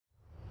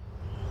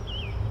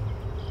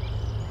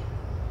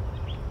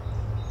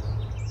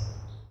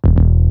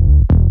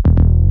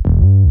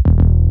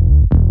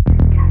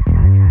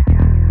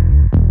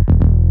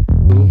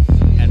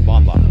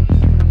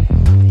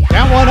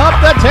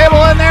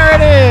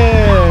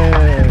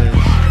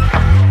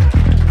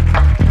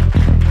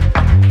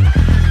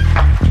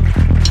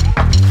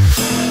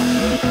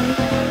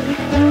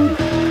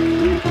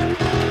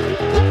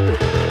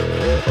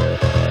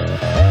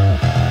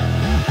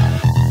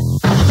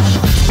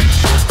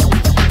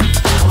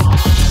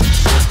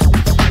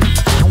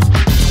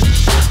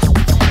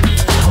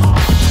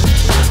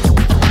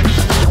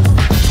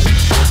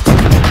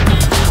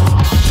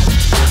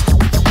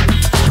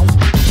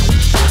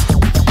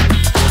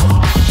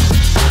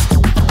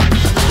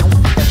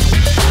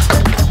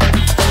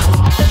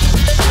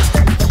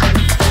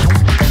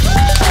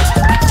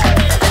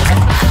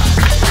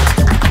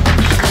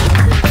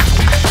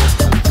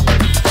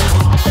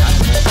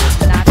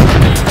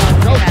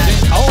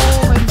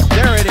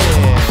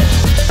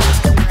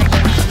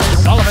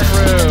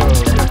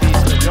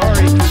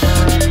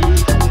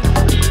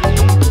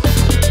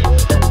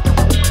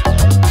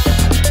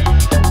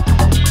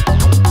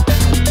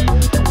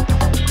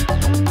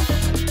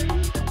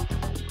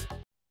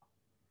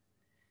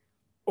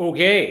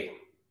Okay,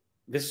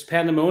 this is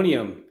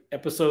Pandemonium,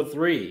 episode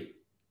 3,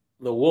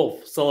 The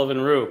Wolf,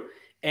 Sullivan Rue.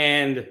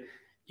 And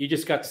you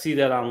just got to see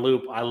that on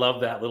loop. I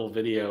love that little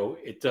video.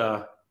 It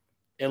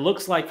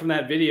looks like from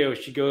that video,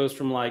 she goes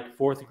from like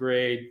 4th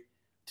grade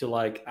to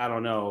like, I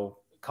don't know,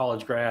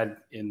 college grad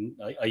in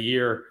a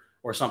year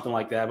or something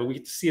like that. But we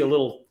get to see a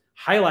little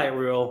highlight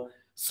reel.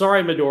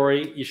 Sorry,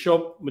 Midori. You show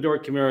up,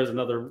 Midori Kimura is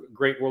another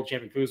great world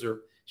champion foozer.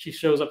 She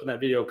shows up in that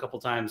video a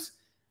couple times.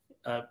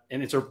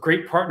 And it's a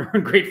great partner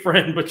and great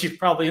friend, but she's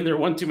probably in there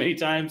one too many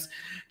times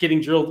getting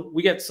drilled.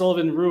 We got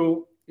Sullivan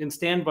Rue in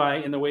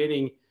standby in the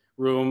waiting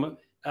room.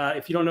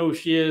 If you don't know who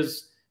she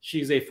is,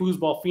 she's a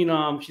foosball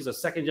phenom. She's a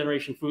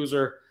second-generation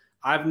foozer.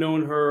 I've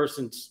known her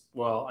since,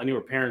 well, I knew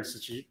her parents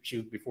since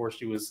she before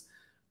she was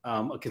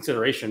a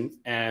consideration,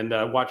 and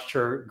watched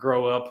her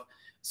grow up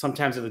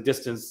sometimes at a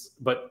distance,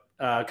 but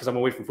because I'm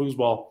away from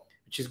foosball.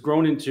 She's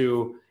grown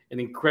into an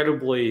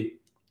incredibly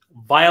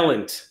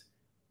violent,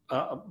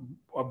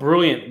 a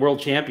brilliant world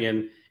champion,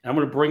 and I'm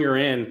going to bring her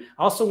in.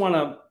 I also want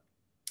to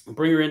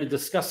bring her in to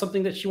discuss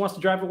something that she wants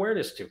to drive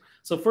awareness to.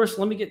 So first,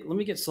 let me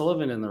get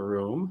Sullivan in the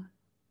room,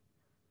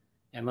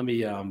 and let me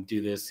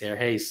do this here.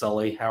 Hey,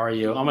 Sully, how are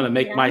you? I'm going to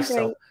make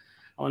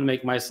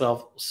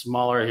myself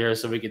smaller here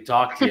so we can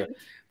talk to you.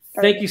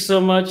 Thank you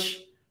so much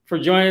for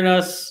joining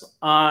us.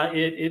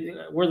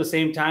 We're the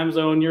same time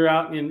zone. You're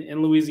out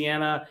in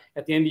Louisiana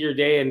at the end of your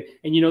day,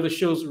 and you know the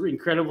show's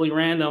incredibly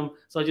random.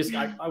 So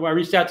I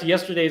reached out to you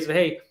yesterday and said,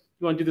 hey,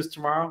 you want to do this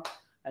tomorrow?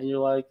 And you're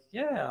like,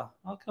 yeah,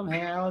 I'll come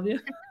hang out with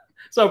you.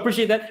 So I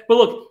appreciate that. But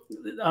look,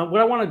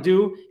 what I want to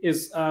do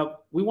is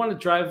you want to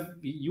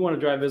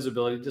drive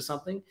visibility to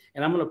something,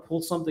 and I'm going to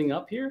pull something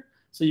up here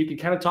so you can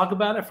kind of talk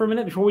about it for a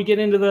minute before we get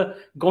into the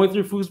going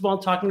through foosball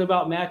and talking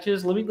about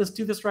matches. Let's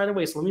do this right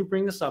away. So let me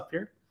bring this up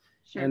here.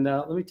 Sure. And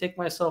let me take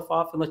myself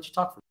off and let you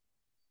talk for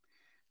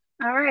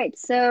me. All right.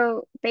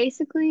 So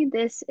basically,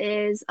 this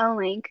is a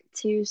link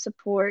to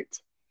support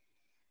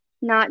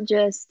not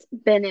just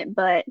Bennett,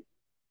 but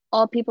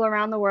all people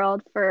around the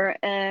world for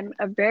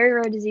a very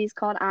rare disease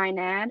called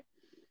INAD.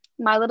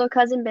 My little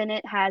cousin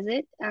Bennett has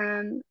it.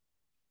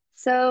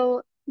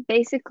 So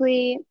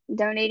basically,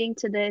 donating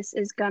to this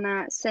is going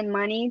to send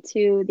money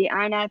to the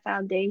INAD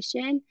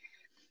Foundation,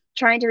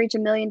 trying to reach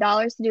 $1 million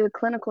to do a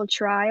clinical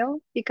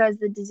trial because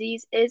the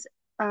disease is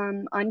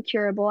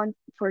uncurable,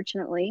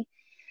 unfortunately.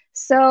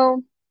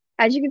 So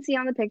as you can see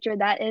on the picture,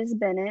 that is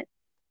Bennett.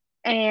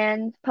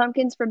 And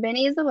Pumpkins for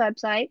Benny is the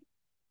website,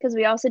 because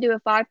we also do a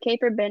 5K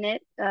for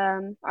Bennett.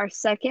 Our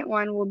second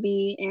one will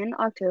be in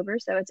October,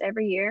 so it's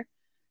every year.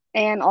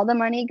 And all the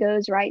money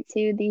goes right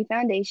to the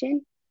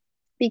foundation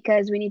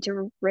because we need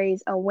to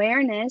raise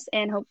awareness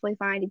and hopefully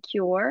find a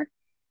cure.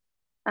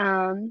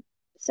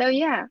 So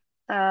yeah,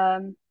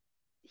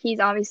 he's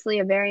obviously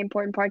a very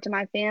important part to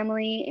my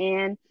family,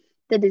 and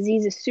the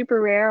disease is super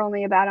rare.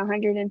 Only about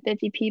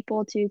 150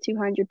 people to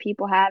 200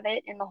 people have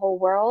it in the whole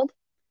world.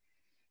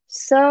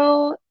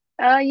 So,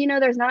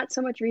 there's not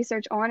so much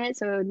research on it,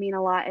 so it would mean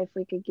a lot if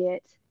we could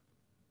get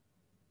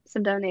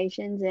some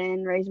donations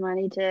and raise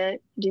money to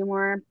do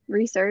more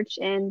research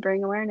and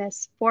bring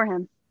awareness for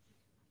him.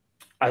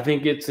 I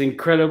think it's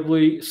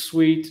incredibly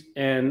sweet,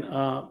 and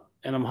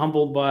I'm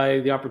humbled by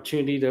the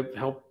opportunity to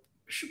help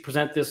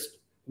present this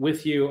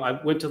with you.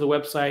 I went to the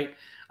website.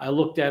 I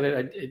looked at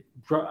it.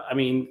 I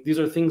mean, these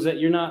are things that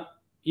you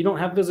don't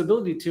have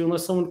visibility to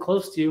unless someone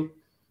close to you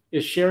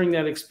is sharing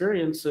that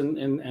experience.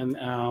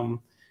 And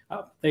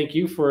thank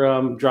you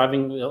for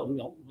driving,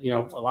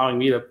 allowing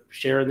me to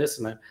share in this.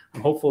 And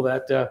I'm hopeful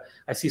that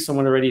I see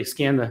someone already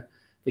scan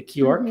the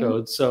QR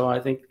code. So I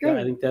think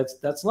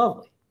that's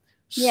lovely.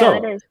 Yeah,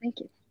 it is.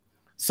 Thank you.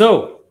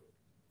 So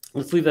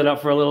let's leave that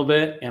up for a little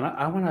bit. And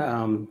I want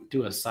to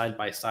do a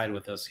side-by-side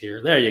with us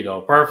here. There you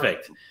go.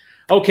 Perfect.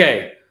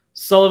 Okay.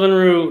 Sullivan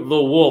Rue,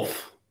 the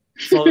Wolf.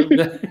 So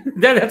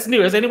that's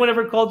new. Has anyone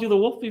ever called you the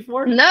Wolf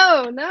before?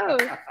 No.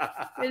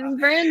 It's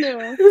brand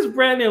new. This is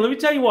brand new. Let me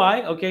tell you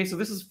why. Okay, so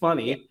this is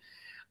funny.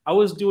 I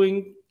was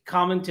doing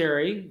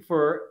commentary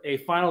for a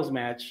finals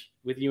match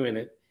with you in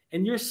it,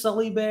 and you're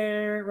Sully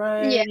Bear,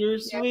 right? Yeah. You're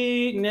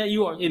sweet. Yeah.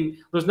 You are. And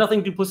there's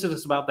nothing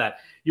duplicitous about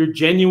that. You're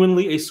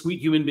genuinely a sweet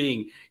human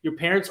being. Your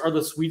parents are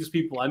the sweetest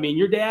people. I mean,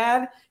 your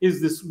dad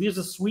is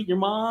a sweet. Your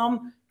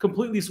mom,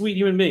 completely sweet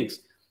human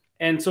beings.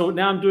 And so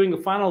now I'm doing a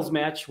finals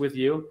match with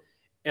you.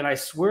 And I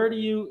swear to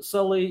you,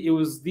 Sully, it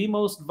was the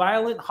most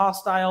violent,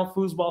 hostile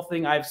foosball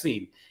thing I've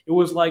seen. It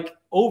was like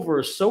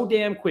over so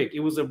damn quick. It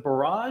was a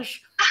barrage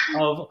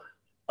of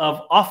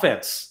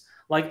offense.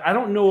 Like, I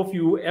don't know if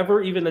you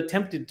ever even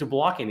attempted to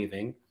block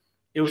anything.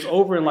 It was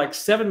over in like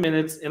 7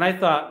 minutes. And I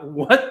thought,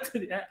 what?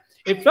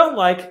 It felt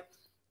like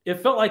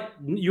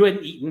you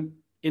hadn't eaten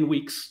in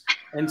weeks.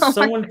 And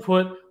someone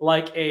put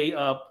like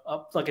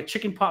a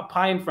chicken pot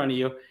pie in front of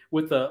you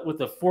with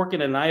a fork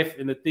and a knife,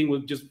 and the thing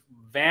was just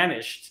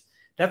vanished.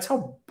 That's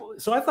how.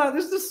 So I thought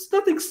there's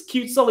nothing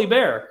cute, Sully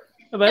Bear.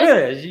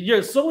 But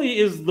your Sully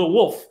is the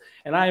Wolf,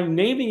 and I am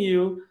naming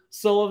you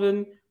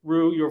Sullivan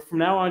Rue. From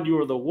now on, you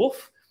are the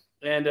Wolf,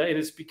 and it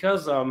is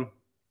because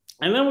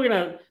And then we're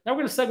gonna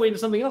segue into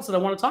something else that I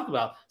want to talk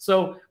about.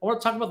 So I want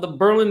to talk about the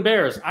Berlin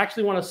Bears. I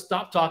actually want to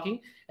stop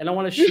talking and I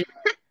want to share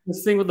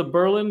this thing with the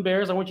Berlin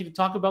Bears. I want you to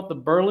talk about the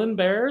Berlin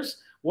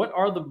Bears. What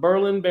are the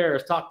Berlin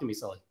Bears? Talk to me,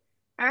 Sully.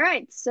 All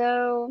right.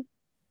 So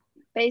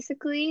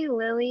basically,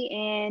 Lily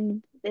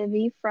and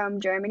Vivi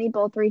from Germany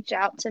both reached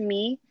out to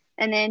me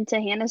and then to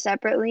Hannah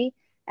separately,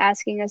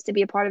 asking us to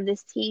be a part of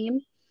this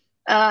team.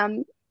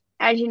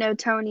 As you know,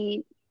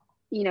 Tony,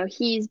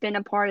 he's been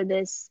a part of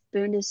this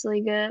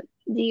Bundesliga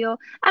deal.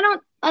 I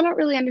don't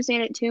really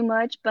understand it too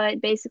much,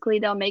 but basically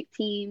they'll make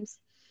teams.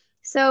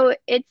 So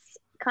it's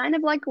kind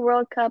of like a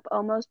World Cup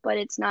almost, but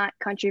it's not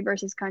country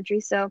versus country.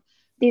 So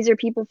these are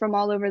people from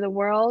all over the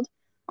world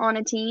on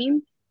a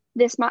team.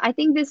 I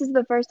think this is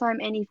the first time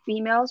any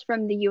females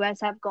from the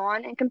US have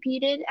gone and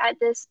competed at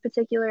this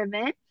particular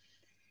event.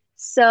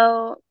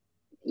 So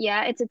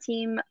yeah, it's a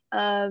team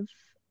of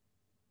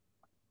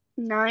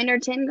 9 or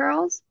 10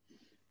 girls,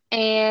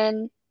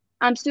 and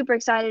I'm super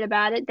excited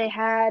about it. They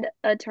had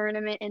a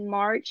tournament in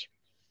March,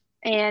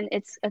 and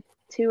it's a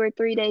 2 or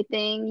 3 day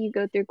thing. You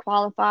go through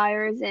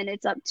qualifiers, and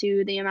it's up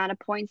to the amount of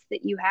points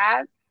that you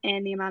have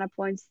and the amount of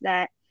points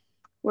that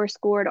were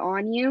scored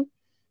on you.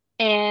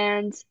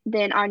 And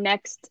then our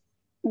next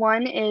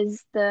one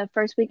is the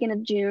first weekend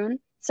of June.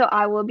 So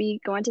I will be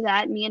going to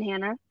that, me and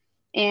Hannah.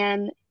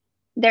 And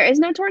there is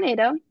no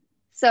tornado.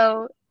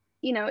 So,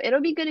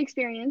 it'll be a good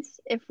experience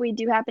if we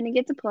do happen to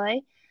get to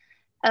play.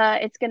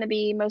 It's going to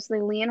be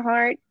mostly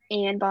Leonhardt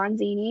and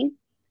Bonzini.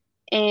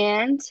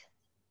 And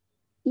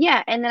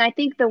yeah, and then I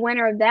think the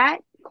winner of that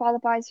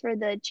qualifies for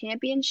the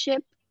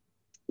championship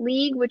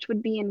league, which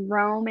would be in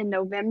Rome in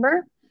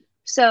November.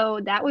 So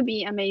that would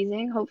be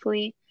amazing.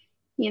 Hopefully,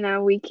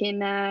 we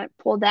can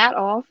pull that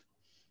off.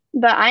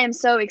 But I am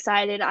so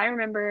excited. I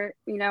remember,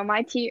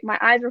 my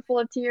eyes were full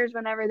of tears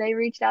whenever they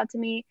reached out to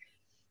me.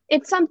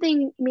 It's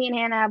something me and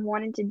Hannah have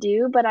wanted to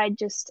do, but I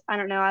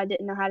don't know. I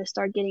didn't know how to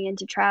start getting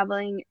into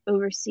traveling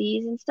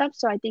overseas and stuff.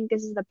 So I think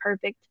this is the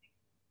perfect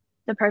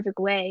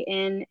way.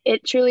 And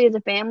it truly is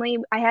a family.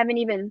 I haven't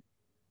even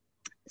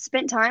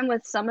spent time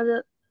with some of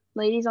the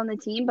ladies on the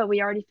team, but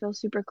we already feel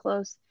super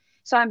close.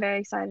 So I'm very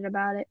excited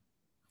about it.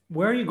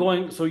 Where are you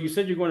going? So you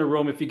said you're going to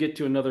Rome if you get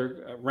to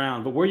another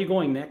round, but where are you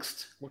going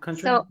next? What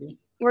country? So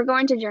we're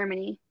going to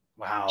Germany.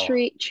 Wow.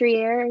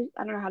 Trier.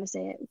 I don't know how to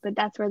say it, but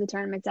that's where the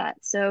tournament's at.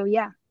 So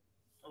yeah.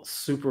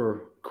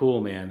 Super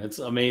cool, man. It's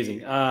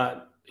amazing.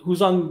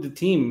 Who's on the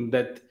team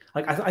that,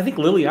 like, I think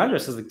Lily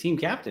Andres is the team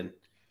captain,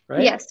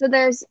 right? Yeah. So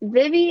there's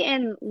Vivi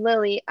and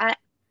Lily.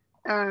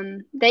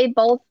 They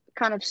both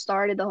kind of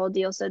started the whole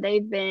deal. So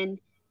they've been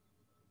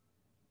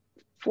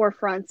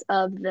forefronts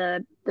of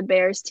the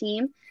Bears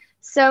team.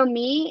 So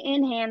me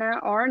and Hannah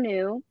are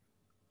new.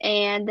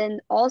 And then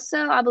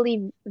also, I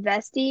believe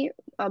Vesti,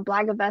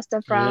 Blaga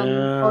Vesta from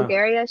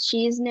Bulgaria,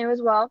 she's new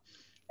as well.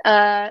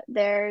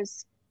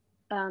 There's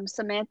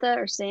Samantha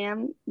or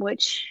Sam,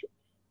 which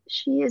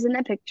she is in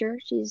that picture.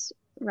 She's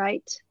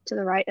right to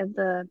the right of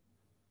the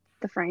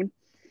frame.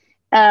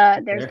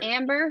 There's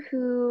Amber,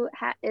 who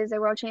is a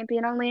world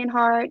champion on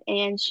Leonhardt,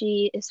 and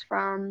she is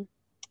from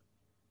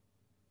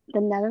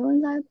the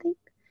Netherlands, I think.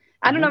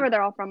 I don't know where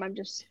they're all from. I'm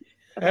just...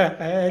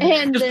 Okay.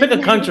 And just pick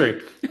a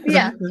country.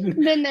 Yeah.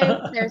 Then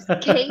there's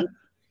Kate.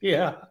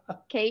 Yeah.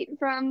 Kate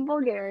from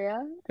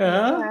Bulgaria.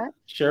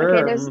 Sure.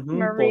 Okay, there's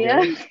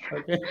Maria.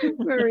 Okay.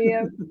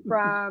 Maria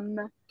from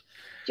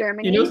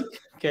Germany.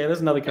 Okay,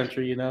 there's another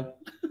country,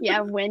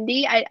 Yeah,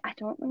 Wendy. I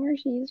don't know where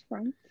she's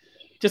from.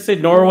 Just say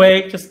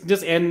Norway.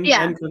 Just end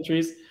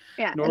countries.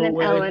 Yeah, Norway. And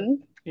then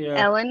Ellen.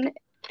 Yeah. Ellen.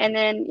 And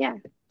then, yeah.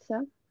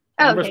 So.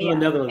 Amber's from the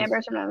Netherlands.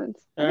 Amber's from the Netherlands.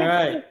 All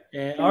right.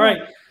 Yeah. All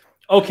right.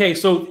 Okay,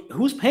 so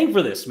who's paying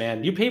for this,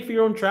 man? Do you pay for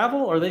your own travel,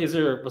 or is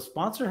there a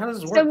sponsor? How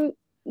does this work? So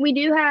we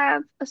do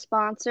have a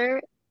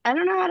sponsor. I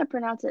don't know how to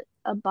pronounce it.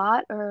 A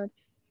bot or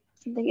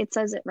something. It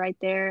says it right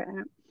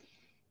there.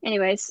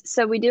 Anyways,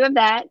 so we do have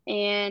that,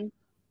 and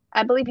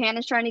I believe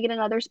Hannah's trying to get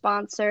another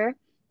sponsor.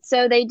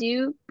 So they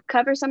do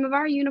cover some of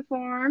our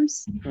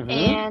uniforms,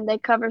 and they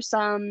cover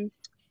some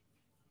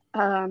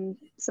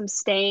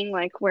staying,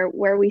 like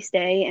where we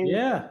stay and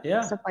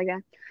stuff like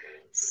that.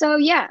 So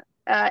yeah.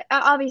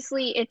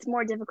 Obviously, it's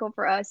more difficult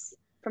for us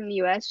from the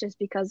U.S. just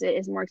because it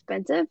is more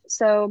expensive.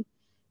 So,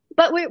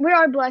 but we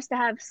are blessed to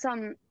have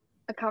some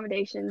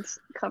accommodations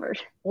covered.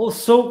 Well,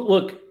 so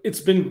look, it's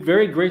been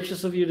very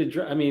gracious of you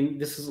to. I mean,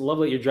 this is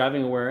lovely. You're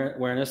driving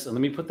awareness, and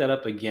let me put that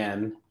up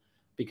again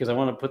because I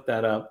want to put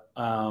that up.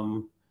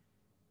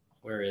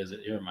 Where is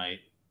it? Here,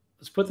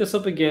 let's put this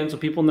up again so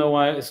people know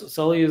why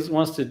Sully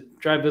wants to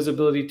drive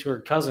visibility to her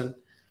cousin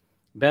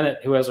Bennett,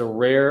 who has a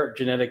rare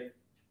genetic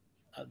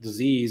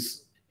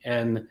disease.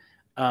 And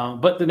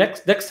but the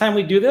next time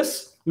we do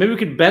this, maybe we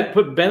could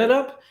put Bennett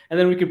up, and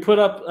then we could put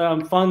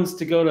up funds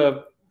to go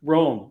to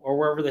Rome or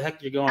wherever the heck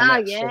you're going. Oh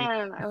next.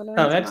 Yeah,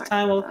 so, next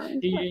time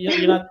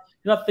you're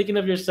not thinking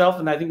of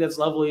yourself, and I think that's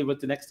lovely. But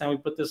the next time we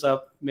put this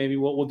up, maybe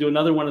we'll do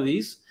another one of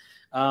these.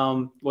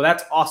 Well,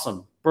 that's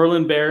awesome.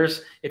 Berlin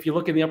Bears. If you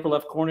look in the upper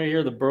left corner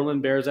here, the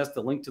Berlin Bears. That's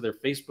the link to their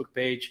Facebook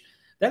page.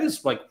 that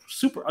is like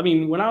super. I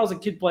mean, when I was a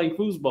kid playing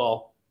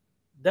foosball,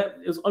 that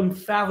is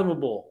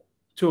unfathomable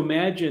to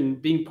imagine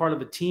being part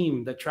of a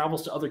team that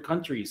travels to other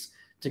countries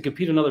to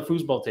compete on other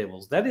foosball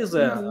tables. That is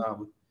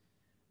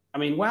I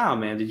mean, wow,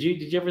 man. Did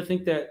you ever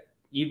think that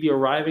you'd be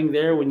arriving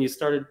there when you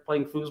started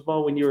playing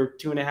foosball when you were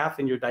 2.5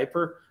 in your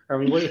diaper? I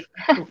mean, what?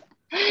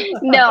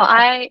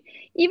 No,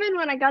 even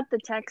when I got the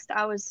text,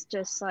 I was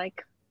just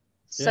like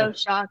so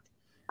shocked.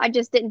 I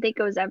just didn't think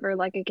it was ever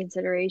like a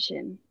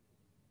consideration.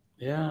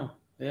 Yeah.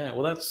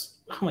 Well, that's,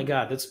 oh my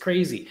God, that's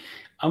crazy.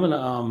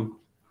 So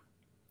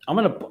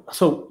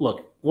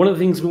look, one of the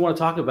things we want to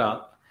talk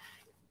about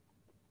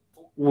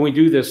when we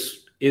do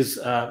this is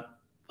a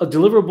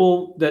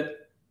deliverable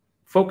that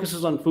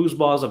focuses on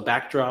foosball as a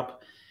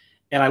backdrop.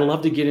 And I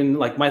love to get in,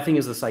 like, my thing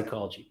is the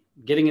psychology,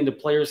 getting into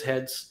players'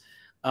 heads.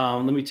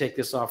 Let me take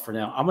this off for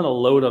now. I'm going to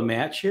load a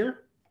match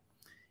here.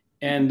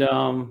 And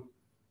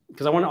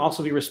because I want to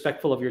also be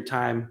respectful of your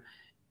time,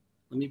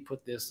 let me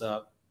put this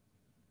up.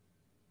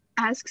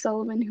 Ask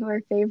Sullivan who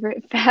her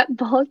favorite fat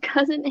bald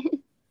cousin is.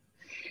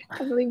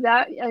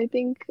 I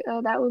think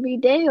that would be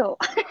Dale.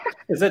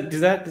 Is that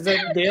Dale? Is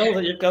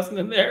that your cousin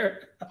in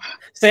there?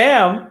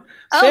 Sam.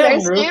 Oh,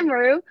 there's Sam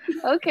Rue.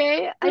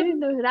 Okay, I didn't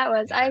know who that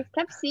was. I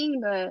kept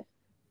seeing the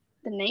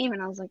name,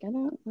 and I was like, I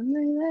don't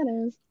know who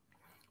that is.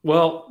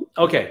 Well,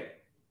 okay.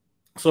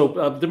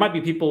 So there might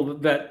be people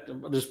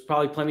there's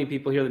probably plenty of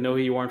people here that know who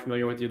you aren't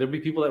familiar with you. There'll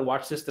be people that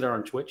watch this that are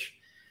on Twitch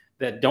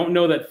that don't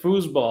know that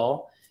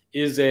foosball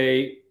is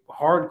a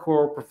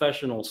hardcore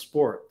professional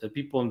sport that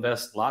people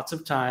invest lots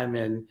of time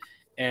in,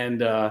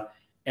 and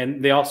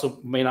they also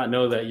may not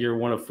know that you're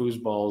one of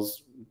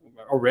foosball's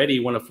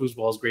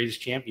greatest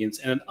champions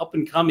and an up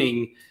and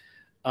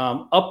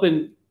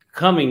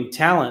coming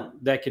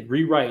talent that could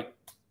rewrite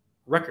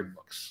record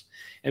books.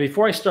 And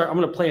before I start, I'm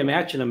going to play a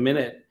match in a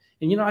minute.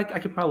 And, I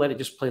could probably let it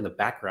just play in the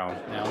background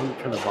now. Let me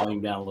turn the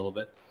volume down a little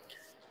bit.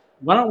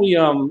 Why don't we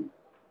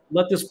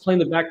let this play in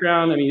the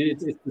background? I mean,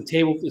 it's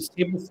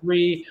table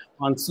 3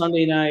 on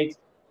Sunday night.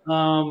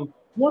 You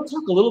want to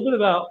talk a little bit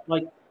about,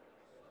 like,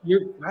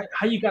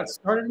 how you got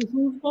started in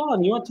foosball?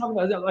 And you want to talk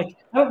about that? Like,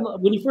 I don't know,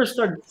 when you first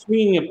started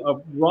swinging a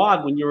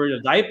rod when you were in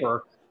a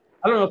diaper,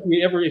 I don't know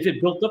if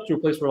it built up to a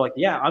place where, like,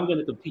 yeah, I'm going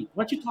to compete.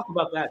 Why don't you talk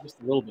about that just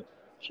a little bit?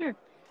 Sure.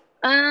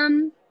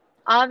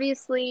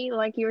 Obviously,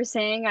 like you were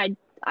saying,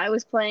 I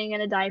was playing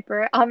in a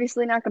diaper,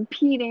 obviously not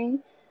competing,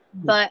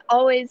 but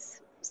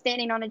always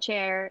standing on a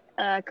chair.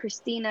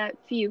 Christina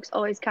Fuchs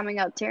always coming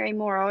up, Terry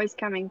Moore always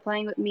coming,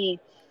 playing with me.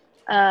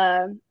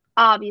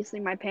 Obviously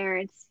my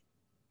parents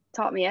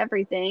taught me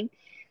everything.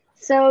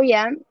 So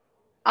yeah,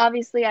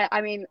 obviously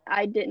I mean,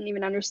 I didn't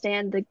even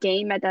understand the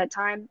game at that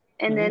time.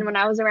 And then when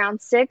I was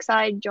around 6,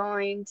 I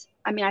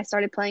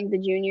started playing the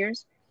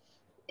juniors.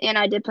 And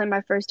I did play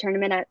my first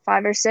tournament at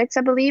 5 or 6,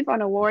 I believe,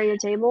 on a Warrior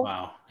table.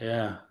 Wow,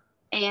 yeah.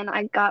 And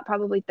I got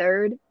probably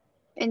 3rd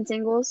in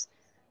singles.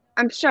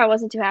 I'm sure I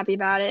wasn't too happy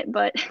about it,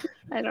 but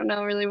I don't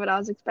know really what I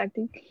was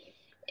expecting.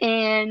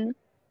 And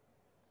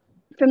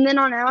from then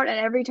on out, at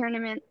every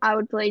tournament, I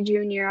would play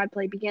junior, I'd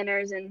play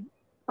beginners, and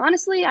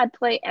honestly, I'd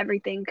play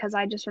everything because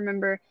I just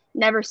remember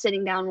never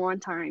sitting down one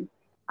time.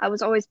 I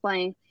was always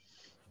playing.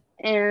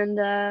 And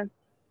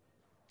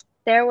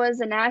there was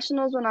a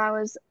nationals when I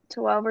was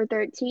 12 or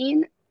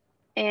 13,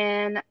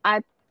 and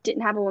I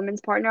didn't have a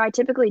women's partner. I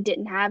typically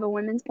didn't have a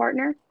women's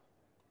partner.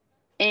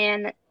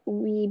 And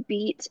we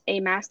beat a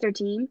master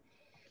team,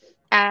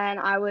 and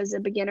I was a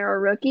beginner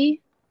or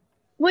rookie,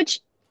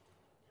 which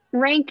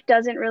rank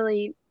doesn't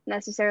really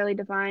necessarily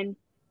define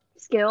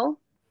skill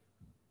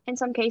in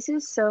some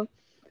cases. So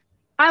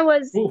I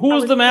was. Who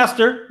was the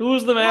master? Who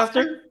was the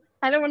master?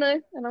 I don't want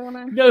to.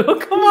 No,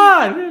 come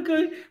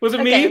on. Was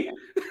it me? Okay.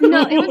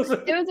 No, it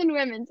was in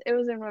women's.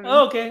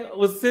 Oh, okay.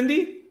 Was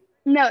Cindy?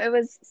 No, it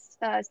was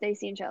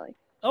Stacy and Shelly.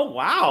 Oh,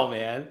 wow,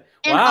 man.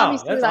 And wow,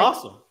 that's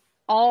awesome.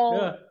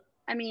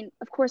 I mean,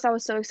 of course, I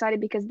was so excited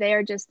because they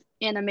are just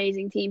an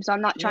amazing team. So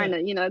I'm not trying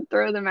to,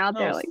 throw them out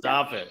there like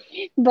stop that.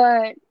 It.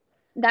 But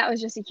that was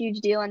just a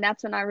huge deal. And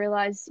that's when I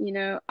realized,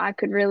 I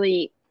could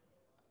really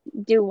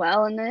do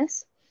well in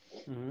this.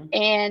 Mm-hmm.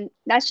 And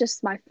that's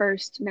just my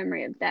first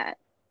memory of that.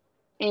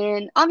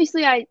 And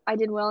obviously, I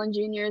did well in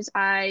juniors.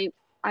 I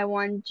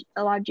won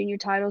a lot of junior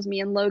titles.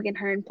 Me and Logan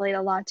Hearn played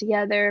a lot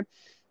together.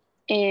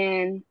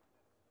 And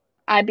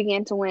I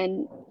began to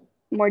win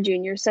more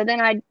juniors. So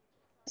then I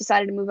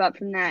decided to move up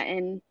from that,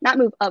 and not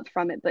move up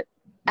from it, but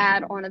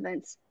add on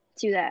events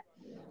to that.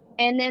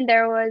 And then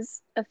there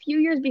was a few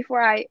years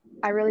before I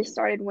really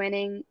started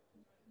winning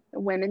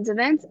women's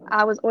events.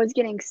 I was always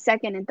getting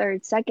second and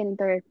third.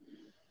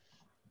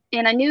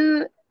 And I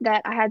knew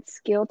that I had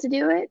skill to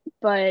do it,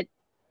 but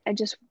it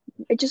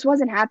just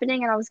wasn't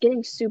happening. And I was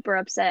getting super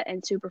upset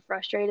and super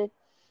frustrated.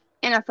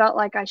 And I felt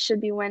like I should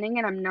be winning,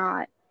 and I'm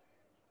not.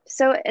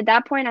 So at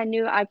that point, I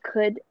knew I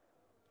could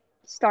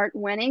start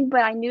winning,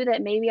 but I knew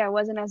that maybe I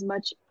wasn't as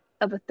much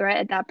of a threat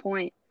at that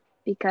point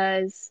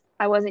because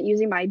I wasn't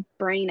using my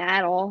brain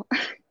at all.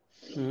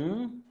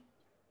 Mm-hmm.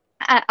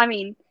 I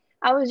mean,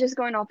 I was just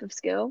going off of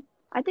skill,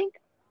 I think.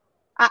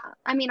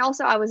 I mean,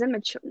 also I was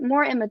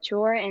more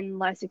immature and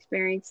less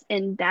experienced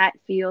in that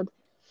field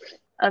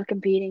of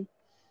competing.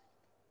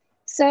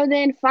 So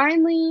then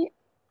finally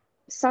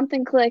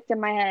something clicked in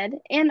my head,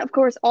 and of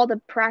course all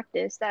the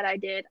practice that I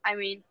did. I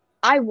mean,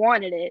 I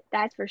wanted it,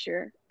 that's for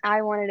sure.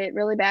 I wanted it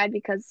really bad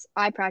because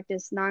I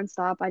practiced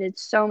nonstop. I did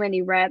so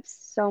many reps,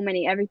 so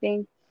many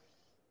everything.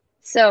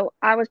 So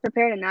I was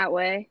prepared in that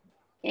way.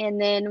 And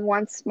then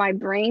once my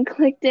brain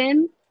clicked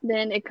in,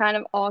 then it kind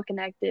of all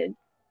connected.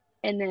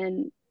 And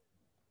then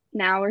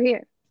now we're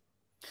here.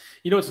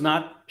 You know, it's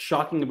not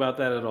shocking about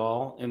that at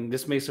all, and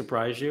this may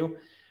surprise you,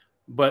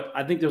 but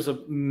I think there's a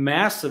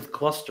massive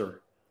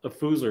cluster of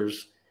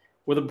foozers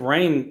where the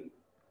brain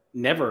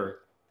never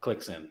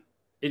clicks in.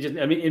 It just,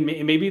 I mean,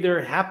 maybe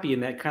they're happy in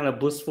that kind of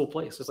blissful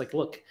place. It's like,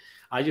 look,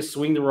 I just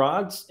swing the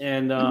rods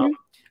and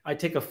I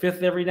take a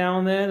fifth every now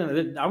and then.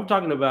 And I'm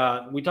talking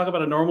about, we talk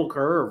about a normal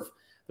curve.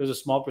 There's a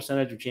small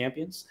percentage of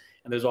champions,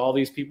 and there's all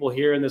these people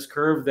here in this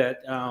curve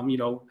that, you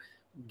know,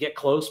 get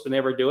close but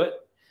never do it.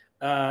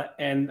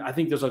 And I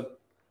think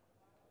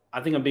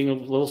I think I'm being a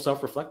little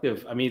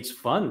self-reflective. I mean, it's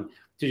fun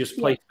to just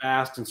play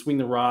fast and swing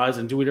the rods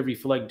and do whatever you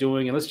feel like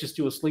doing. And let's just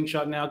do a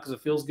slingshot now because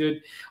it feels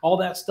good, all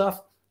that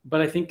stuff.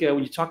 But I think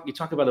when you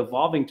talk about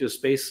evolving to a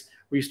space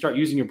where you start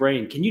using your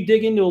brain. Can you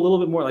dig into a little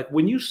bit more? Like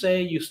when you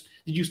say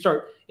did you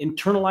start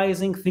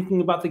internalizing,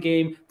 thinking about the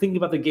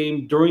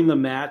game during the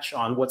match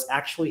on what's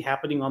actually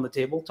happening on the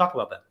table? Talk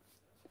about that.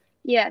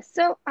 Yeah,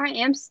 so I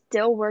am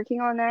still working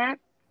on that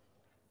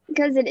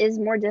because it is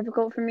more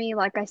difficult for me.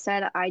 Like I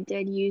said, I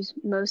did use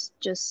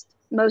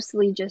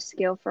mostly just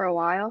skill for a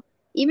while.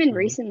 Even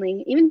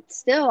recently, even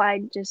still, I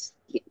just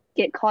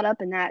get caught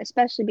up in that,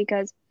 especially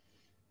because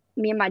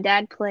me and my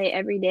dad play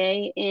every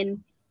day,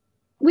 and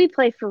we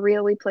play for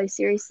real. We play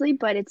seriously,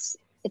 but it's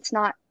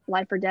not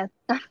life or death.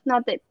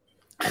 Not that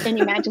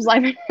any match is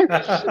life or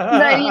death,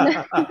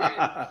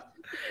 but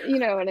you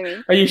know what I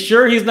mean. Are you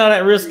sure he's not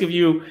at risk of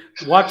you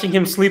watching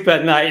him sleep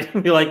at night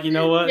and be like, you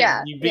know what?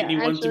 Yeah, You beat me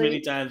one too many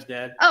times,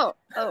 Dad. Oh,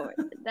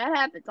 that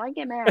happens. I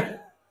get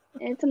mad.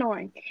 It's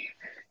annoying.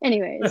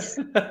 Anyways,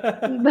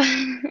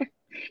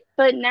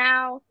 but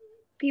now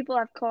people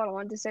have caught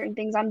on to certain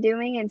things I'm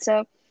doing, and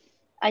so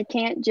I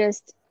can't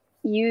just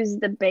use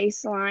the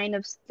baseline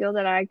of skill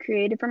that I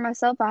created for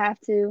myself. I have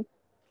to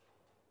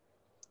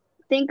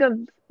think of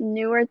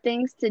newer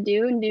things to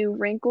do, new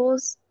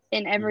wrinkles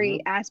in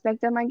every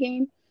aspect of my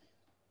game.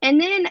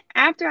 And then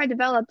after I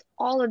developed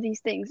all of these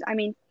things, I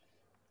mean,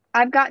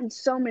 I've gotten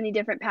so many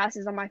different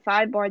passes on my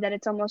 5-bar that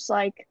it's almost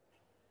like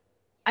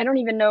I don't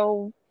even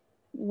know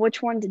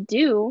which one to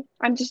do.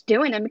 I'm just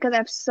doing them because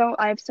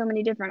I have so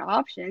many different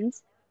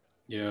options.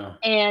 Yeah.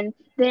 And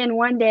then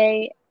one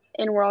day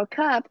in World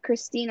Cup,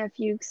 Christina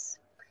Fuchs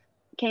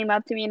came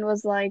up to me and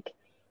was like,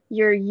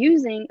 you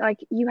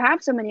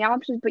have so many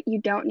options, but you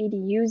don't need to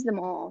use them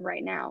all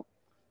right now.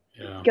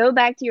 Yeah. Go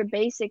back to your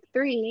basic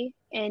 3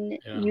 and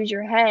use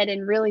your head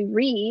and really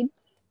read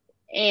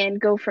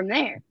and go from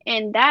there.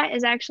 And that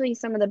is actually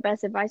some of the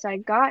best advice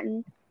I've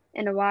gotten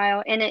in a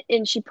while.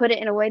 And she put it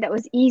in a way that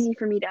was easy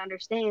for me to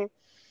understand.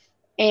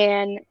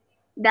 And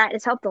that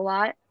has helped a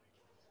lot.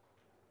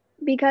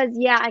 Because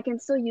I can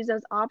still use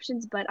those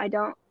options, but I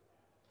don't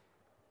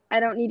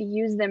need to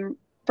use them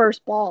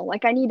first ball.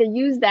 Like I need to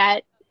use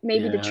that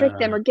maybe to trick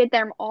them or get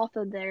them off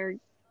of their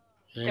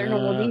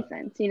normal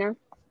defense, you know?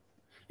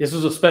 This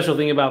is a special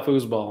thing about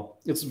foosball.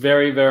 It's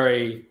very,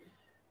 very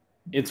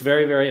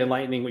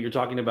enlightening what you're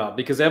talking about,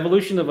 because the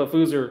evolution of a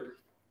fooser,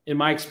 in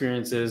my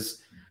experience,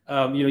 is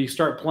you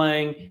start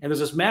playing and there's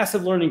this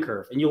massive learning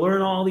curve and you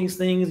learn all these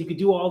things, you can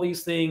do all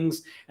these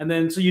things, and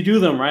then so you do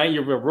them, right?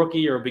 You're a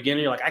rookie or a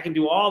beginner, you're like, I can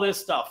do all this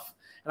stuff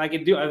and I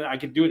can do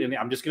it and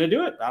I'm just going to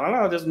do it. I don't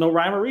know, there's no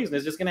rhyme or reason,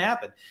 it's just going to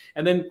happen.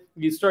 And then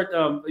you start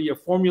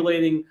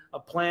formulating a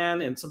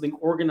plan and something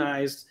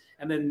organized,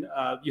 and then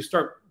you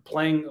start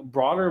playing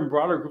broader and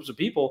broader groups of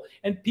people,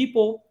 and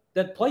people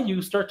that play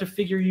you start to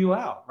figure you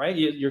out, right?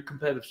 Your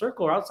competitive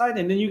circle or outside,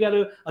 and then you got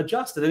to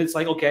adjust it. And it's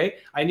like, okay,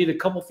 I need a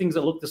couple things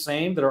that look the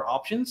same, that are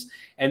options.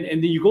 And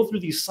then you go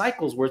through these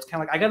cycles where it's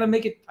kind of like,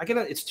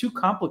 it's too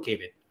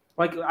complicated.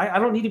 Like, I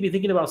don't need to be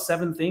thinking about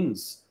 7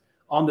 things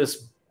on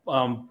this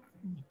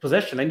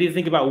possession. I need to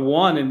think about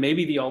one and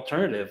maybe the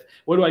alternative.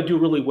 What do I do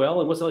really well?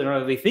 And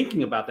are they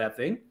thinking about that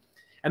thing?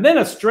 And then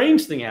a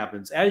strange thing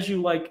happens as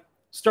you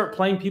start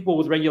playing people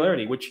with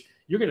regularity, which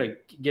you're going to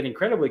get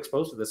incredibly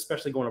exposed to this,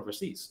 especially going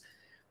overseas.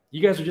 You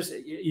guys are just,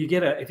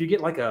 if you get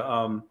like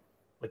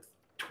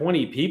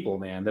 20 people,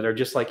 man, that are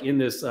just like in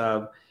this,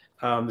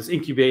 this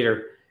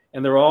incubator,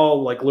 and they're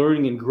all like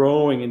learning and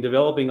growing and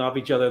developing off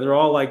each other. They're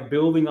all like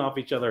building off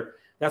each other.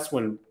 That's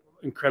when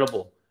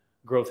incredible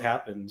growth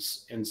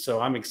happens. And so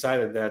I'm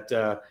excited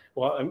that,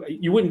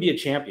 you wouldn't be a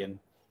champion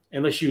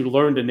unless you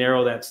learn to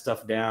narrow that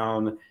stuff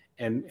down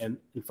and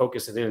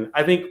focus it in.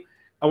 I think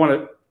I want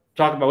to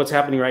talk about what's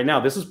happening right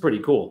now. This is pretty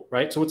cool,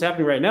 right? So what's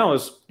happening right now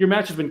is your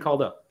match has been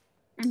called up.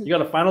 You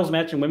got a finals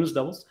match in women's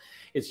doubles.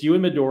 It's you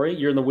and Midori.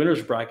 You're in the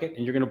winner's bracket,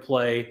 and you're going to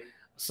play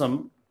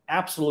some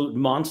absolute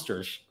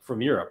monsters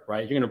from Europe,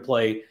 right? You're going to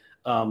play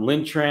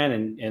Lynn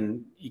Tran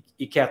and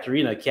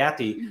Ekaterina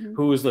Cati,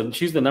 Mm-hmm.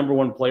 she's the number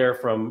one player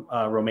from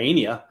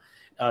Romania.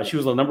 She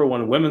was the number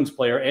one women's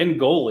player and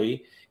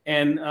goalie.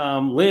 And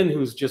Lynn,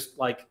 who's just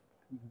like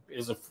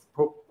is a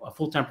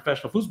full-time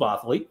professional foosball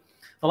athlete.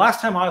 The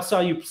last time I saw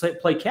you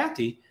play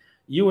Cati,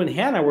 you and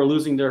Hannah were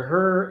losing to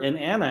her and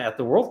Anna at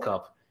the World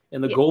Cup in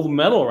the Yes. gold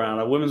medal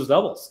round of women's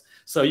doubles.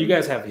 So you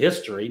guys have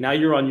history. Now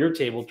you're on your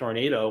table,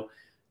 Tornado.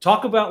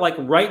 Talk about like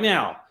right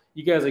now.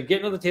 You guys are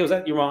getting to the table. Is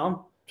that your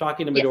mom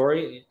talking to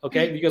Midori? Yes.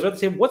 Okay, you guys are at the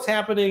table. What's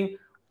happening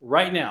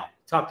right now?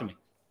 Talk to me.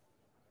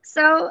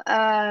 So,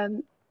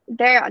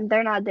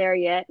 they're not there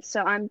yet.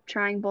 So I'm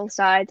trying both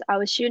sides. I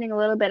was shooting a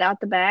little bit out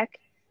the back,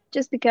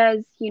 just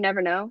because you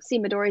never know. See,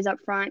 Midori's up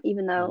front,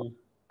 even though Mm-hmm.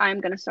 I'm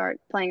gonna start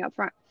playing up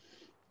front.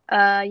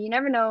 You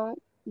never know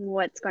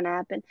what's gonna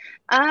happen.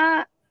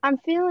 I'm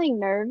feeling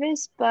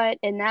nervous, but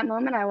in that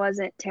moment, I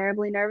wasn't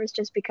terribly nervous,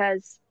 just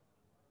because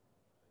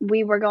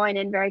we were going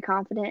in very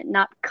confident,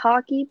 not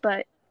cocky,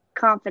 but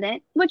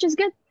confident, which is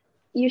good.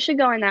 You should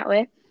go in that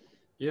way.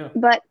 Yeah.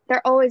 But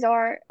there always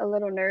are a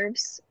little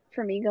nerves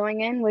for me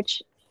going in,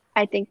 which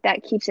I think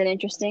that keeps it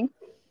interesting.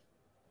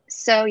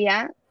 So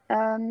yeah,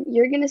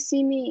 you're gonna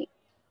see me.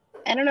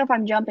 I don't know if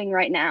I'm jumping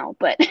right now,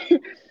 but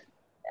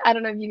I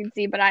don't know if you can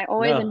see, but I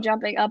always am No.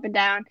 jumping up and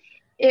down.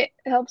 It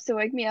helps to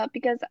wake me up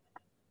because,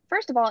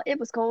 first of all, it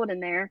was cold in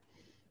there.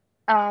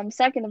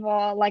 Second of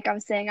all, like I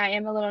was saying, I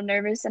am a little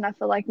nervous, and I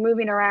feel like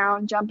moving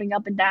around, jumping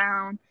up and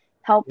down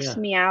helps Yeah.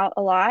 me out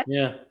a lot.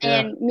 Yeah. Yeah.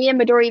 And me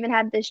and Midori even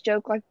had this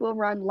joke, like we'll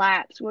run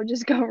laps. We'll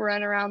just go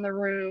run around the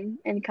room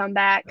and come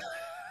back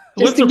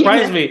just Would to get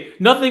surprise it. me.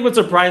 Nothing would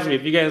surprise me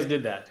if you guys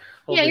did that.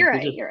 Yeah, Hopefully, you're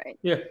right. You're right.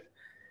 yeah.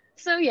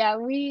 So yeah,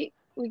 we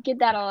get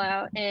that all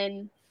out,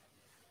 and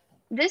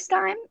this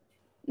time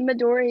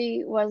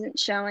Midori wasn't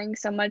showing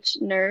so much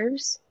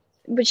nerves,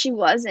 but she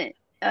wasn't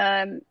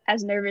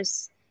as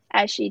nervous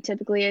as she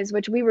typically is,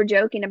 which we were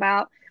joking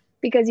about,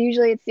 because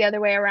usually it's the other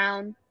way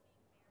around,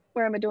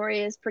 where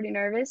Midori is pretty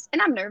nervous,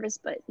 and I'm nervous,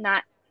 but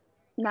not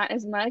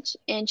as much.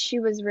 And she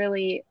was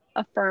really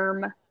a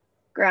firm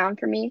ground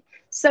for me.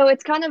 So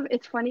it's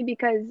funny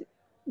because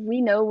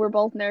we know we're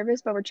both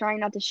nervous, but we're trying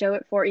not to show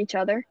it for each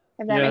other,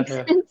 if that Yeah. makes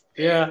Yeah. sense.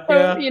 Yeah.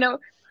 So, Yeah.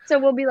 so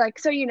we'll be like,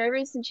 "So you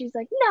nervous?" And she's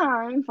like, "No,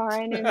 I'm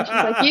fine." And she's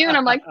like, "You?" And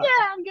I'm like,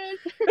 "Yeah, I'm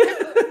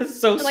good."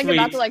 So I'm like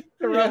about to sweet. like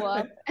throw Yeah.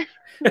 up.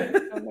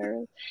 I'm so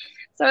nervous.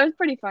 So it was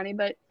pretty funny,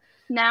 but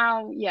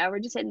now, yeah, we're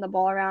just hitting the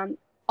ball around.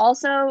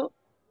 Also,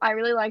 I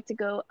really like to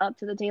go up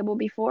to the table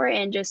before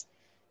and just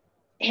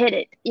hit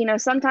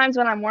it. Sometimes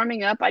when I'm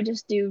warming up, I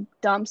just do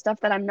dumb stuff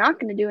that I'm not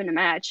going to do in a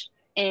match.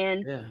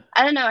 And Yeah.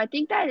 I don't know, I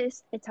think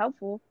it's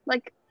helpful.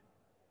 Like,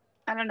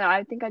 I don't know,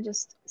 I think I'm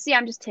just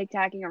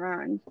tic-tacking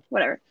around,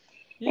 whatever.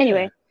 Yeah.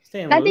 Anyway,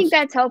 Staying I think loose.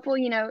 that's helpful,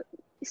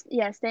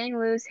 yeah, staying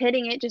loose,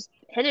 hitting it, just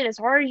hit it as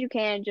hard as you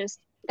can. Just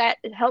that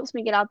it helps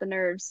me get out the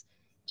nerves.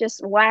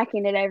 Just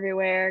whacking it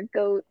everywhere.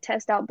 Go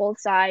test out both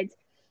sides.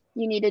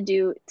 You need to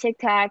do tic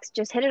tacs.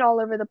 Just hit it all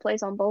over the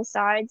place on both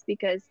sides,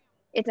 because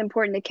it's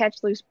important to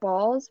catch loose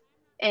balls.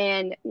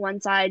 And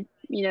one side,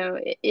 you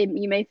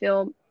may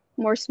feel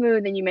more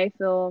smooth, and you may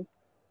feel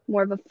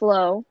more of a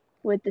flow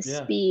with the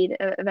Yeah. speed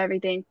of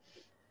everything.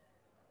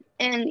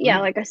 And yeah,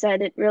 Mm. like I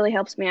said, it really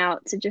helps me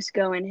out to just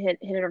go and hit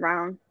it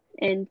around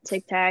and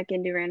tic tac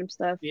and do random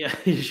stuff. Yeah.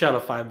 You shot a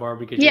 5 bar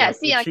because you're Yeah, like,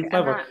 see, let's like shoot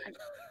 5 bar.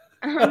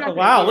 I'm not gonna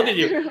Wow. do Look at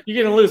you. that. You're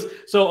getting loose.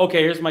 So,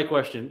 okay, here's my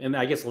question. And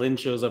I guess Lynn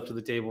shows up to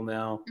the table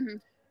now. Mhm.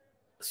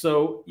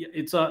 So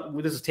it's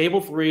this is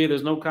table 3.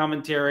 There's no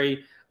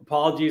commentary.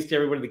 Apologies to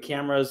everybody. The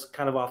camera's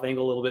kind of off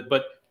angle a little bit,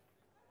 but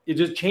it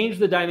just changed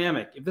the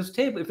dynamic. If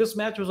this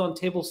match was on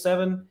table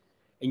 7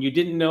 and you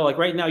didn't know, like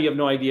right now, you have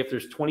no idea if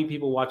there's 20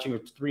 people watching or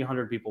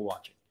 300 people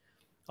watching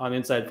on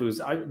Inside Foods.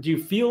 Do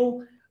you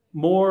feel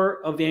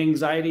more of the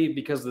anxiety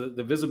because the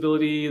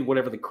visibility,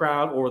 whatever the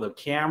crowd or the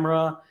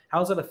camera?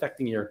 How's that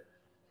affecting your?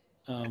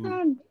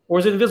 Um, Or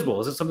is it invisible?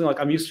 Is it something like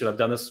I'm used to it? I've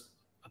done this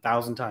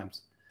 1,000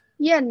 times.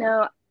 yeah,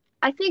 no,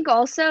 I think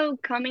also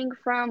coming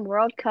from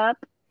World Cup,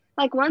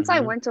 like once I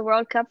Mm-hmm. went to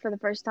World Cup for the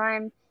first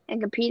time and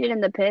competed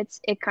in the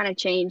pits, it kind of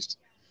changed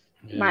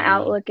my Yeah.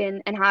 outlook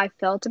and how I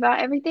felt about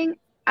everything.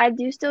 I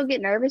do still get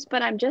nervous,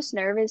 but I'm just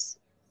nervous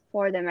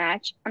for the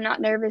match. I'm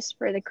not nervous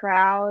for the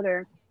crowd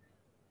or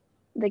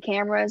the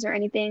cameras or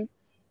anything.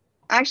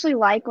 I actually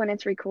like when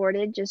it's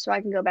recorded just so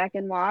I can go back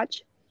and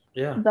watch.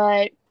 Yeah.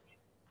 But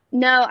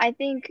no, I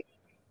think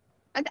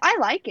I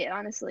like it,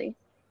 honestly.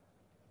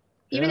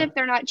 Even Yeah. if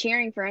they're not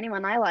cheering for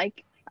anyone, I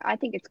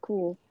think it's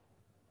cool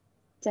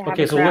to have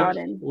Okay, a so crowd.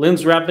 And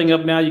Lynn's wrapping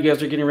up now. You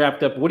guys are getting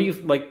wrapped up. What do you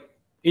like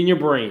in your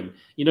brain?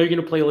 You know you're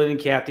going to play Lynn and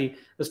Cati.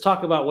 Let's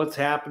talk about what's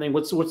happening.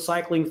 What's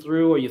cycling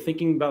through? Are you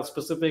thinking about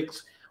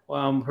specifics?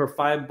 Her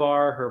 5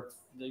 bar, her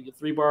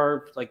 3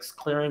 bar, like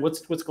clearing.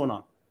 What's going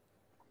on?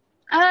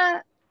 uh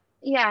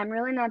yeah, I'm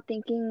really not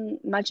thinking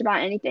much about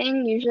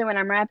anything. Usually when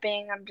I'm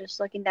rapping, I'm just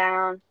looking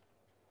down,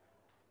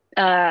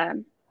 uh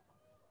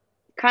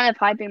kind of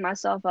hyping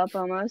myself up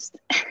almost.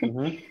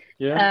 Mm-hmm.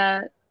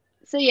 Yeah. uh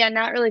so yeah,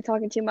 not really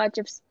talking too much.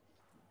 If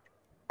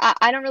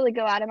I don't really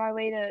go out of my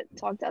way to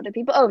talk to other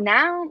people. Oh,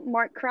 now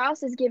Mark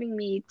Krause is giving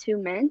me 2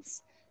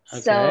 mints.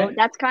 So Okay.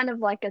 that's kind of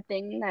like a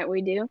thing that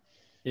we do. I'm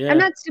Yeah.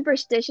 not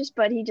superstitious,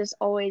 but he just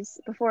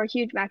always, before a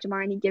huge match of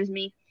mine, he gives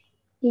me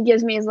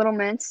his little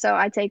mints. So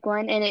I take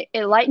one, and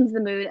it lightens the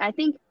mood. I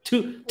think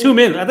Two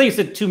minutes. I think you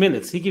said 2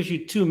 minutes. He gives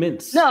you 2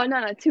 minutes. no,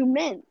 2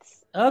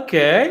 mints.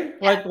 Okay.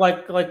 Yeah.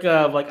 Like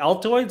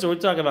Altoids, or we're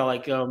talking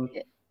about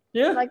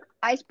yeah. Like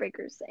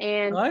icebreakers,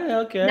 and Oh, yeah,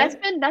 that's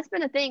okay.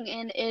 been a thing,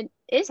 and it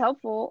is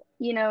helpful.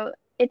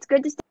 It's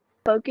good to stay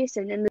focused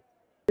and in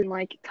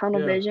like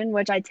tunnel Yeah. vision,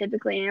 which I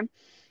typically am,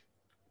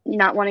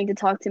 not wanting to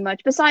talk too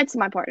much besides to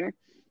my partner.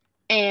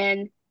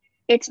 And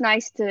it's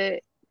nice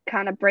to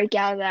kind of break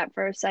out of that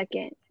for a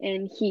second,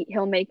 and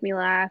he'll make me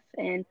laugh.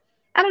 And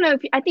I don't know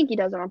if I think he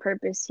does it on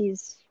purpose.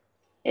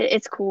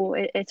 It's cool.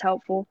 It's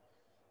helpful.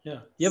 Yeah.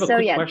 You have a So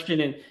quick yeah, question,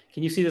 and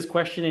can you see this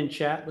question in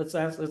chat? Let's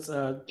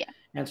yeah,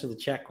 answer the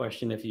chat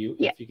question yeah,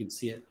 if you can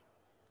see it.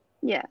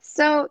 yeah.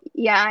 So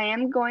yeah, I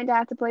am going to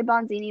have to play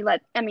Bonzini.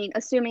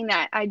 Assuming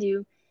that I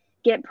do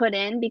get put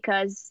in,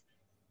 because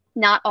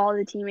not all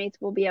the teammates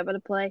will be able to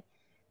play.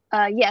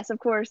 Yes, of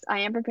course,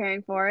 I am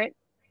preparing for it,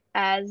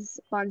 as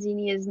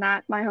Bonzini is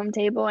not my home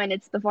table and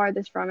it's the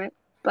farthest from it.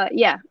 But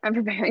yeah, I'm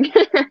preparing.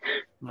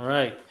 All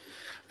right.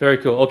 Very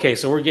cool. Okay,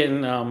 so we're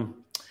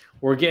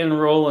getting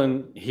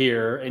rolling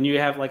here, and you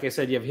have, like I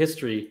said, you have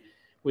history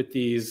with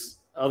these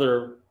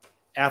other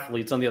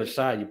athletes on the other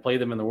side. You played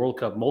them in the World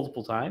Cup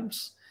multiple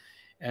times,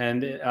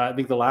 and I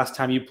think the last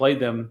time you played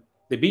them,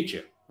 they beat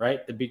you,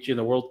 right? They beat you in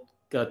the World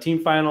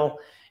Team Final,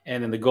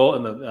 and in the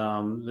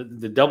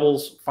the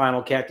doubles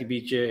final, Cati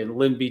beat you, and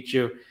Linh beat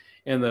you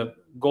in the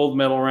gold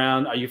medal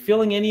round. Are you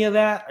feeling any of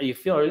that? Are you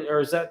feeling, or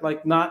is that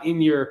like not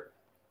in your?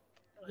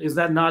 Is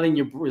that not in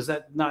your? Is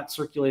that not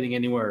circulating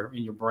anywhere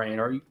in your brain?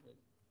 Or you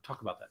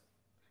talk about that?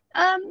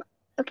 um,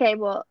 okay,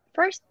 well,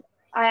 first,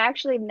 I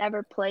actually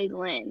never played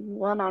Lynn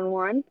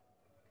one-on-one.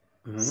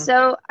 Mm-hmm.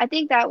 So I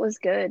think that was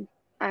good.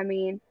 I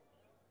mean,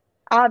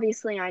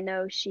 obviously, I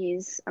know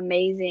she's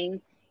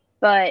amazing,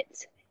 but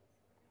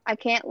I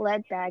can't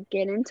let that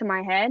get into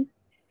my head,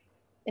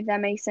 if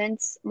that makes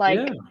sense. Yeah.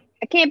 Like,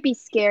 you can't be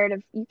scared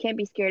of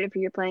who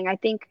you're playing. I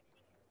think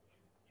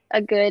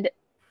a good,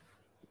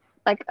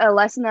 like, a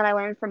lesson that I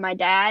learned from my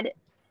dad,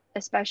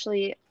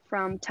 especially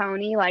from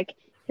Tony, like,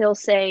 he'll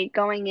say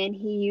going in,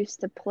 he used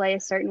to play a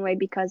certain way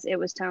because it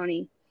was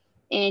Tony,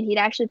 and he'd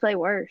actually play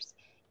worse.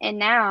 And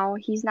now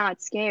he's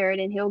not scared,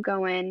 and he'll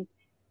go in,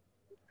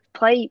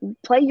 play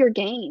your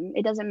game.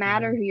 It doesn't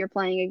matter Mm-hmm. who you're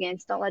playing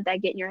against. Don't let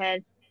that get in your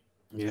head.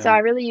 So Yeah. I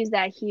really use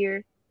that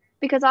here,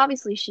 because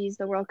obviously she's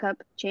the World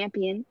Cup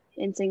champion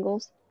in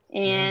singles,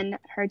 Yeah. and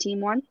her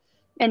team won.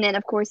 And then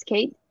of course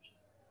Kate,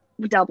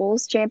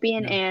 doubles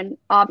champion, Yeah. and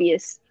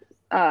obvious,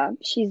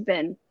 she's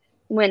been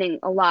winning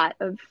a lot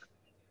of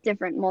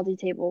different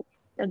multi-table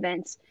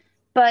events.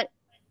 But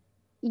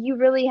you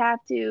really have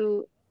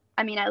to,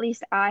 I mean, at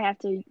least I have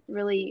to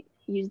really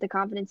use the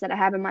confidence that I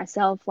have in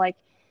myself. Like,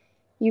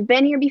 you've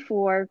been here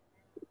before,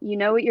 you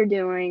know what you're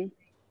doing,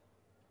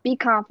 be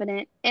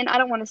confident. And I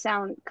don't want to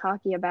sound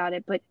cocky about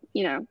it, but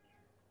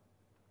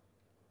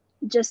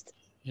just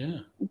Yeah.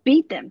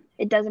 beat them.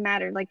 It doesn't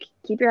matter. Like,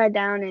 keep your head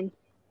down and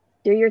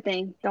do your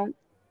thing. Don't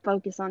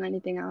focus on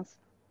anything else.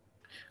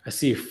 I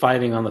see you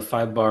fighting on the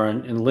 5 bar,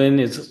 and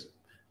Linh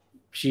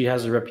she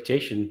has a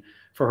reputation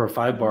for her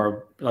 5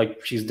 bar.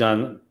 Like, she's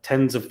done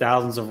tens of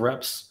thousands of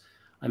reps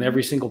on Mm-hmm.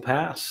 every single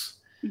pass.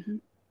 Mm-hmm.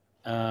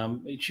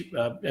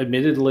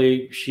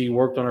 Admittedly, she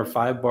worked on her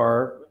 5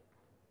 bar.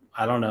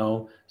 I don't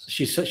know.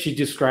 She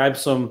described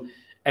some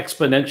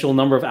exponential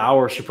number of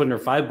hours she put in her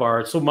 5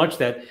 bar, so much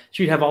that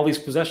she'd have all these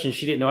possessions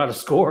she didn't know how to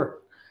score.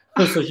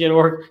 So she had to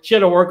work. She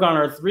had to work on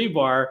her 3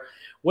 bar.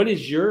 What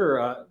is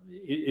your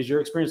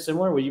experience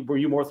similar? Were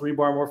you more 3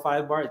 bar, more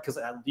 5 bar? Because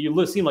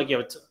you seem like you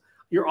have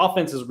your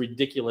offense is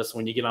ridiculous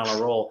when you get on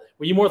a roll.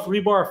 Were you more 3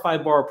 bar or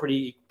 5 bar?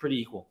 Pretty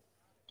equal.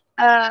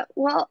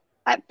 Well,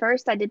 at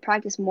first I did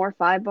practice more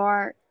 5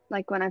 bar,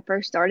 like when I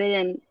first started,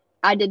 and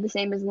I did the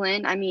same as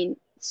Lynn. I mean,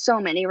 so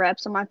many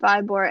reps on my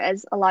 5 bar,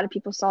 as a lot of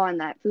people saw in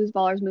that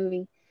foosballers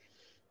movie,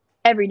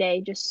 every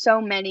day, just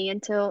so many,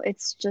 until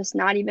it's just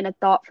not even a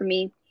thought for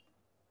me.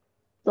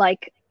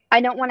 Like,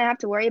 I don't want to have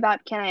to worry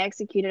about can I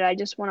execute it. I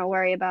just want to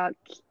worry about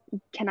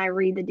can I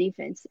read the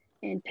defense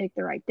and pick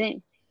the right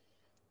thing.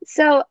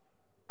 So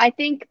I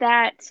think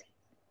that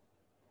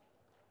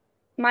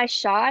my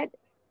shot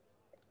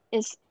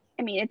is,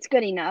 I mean, it's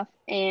good enough.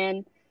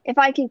 And if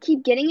I can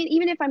keep getting it,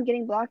 even if I'm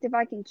getting blocked, if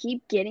I can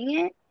keep getting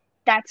it,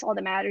 that's all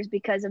that matters,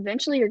 because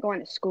eventually you're going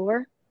to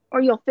score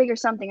or you'll figure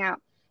something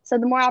out. So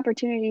the more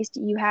opportunities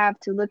you have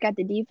to look at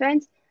the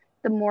defense,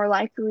 the more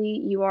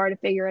likely you are to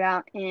figure it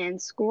out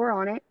and score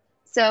on it.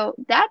 So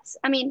that's,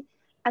 I mean,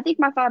 I think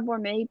my 5 bar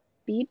may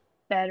be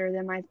better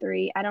than my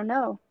 3. I don't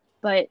know,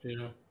 but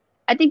Yeah.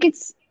 I think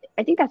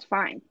that's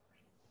fine.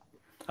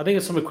 I think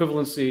it's some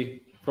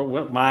equivalency from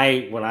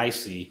what I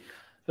see.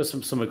 There's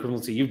some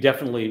equivalency. You've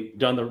definitely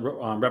done the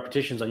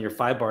repetitions on your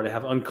 5 bar to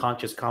have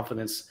unconscious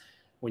confidence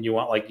when you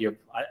want, like,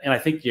 and I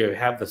think you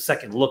have the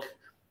second look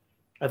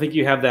I think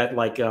you have that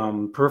like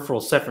peripheral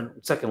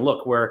second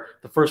look where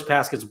the first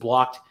pass gets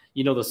blocked.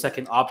 You know the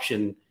second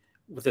option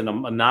within a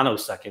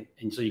nanosecond,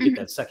 and so you get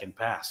that second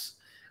pass,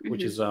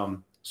 which is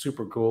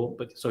super cool.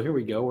 But so here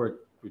we go. We're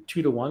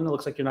 2-1. It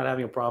looks like you're not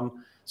having a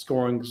problem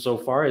scoring so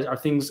far. Are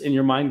things in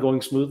your mind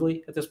going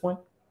smoothly at this point?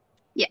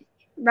 Yeah.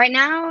 Right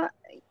now,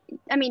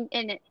 I mean,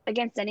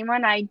 against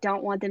anyone, I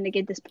don't want them to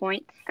get this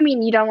point. I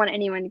mean, you don't want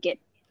anyone to get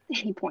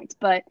any points,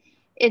 but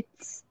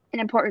it's an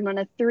important one.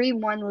 A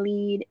 3-1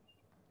 lead,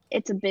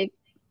 it's a big,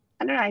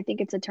 I don't know, I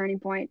think it's a turning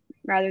point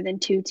rather than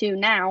 2-2.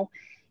 Now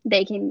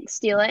they can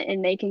steal it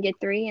and they can get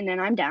 3, and then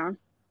I'm down.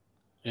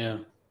 Yeah.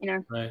 You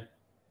know? Right.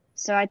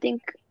 So I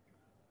think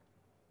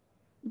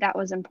that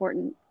was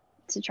important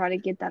to try to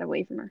get that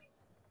away from her.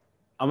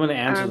 I'm going to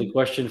answer the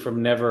question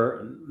from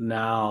Never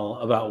Now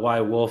about why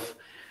Wolf.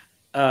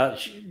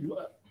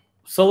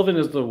 Sullivan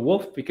is the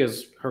wolf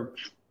because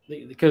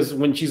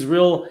when she's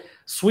real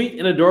sweet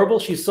and adorable,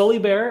 she's Sully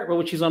Bear, but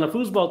when she's on a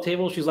foosball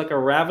table, she's like a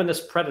ravenous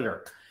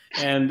predator.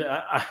 And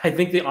I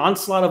think the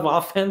onslaught of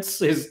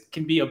offense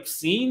can be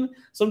obscene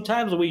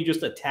sometimes, the way you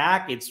just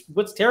attack. It's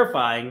what's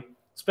terrifying,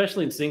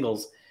 especially in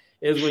singles,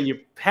 is when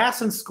you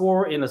pass and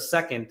score in a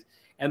second,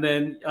 and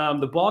then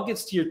the ball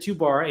gets to your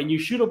 2-bar, and you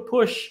shoot a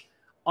push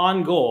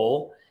on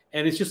goal,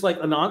 and it's just like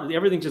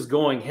everything's just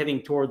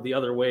heading toward the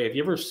other way. Have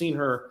you ever seen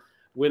her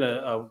win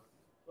a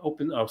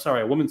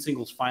women's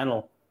singles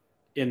final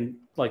in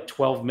like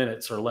 12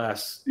 minutes or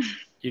less?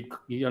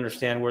 You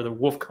understand where the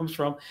wolf comes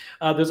from.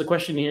 There's a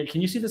question here.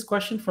 Can you see this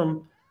question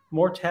from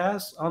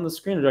Mortaz on the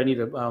screen, or do I need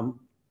to? Can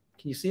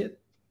you see it?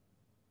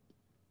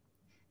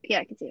 Yeah,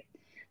 I can see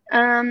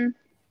it.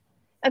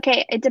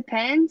 Okay, it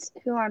depends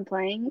who I'm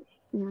playing.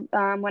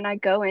 When I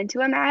go into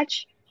a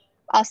match,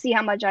 I'll see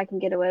how much I can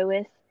get away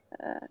with.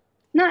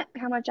 Not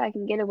how much I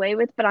can get away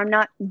with, but I'm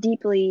not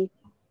deeply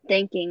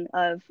thinking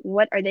of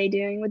what are they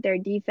doing with their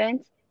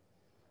defense.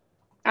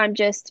 I'm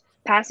just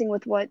passing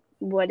with what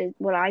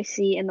I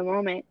see in the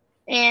moment,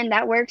 and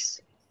that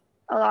works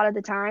a lot of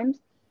the times.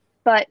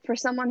 But for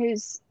someone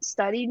who's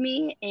studied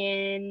me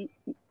and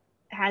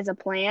has a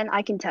plan,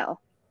 I can tell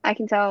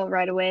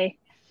right away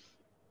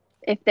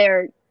if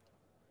they're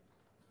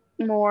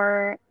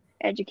more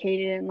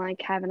educated and like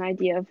have an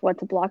idea of what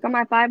to block on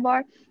my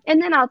 5-bar,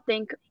 and then I'll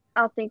think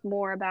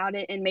more about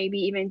it and maybe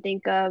even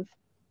think of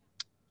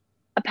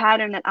a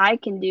pattern that I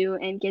can do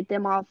and get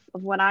them off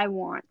of what I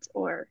want,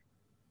 or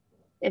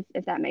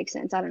if that makes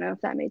sense. I don't know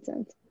if that made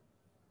sense.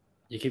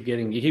 You keep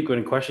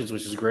getting questions,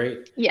 which is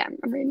great. Yeah,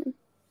 I'm reading them.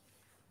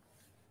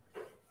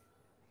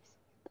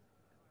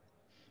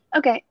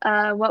 Okay,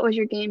 what was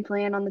your game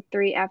plan on the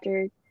 3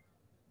 after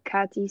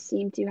Cati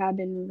seemed to have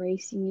been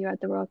racing you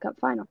at the World Cup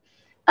final?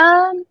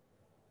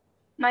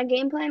 My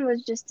game plan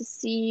was just to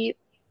see,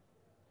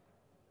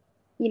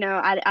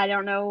 I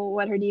don't know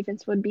what her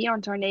defense would be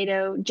on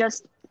Tornado,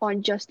 just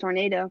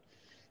Tornado.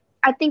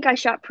 I think I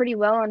shot pretty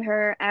well on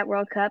her at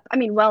World Cup. I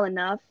mean, well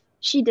enough.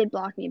 She did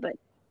block me, but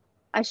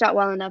I shot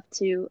well enough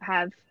to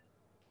have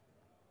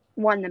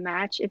won the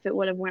match if it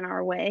would have went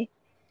our way.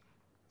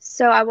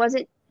 So I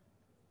wasn't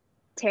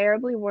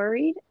terribly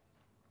worried.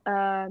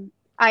 I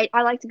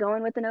like to go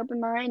in with an open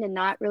mind and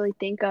not really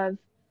think of,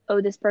 oh,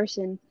 this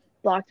person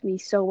blocked me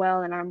so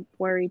well and I'm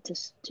worried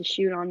to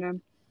shoot on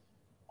them.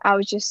 I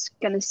was just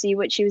going to see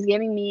what she was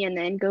giving me and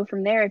then go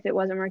from there. If it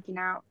wasn't working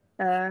out,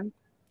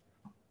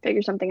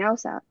 figure something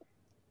else out.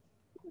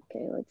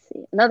 Okay, let's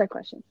see. Another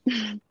question.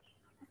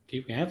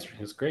 Keep answering.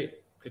 It's great.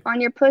 On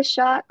your push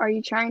shot, are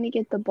you trying to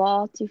get the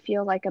ball to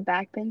feel like a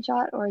backpin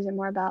shot, or is it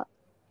more about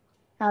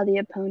how the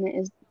opponent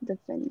is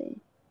defending?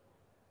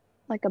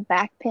 Like a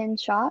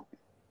backpin shot?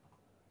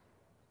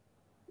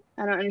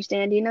 I don't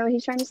understand. Do you know what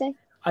he's trying to say?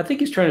 I think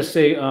he's trying to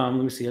say, let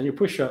me see, on your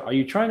push shot, are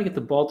you trying to get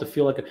the ball to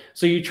feel like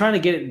so you're trying to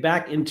get it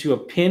back into a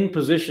pin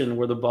position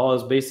where the ball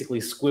is basically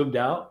squibbed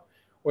out,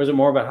 or is it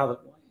more about how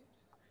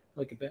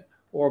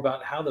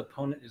how the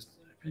opponent is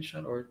pin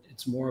shot, or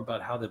it's more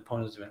about how the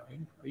opponent is doing?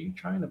 Are you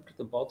trying to get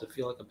the ball to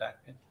feel like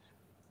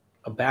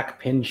a back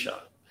pin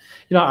shot?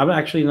 I'm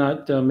actually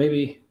not.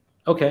 Maybe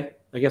okay.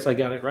 I guess I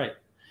got it right.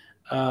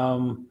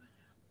 I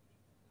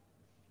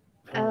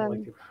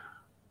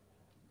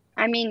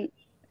mean,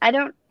 I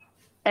don't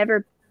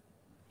ever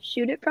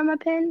shoot it from a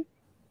pin.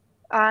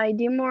 I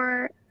do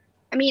more.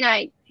 I mean,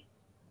 I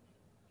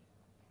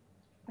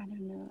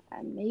don't know.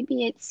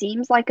 Maybe it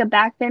seems like a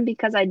back pin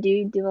because I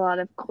do a lot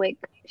of quick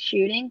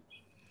shooting.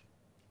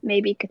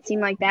 Maybe it could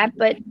seem like that,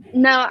 but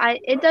no.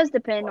 It does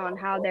depend on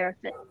how they're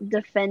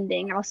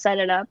defending. I'll set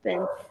it up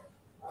and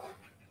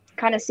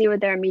kind of see what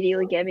they're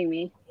immediately giving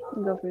me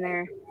and go from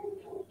there.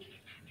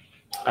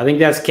 I think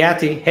that's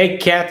Cati. Hey,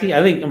 Cati.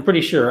 I'm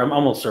pretty sure. I'm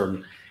almost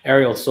certain.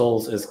 Ariel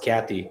Souls is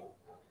Cati.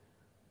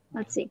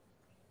 Let's see.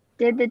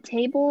 Did the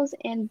tables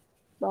and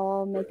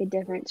ball make a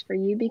difference for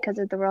you? Because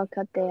at the World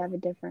Cup, they have a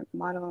different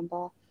model on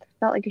ball.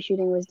 Felt like your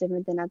shooting was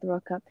different than at the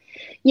World Cup.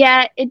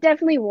 Yeah, it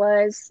definitely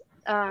was.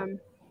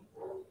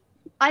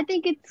 I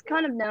think it's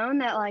kind of known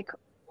that, like,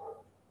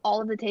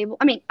 all of the table.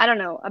 I mean, I don't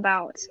know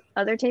about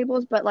other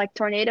tables, but like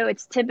Tornado,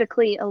 it's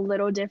typically a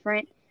little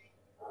different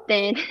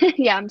then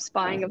yeah, I'm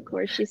spying, of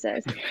course, she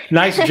says.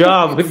 Nice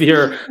job with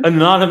your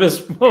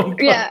anonymous.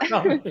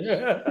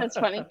 Yeah, that's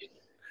funny.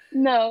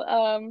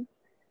 No,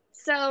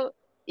 so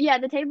yeah,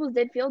 the tables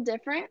did feel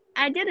different.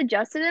 I did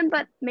adjust to them,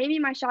 but maybe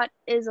my shot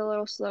is a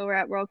little slower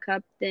at World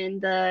Cup than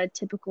the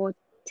typical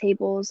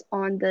tables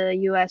on the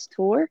US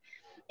tour.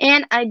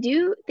 And I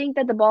do think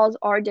that the balls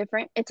are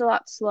different. It's a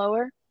lot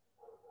slower.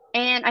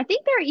 And I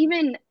think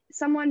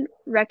someone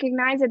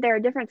recognized that they're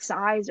a different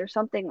size or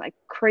something like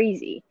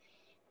crazy.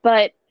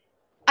 But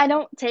I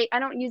don't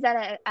use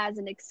that as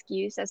an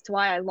excuse as to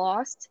why I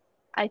lost.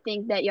 I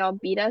think that y'all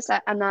beat us.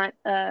 I'm not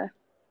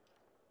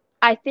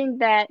I think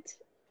that,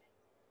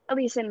 at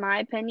least in my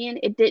opinion,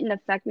 it didn't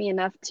affect me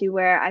enough to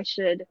where I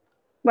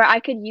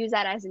could use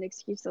that as an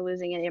excuse to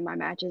losing any of my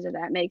matches, if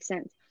that makes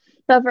sense.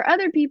 But for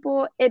other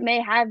people, it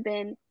may have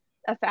been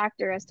a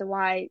factor as to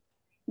why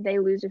they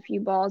lose a few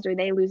balls or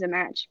they lose a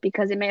match,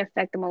 because it may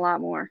affect them a lot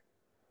more.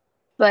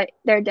 But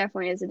there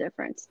definitely is a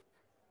difference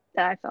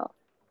that I felt.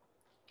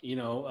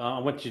 I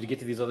want you to get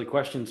to these other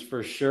questions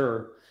for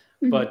sure,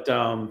 Mm-hmm. but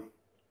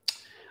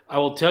I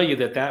will tell you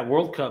that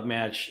World Cup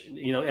match,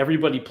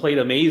 everybody played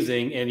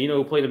amazing, and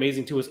who played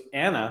amazing too was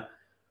Anna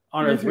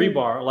on her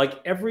 3-bar.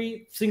 Like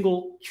every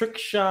single trick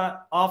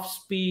shot, off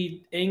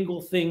speed, angle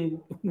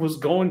thing was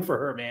going for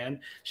her, man.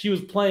 She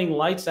was playing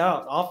lights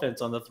out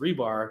offense on the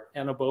 3-bar.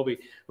 Anna Bobby,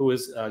 who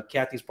was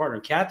Cati's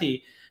partner.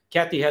 Cati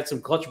had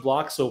some clutch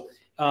blocks. So,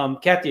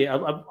 Cati,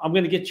 I'm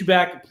going to get you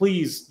back.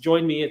 Please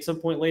join me at some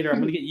point later. I'm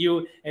going to get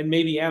you and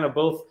maybe Anna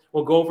both.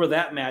 We'll go over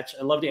that match.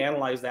 I'd love to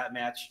analyze that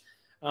match.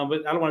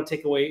 But I don't want to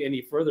take away any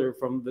further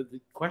from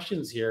the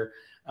questions here.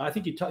 I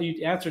think you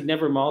answered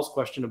Never Mal's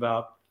question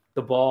about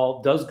the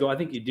ball does go. I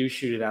think you do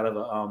shoot it out of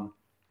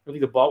I think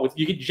the ball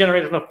you can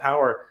generate enough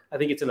power. I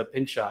think it's in a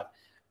pin shot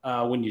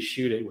when you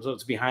shoot it. So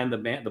it's behind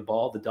the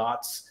ball, the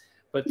dots.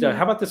 But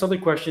how about this other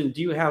question?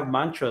 Do you have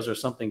mantras or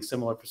something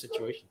similar for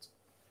situations?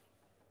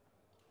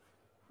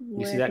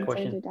 You see that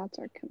question? The dots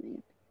are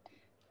coming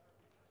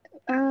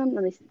up.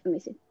 Let me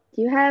see.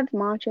 Do you have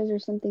mantras or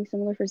something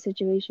similar for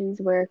situations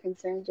where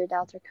concerns or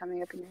doubts are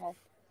coming up in your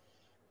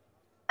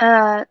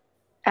head?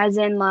 As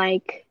in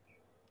like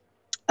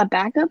a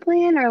backup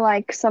plan, or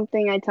like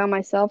something I tell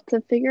myself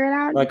to figure it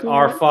out? Like,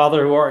 Our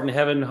Father who art in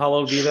heaven,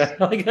 hallowed be that.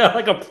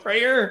 like a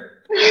prayer?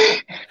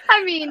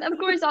 I mean, of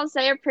course, I'll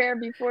say a prayer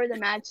before the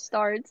match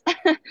starts.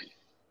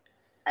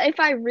 If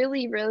I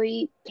really,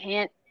 really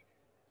can't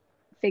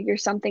figure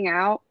something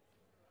out,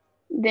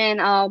 then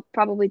I'll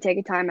probably take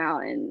a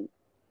timeout and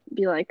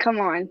be like, come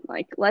on,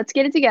 like, let's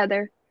get it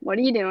together. What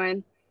are you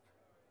doing?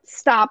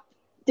 Stop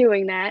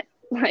doing that.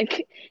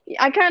 Like,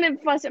 I kind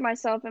of fuss at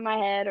myself in my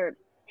head or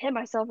hit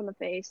myself in the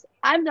face.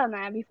 I've done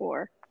that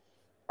before.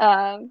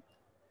 I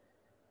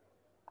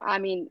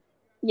mean,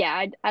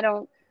 yeah, I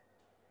don't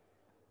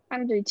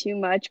do too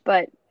much,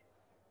 but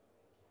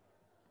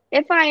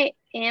if I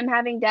am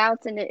having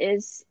doubts and it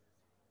is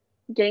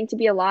getting to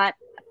be a lot,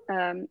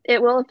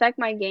 it will affect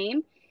my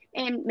game.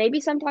 And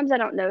maybe sometimes I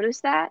don't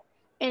notice that.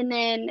 And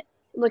then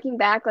looking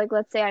back, like,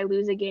 let's say I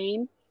lose a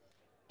game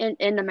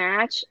in the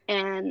match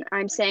and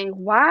I'm saying,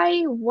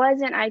 why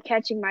wasn't I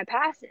catching my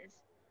passes?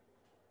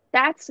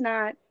 That's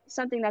not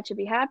something that should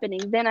be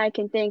happening. Then I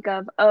can think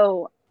of,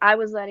 oh, I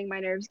was letting my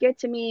nerves get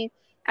to me.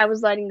 I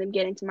was letting them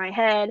get into my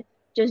head.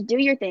 Just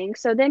do your thing.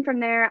 So then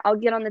from there, I'll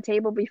get on the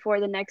table before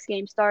the next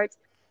game starts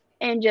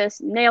and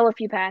just nail a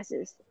few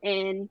passes.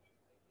 And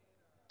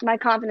my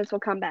confidence will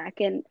come back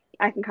and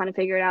I can kind of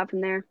figure it out from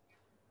there.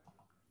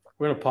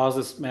 We're going to pause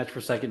this match for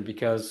a second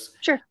because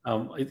sure. I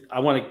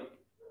want to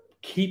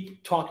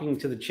keep talking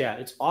to the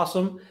chat. It's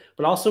awesome,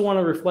 but I also want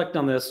to reflect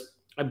on this.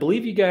 I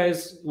believe you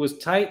guys was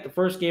tight the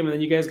first game, and then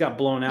you guys got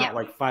blown out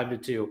like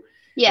 5-2.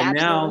 Yeah, and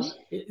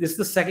absolutely. Now this is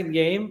the second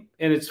game,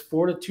 and it's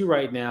 4-2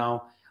 right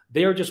now.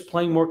 They are just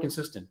playing more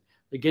consistent.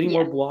 They're getting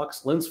more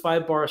blocks. Lynn's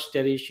 5-bar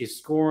steady. She's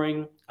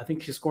scoring. I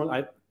think she's scoring.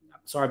 I'm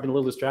sorry, I've been a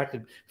little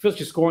distracted. I feel like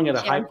she's scoring at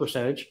a high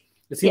percentage.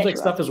 It seems like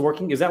stuff is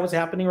working. Is that what's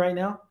happening right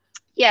now?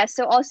 Yeah.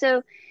 So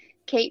also,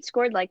 Kate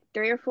scored like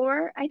 3 or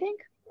 4, I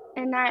think,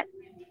 in that.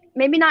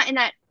 Maybe not in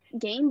that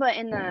game, but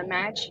in the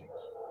match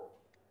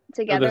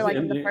together, like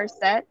in the first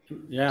set.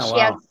 Yeah, she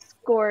had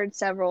scored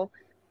several,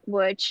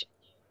 which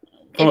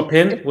from a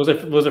pin. Was it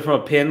from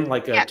a pin,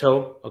 like a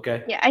toe?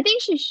 Okay. Yeah, I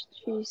think she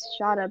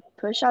shot a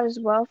push shot as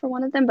well for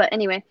one of them. But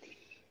anyway,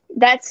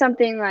 that's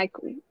something like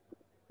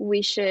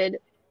we should.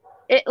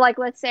 Like,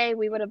 let's say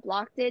we would have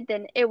blocked it,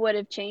 then it would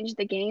have changed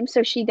the game.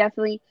 So she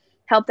definitely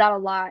helped out a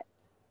lot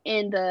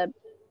in the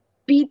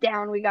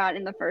beatdown we got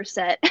in the first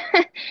set.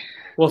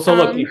 Well, so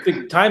look,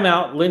 the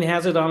timeout. Lynn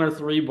has it on her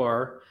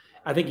 3-bar.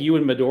 I think you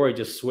and Midori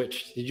just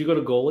switched. Did you go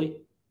to goalie?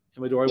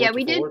 And Midori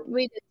went to forward?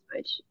 We did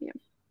switch. Yeah.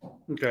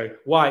 Okay.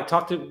 Why?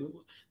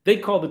 They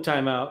called the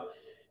timeout.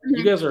 Mm-hmm.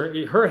 You guys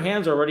her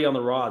hands are already on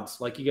the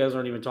rods. Like, you guys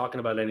aren't even talking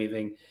about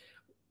anything.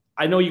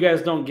 I know you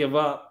guys don't give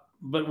up,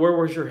 but where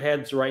was your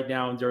heads right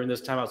now during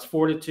this timeout? It's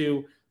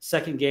 4-2,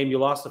 second game. You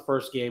lost the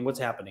first game. What's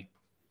happening?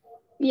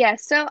 Yeah.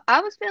 So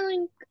I was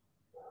feeling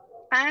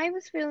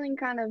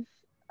kind of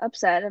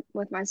upset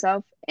with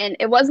myself, and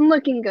it wasn't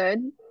looking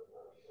good.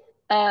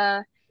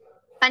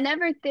 I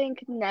never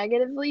think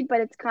negatively,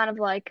 but it's kind of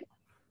like,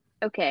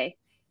 okay,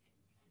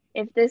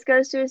 if this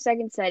goes to a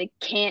second set, it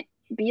can't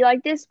be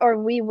like this, or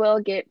we will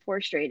get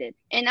frustrated.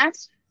 And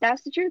that's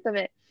the truth of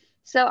it.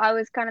 So I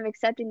was kind of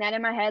accepting that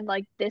in my head,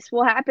 like this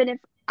will happen if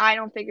I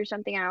don't figure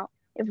something out.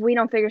 If we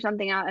don't figure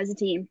something out as a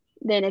team,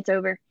 then it's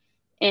over.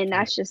 And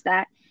that's just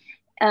that.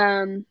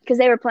 Because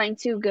they were playing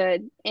too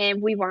good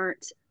and we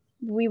weren't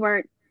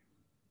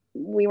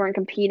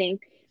competing.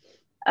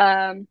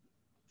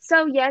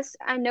 So yes,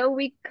 I know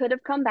we could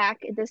have come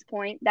back at this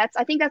point.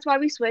 I think that's why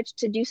we switched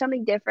to do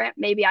something different.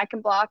 Maybe I can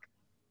block,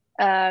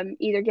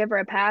 either give her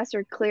a pass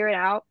or clear it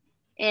out,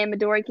 and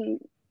Midori can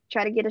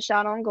try to get a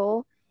shot on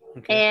goal,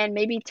 and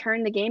maybe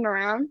turn the game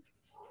around.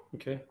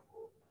 Okay.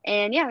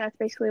 And yeah, that's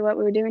basically what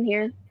we were doing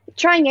here,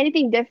 trying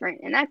anything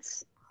different, and I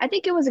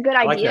think it was a good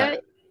idea.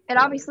 Like it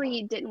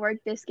obviously didn't work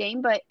this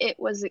game, but it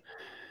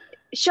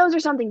shows her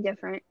something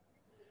different.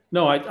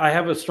 No, I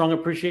have a strong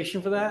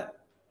appreciation for that.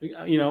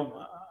 You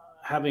know,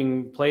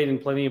 having played in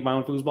plenty of my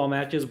own foosball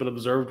matches, but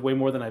observed way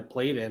more than I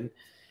played in,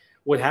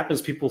 what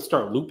happens, people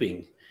start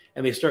looping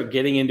and they start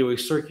getting into a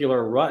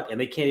circular rut and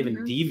they can't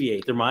even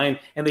deviate their mind.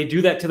 And they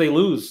do that till they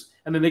lose.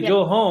 And then they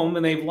go home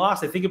and they've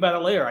lost. They think about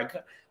it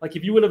later. Like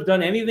if you would have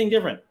done anything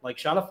different, like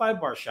shot a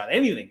 5-bar shot,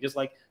 anything, just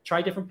like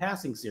try different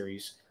passing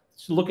series,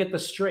 just look at the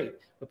straight,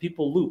 but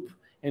people loop.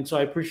 And so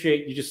I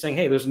appreciate you just saying,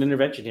 hey, there's an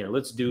intervention here.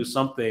 Let's do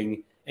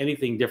something,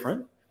 anything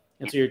different.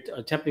 And so you're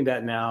attempting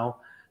that now.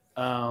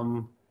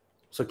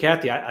 So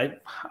Cati, I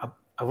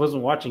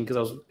wasn't watching because I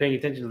was paying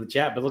attention to the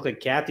chat, but it looked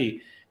like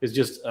Cati is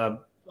just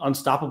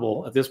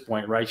unstoppable at this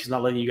point, right? She's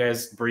not letting you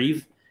guys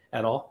breathe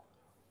at all.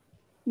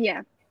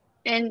 Yeah.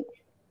 And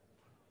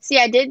see,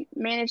 I did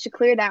manage to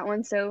clear that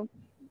one, so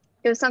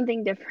it was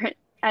something different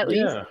at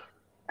least.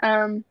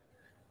 Yeah.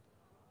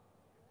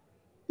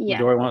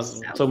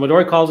 Midori so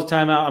Midori calls a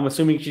timeout. I'm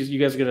assuming you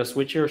guys are gonna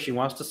switch here, or she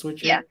wants to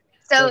switch here. Yeah.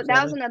 So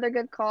that was another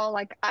good call.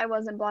 Like I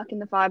wasn't blocking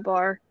the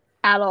 5-bar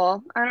at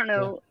all. I don't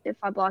know if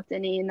I blocked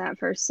any in that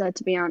first set,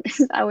 to be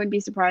honest. I wouldn't be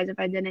surprised if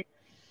I didn't.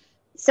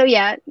 So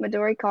yeah,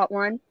 Midori caught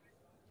one,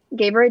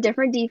 gave her a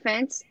different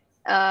defense.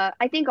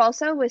 I think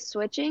also with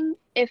switching,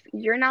 if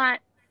you're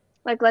not,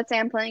 like, let's say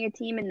I'm playing a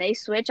team and they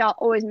switch, I'll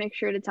always make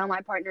sure to tell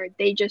my partner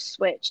they just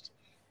switched,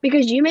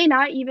 because you may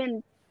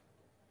notice,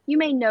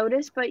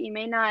 but you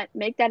may not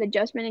make that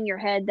adjustment in your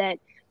head that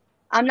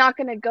I'm not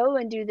going to go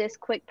and do this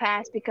quick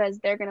pass because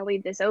they're going to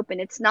leave this open.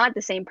 It's not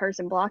the same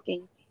person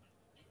blocking,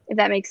 if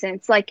that makes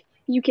sense. Like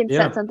you can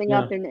set something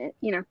up in it,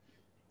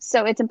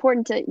 so it's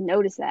important to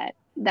notice that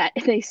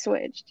they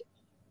switched.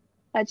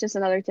 That's just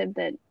another tip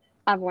that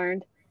I've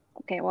learned.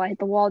 Okay, well, I hit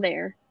the wall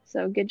there,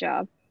 so good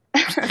job.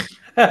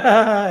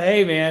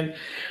 Hey man,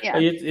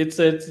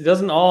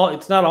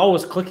 it's not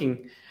always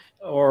clicking,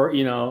 or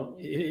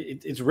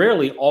it's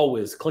rarely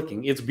always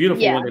clicking. It's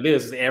beautiful when it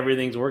is.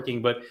 Everything's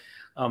working, but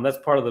that's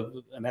part of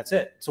and that's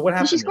it. So what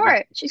happened? Did she score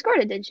it? She scored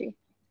it, did she?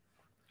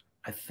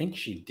 I think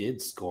she did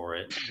score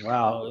it.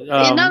 Wow.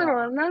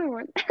 Another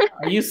one.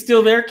 Are you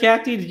still there,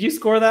 Cati? Did you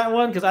score that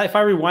one? Because if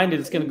I rewind it,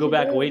 it's going to go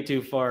back way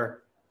too far.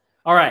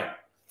 All right.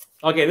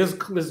 Okay, this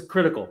is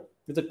critical.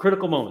 It's a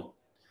critical moment.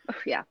 Oh,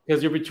 yeah.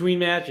 Because you're between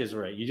matches,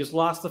 right? You just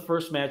lost the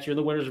first match. You're in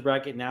the winner's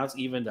bracket. Now it's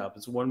evened up.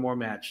 It's one more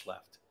match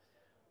left.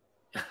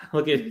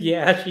 Look at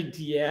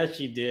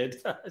she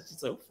did. She's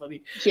so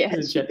funny. Yeah,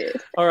 she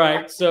did. All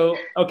right. So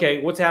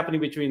okay, what's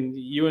happening between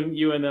you and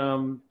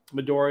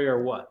Midori,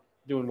 or what?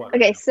 Doing what?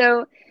 Okay,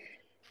 so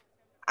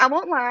I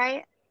won't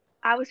lie,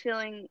 I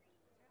wasn't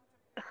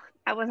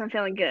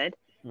feeling good.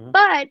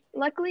 But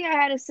luckily I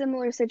had a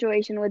similar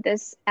situation with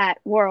this at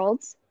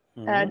Worlds,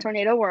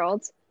 Tornado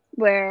Worlds,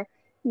 where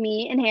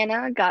me and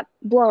Hannah got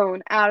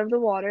blown out of the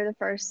water the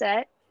first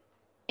set.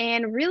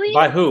 And really,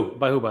 by who?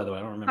 By the way, I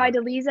don't remember. By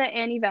Delisa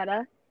and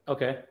Iveta.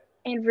 Okay.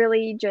 And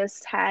really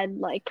just had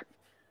like,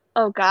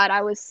 oh God,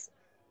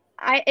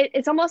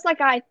 it's almost like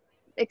I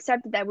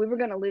accepted that we were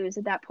going to lose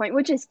at that point,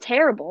 which is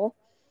terrible.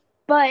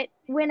 But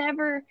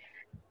whenever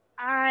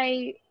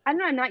I don't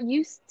know, I'm not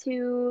used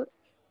to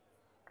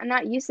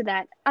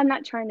that. I'm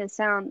not trying to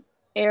sound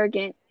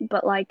arrogant,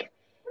 but like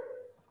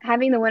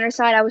having the winner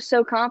side, I was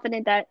so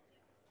confident that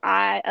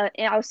I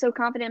was so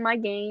confident in my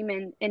game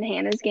and in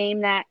Hannah's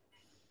game that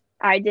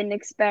I didn't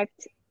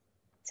expect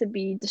to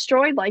be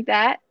destroyed like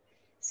that.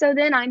 So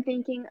then I'm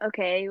thinking,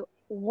 okay,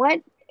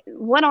 what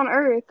on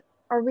earth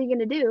are we going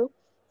to do?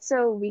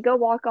 So we go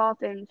walk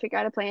off and figure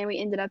out a plan. We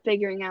ended up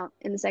figuring out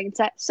in the second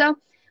set. So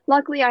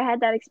luckily I had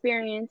that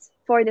experience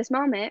for this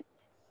moment,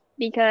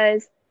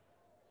 because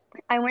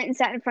I went and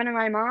sat in front of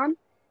my mom,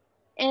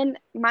 and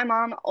my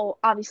mom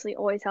obviously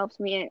always helps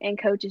me and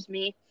coaches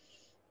me,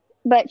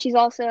 but she's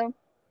also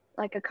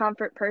like a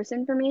comfort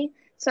person for me.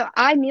 So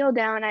I kneel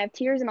down, I have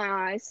tears in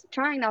my eyes,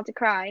 trying not to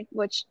cry,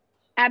 which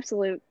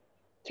absolute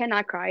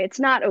cannot cry. It's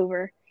not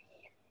over.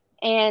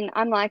 And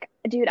I'm like,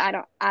 dude, I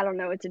don't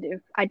know what to do.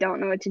 I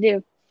don't know what to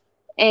do.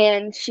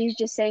 And she's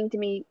just saying to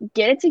me,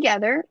 get it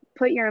together,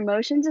 put your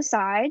emotions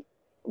aside,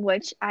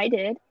 which I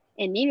did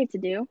and needed to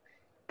do.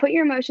 Put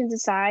your emotions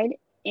aside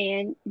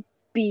and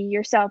be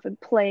yourself and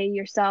play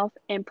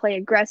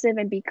aggressive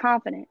and be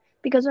confident.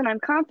 Because when I'm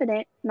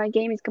confident, my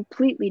game is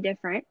completely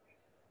different.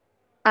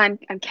 I'm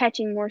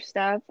catching more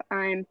stuff.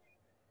 I'm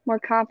more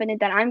confident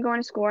that I'm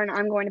going to score and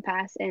I'm going to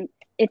pass and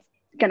it's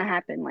going to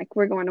happen. Like,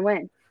 we're going to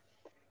win.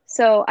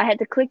 So I had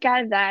to click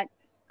out of that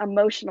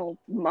emotional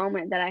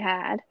moment that I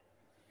had.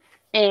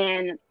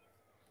 And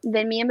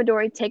then me and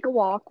Midori take a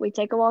walk. We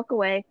take a walk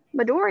away.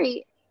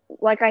 Midori,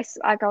 like I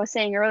was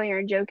saying earlier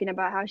and joking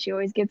about how she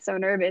always gets so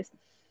nervous,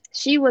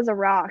 she was a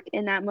rock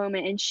in that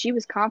moment and she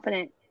was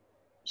confident.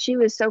 She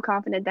was so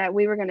confident that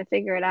we were going to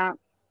figure it out.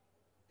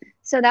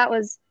 So that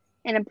was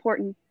an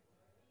important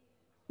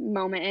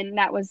moment and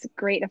that was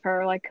great of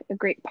her, like a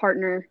great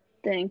partner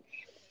thing.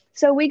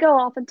 So we go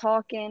off and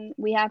talk and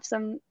we have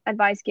some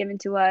advice given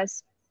to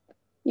us.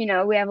 We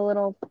have a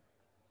little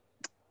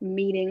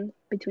meeting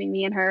between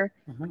me and her.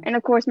 And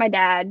of course my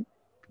dad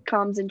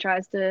comes and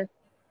tries to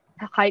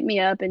hype me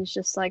up and it's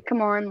just like,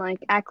 come on,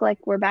 like act like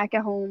we're back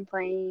at home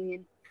playing.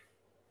 And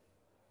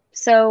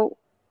so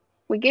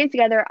we get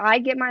together, I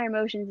get my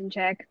emotions in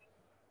check,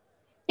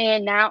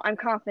 and now I'm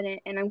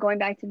confident and I'm going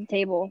back to the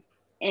table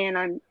and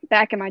I'm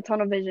back in my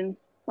tunnel vision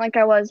like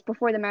I was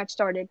before the match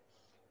started.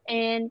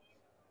 And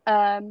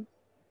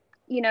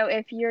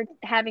if you're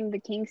having the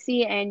king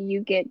seat and you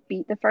get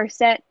beat the first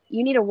set,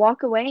 you need to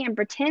walk away and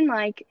pretend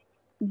like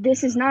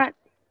this is not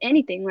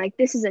anything. Like,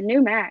 this is a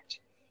new match.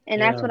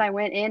 And that's what I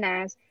went in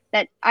as,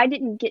 that I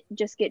didn't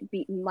just get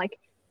beaten. Like,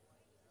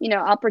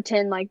 I'll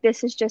pretend like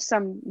this is just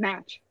some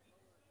match.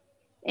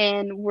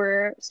 And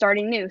we're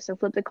starting new. So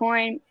flip the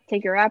coin,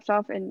 take your wraps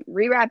off, and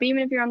rewrap,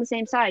 even if you're on the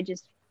same side,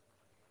 just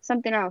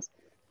something else.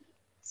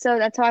 So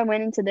that's how I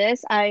went into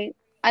this. I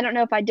don't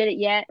know if I did it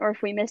yet or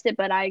if we missed it,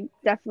 but I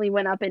definitely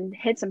went up and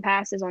hit some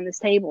passes on this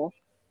table.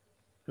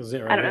 Is it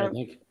right? I don't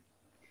know.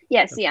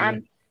 Yeah, see,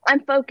 I'm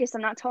focused.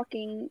 I'm not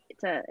talking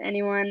to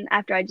anyone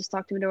after I just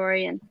talked to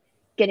Midori and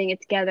getting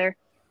it together.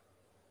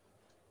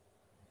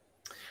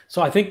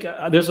 So I think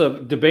there's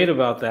a debate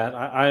about that.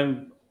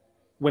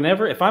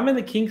 If I'm in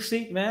the king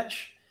seat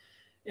match,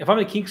 if I'm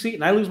in the king seat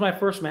and I lose my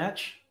first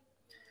match,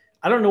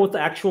 I don't know what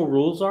the actual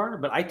rules are,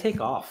 but I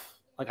take off.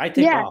 Like, I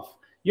take off.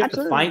 You have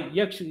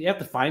absolutely. you have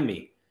to find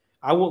me.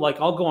 I'll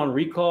go on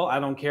recall. I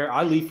don't care.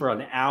 I leave for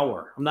an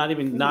hour. I'm not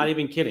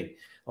even kidding.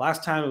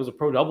 Last time it was a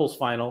pro doubles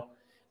final.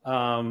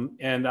 And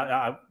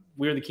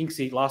we were in the king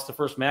seat, lost the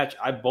first match.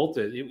 I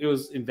bolted. It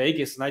was in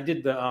Vegas, and I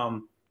did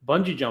the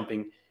bungee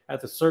jumping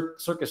at the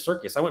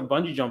circus. I went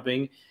bungee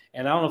jumping,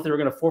 and I don't know if they were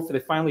going to forfeit. They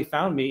finally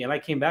found me, and I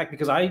came back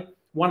because I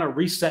want to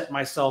reset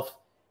myself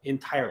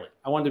entirely.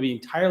 I wanted to be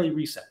entirely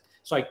reset.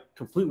 So I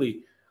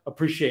completely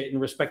appreciate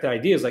and respect that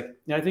idea.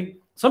 I think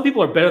some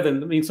people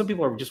are some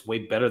people are just way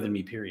better than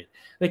me, period.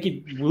 They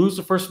could lose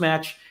the first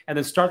match and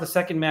then start the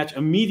second match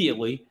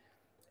immediately,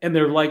 and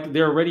they're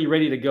already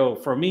ready to go.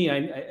 For me,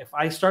 if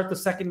I start the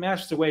second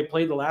match the way I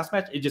played the last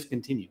match, it just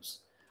continues.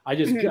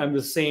 I'm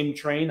the same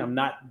train. I'm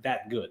not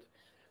that good.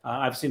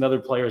 I've seen other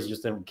players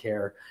just don't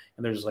care,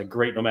 and they're just like,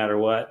 great no matter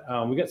what.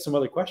 We got some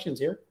other questions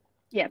here.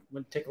 Yeah.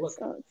 Take a look.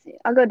 So let's see.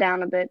 I'll go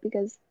down a bit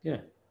because. Yeah.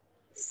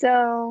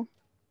 So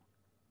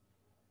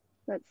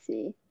let's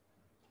see.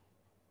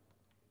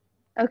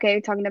 Okay,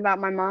 you're talking about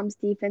my mom's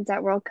defense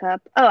at World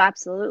Cup. Oh,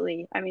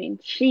 absolutely. I mean,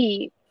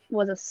 she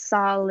was a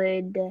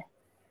solid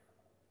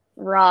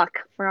rock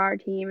for our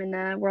team in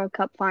the World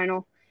Cup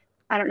final.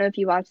 I don't know if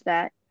you watched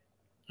that.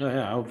 Oh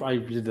yeah, I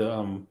did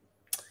the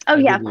Oh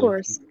yeah, of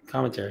course.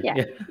 Commentary.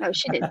 Yeah. Oh,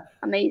 she did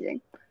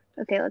amazing.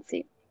 Okay, let's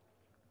see.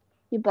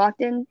 You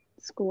blocked in,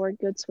 scored,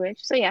 good switch.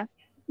 So yeah,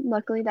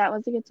 luckily that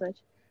was a good switch.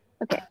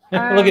 Okay.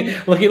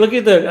 Look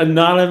at the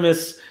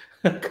anonymous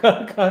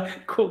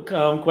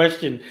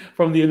question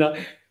from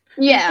the.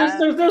 Yeah.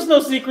 There's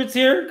no secrets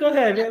here. Go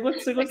ahead.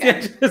 What's the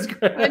address?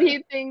 What do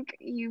you think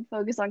you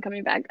focus on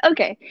coming back?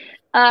 Okay.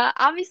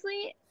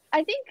 Obviously,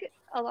 I think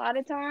a lot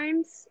of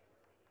times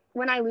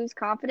when I lose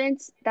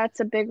confidence, that's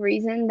a big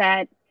reason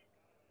that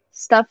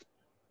stuff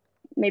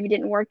maybe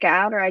didn't work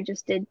out or I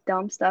just did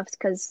dumb stuff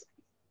because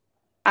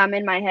I'm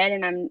in my head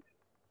and I'm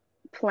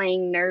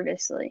playing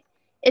nervously.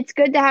 It's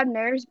good to have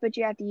nerves, but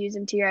you have to use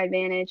them to your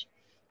advantage,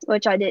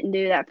 which I didn't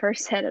do that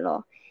first set at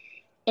all.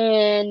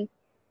 And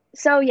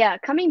so, yeah,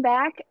 coming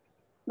back,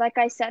 like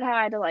I said, how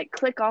I had to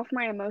click off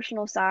my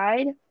emotional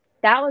side.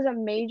 That was a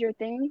major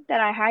thing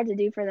that I had to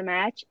do for the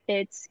match.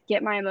 It's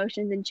get my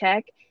emotions in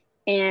check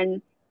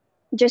and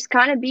just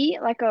kind of be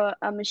like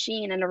a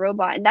machine and a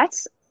robot. And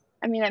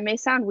that may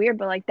sound weird,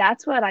 but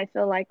that's what I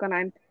feel like when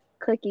I'm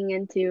clicking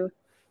into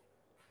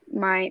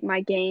my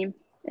game.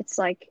 It's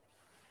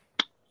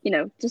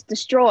just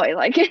destroy.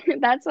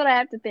 That's what I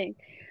have to think.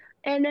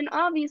 And then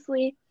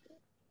obviously,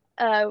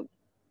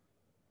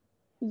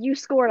 you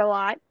scored a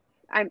lot.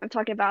 I'm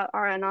talking about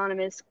our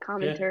anonymous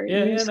commentary.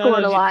 You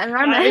scored a lot.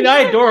 And I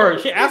adore her.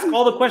 She asks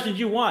all the questions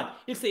you want.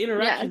 It's the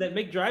interaction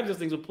that drives those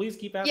things. So please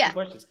keep asking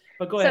questions.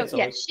 But go ahead.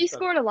 So, she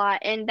scored a lot.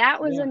 And that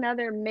was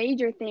another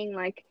major thing.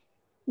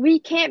 We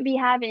can't be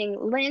having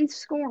Lynn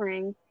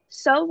scoring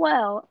so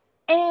well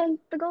and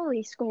the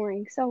goalie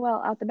scoring so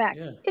well out the back.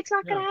 It's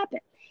not going to happen.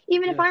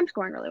 Even if I'm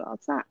scoring really well,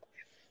 it's not.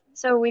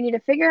 So we need to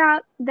figure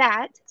out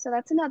that. So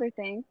that's another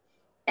thing.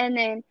 And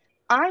then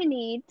I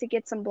need to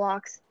get some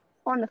blocks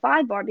on the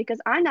 5 bar because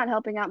I'm not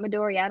helping out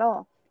Midori at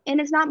all. And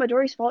it's not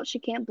Midori's fault she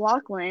can't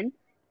block Lynn.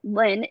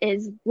 Lynn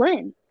is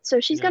Lynn. So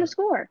she's Yeah. going to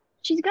score.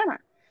 She's going to.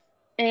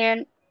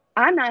 And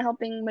I'm not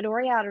helping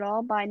Midori out at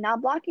all by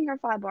not blocking her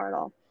 5 bar at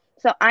all.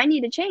 So I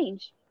need to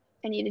change.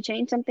 I need to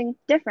change something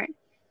different.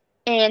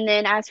 And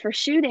then as for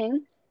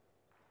shooting,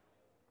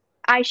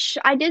 I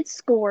did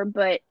score,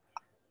 but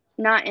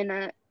not in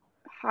a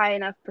high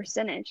enough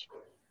percentage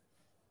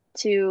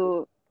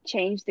to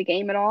change the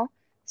game at all.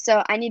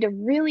 So I need to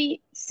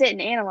really sit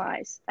and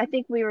analyze. I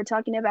think we were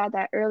talking about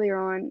that earlier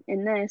on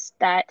in this,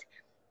 that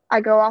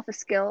I go off a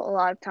skill a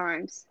lot of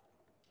times.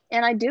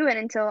 And I do it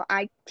until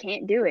I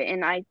can't do it.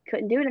 And I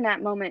couldn't do it in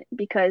that moment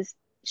because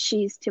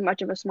she's too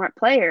much of a smart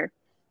player.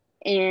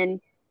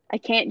 And I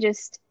can't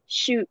just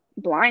shoot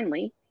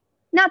blindly.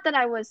 Not that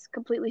I was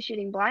completely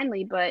shooting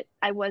blindly, but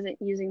I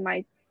wasn't using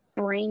my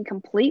brain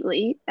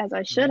completely as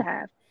I should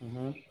have.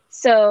 Mm-hmm.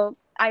 So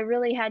I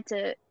really had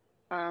to,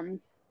 I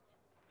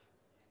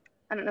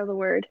don't know the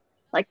word,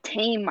 like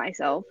tame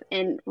myself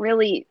and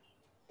really,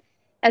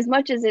 as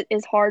much as it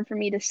is hard for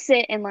me to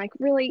sit and like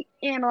really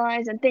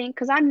analyze and think,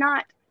 because I'm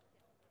not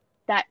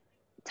that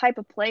type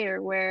of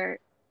player where,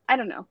 I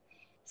don't know.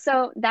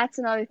 So that's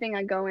another thing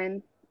I go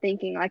in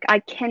thinking, like, I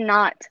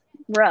cannot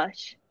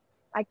rush.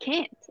 I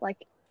can't. Like,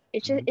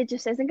 it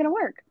just isn't going to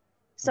work.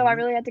 So I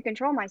really had to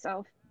control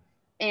myself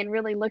and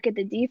really look at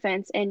the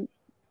defense and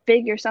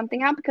figure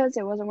something out because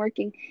it wasn't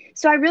working.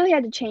 So I really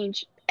had to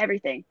change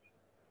everything.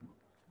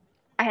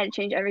 I had to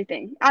change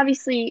everything.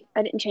 Obviously,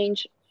 I didn't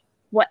change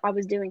what I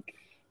was doing,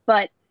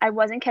 but I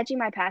wasn't catching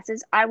my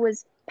passes. I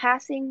was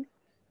passing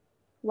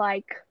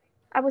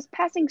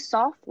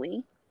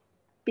softly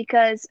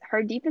because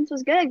her defense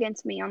was good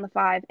against me on the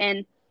 5,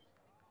 and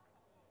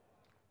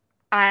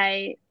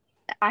I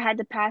had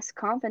to pass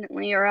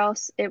confidently or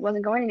else it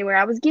wasn't going anywhere.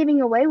 I was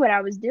giving away what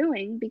I was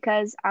doing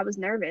because I was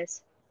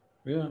nervous.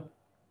 Yeah.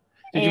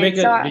 And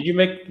so Did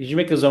you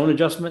make a zone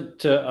adjustment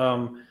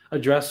to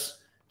address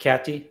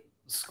Cati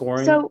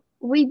scoring?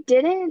 we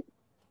didn't,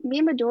 me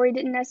and Midori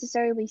didn't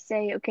necessarily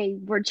say, okay,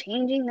 we're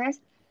changing this.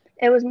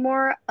 It was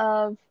more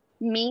of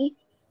me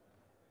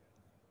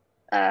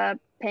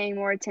paying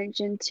more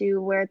attention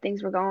to where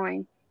things were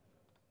going.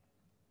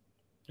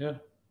 Yeah.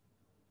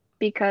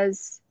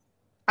 Because,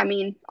 I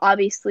mean,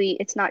 obviously,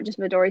 it's not just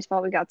Midori's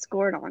fault we got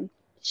scored on.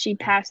 She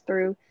passed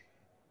through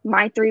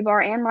my 3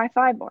 bar and my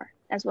 5 bar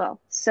as well.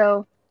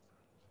 So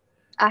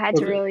I had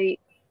to really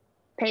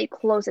pay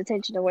close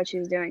attention to what she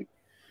was doing.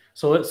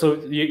 So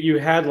you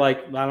had like,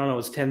 I don't know,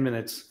 it's 10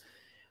 minutes.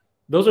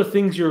 Those are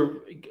things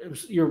you're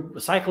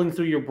cycling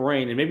through your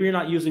brain, and maybe you're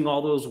not using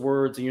all those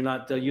words and you're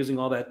not using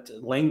all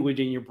that language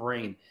in your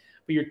brain,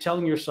 but you're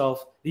telling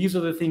yourself these are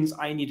the things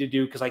I need to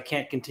do because I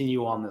can't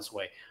continue on this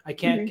way. I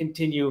can't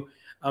continue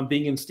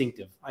being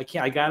instinctive. I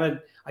can't. I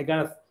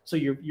gotta. So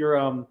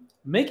you're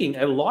making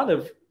a lot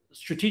of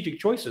strategic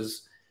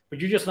choices,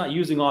 but you're just not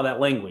using all that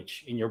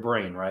language in your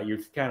brain, right? You're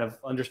kind of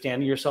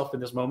understanding yourself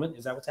in this moment.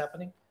 Is that what's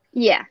happening?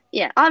 Yeah.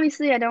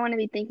 Obviously, I don't want to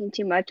be thinking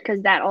too much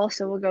because that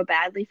also will go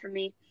badly for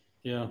me.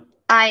 Yeah.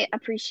 I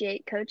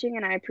appreciate coaching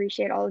and I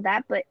appreciate all of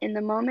that, but in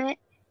the moment,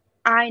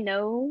 I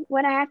know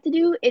what I have to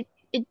do. It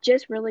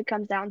just really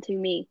comes down to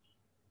me.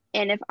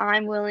 And if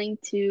I'm willing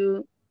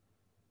to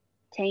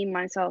tame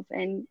myself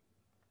and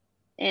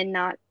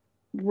not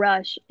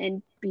rush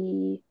and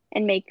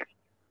make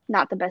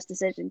not the best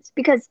decisions,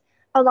 because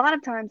a lot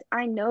of times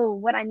I know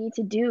what I need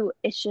to do.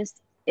 It's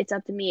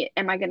up to me.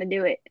 Am I going to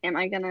do it? Am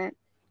I going to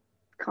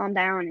calm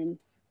down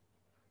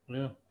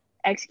and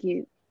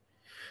execute?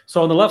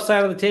 So on the left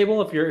side of the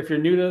table, if you're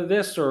new to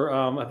this or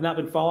have not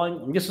been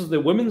following, this is the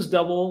women's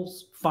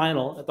doubles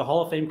final at the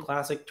Hall of Fame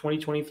Classic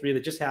 2023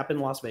 that just happened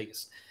in Las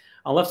Vegas.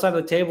 On the left side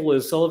of the table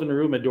is Sullivan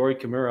Rue, Midori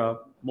Kimura,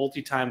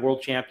 multi-time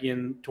world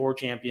champion, tour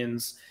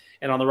champions,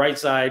 and on the right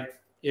side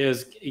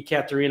is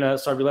Ekaterina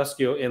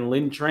Sarbulescu and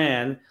Linh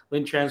Tran.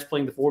 Linh Tran's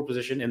playing the forward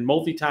position, and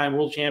multi-time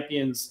world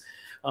champions,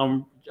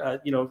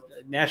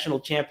 national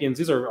champions.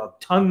 These are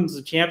tons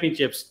of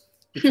championships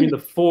between the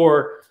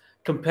four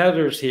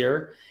competitors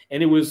here.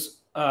 And it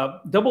was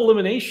double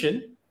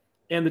elimination.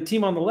 And the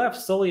team on the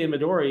left, Sully and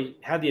Midori,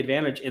 had the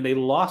advantage, and they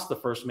lost the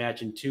first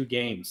match in 2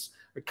 games.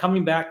 They're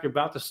coming back. They're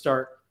about to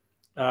start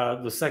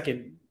the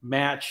second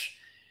match.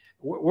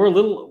 We're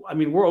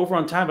over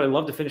on time, but I'd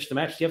love to finish the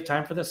match. Do you have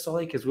time for this,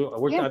 Sully? Because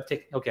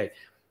okay.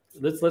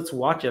 Let's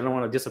watch it. I don't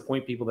want to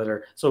disappoint people that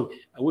are. So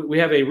we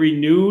have a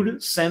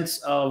renewed sense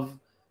of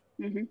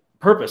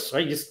purpose,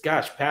 right? Just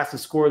pass and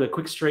score the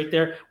quick straight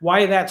there.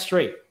 Why that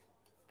straight?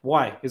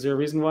 Why? Is there a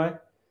reason why?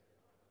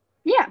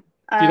 Yeah.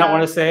 Do you not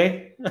want to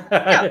say? No.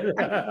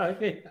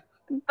 Okay.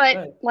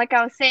 But like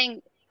I was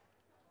saying,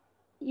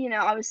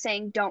 I was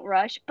saying don't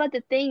rush. But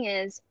the thing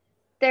is,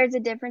 there's a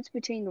difference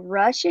between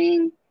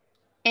rushing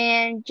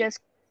and just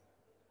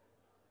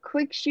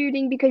quick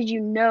shooting because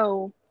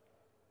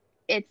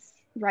it's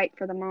right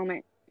for the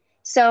moment.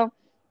 So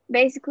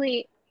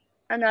basically,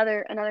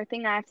 another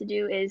thing I have to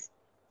do is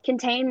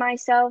contain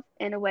myself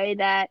in a way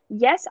that,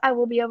 yes, I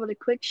will be able to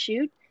quick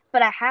shoot,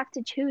 but I have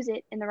to choose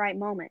it in the right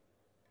moment.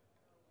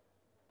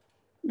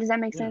 Does that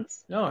make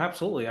sense? No,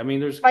 absolutely. I mean,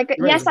 there's like,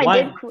 yes,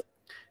 I did.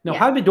 No,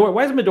 how Midori?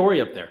 Why is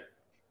Midori up there?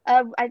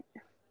 I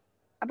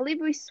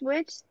believe we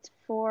switched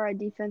for a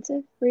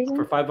defensive reason.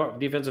 For 5-bar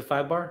defensive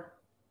 5-bar.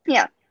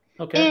 Yeah.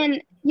 Okay.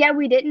 And yeah,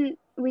 we didn't.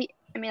 I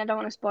mean, I don't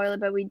want to spoil it,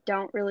 but we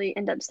don't really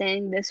end up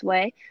staying this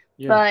way.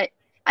 Yeah. But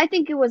I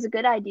think it was a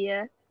good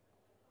idea.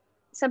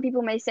 Some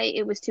people may say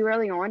it was too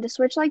early on to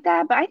switch like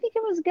that, but I think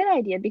it was a good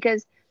idea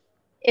because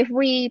if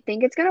we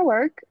think it's going to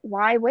work,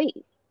 why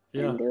wait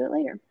and do it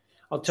later?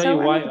 I'll tell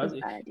you why.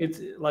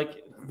 It's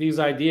like these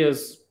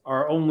ideas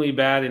are only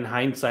bad in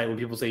hindsight when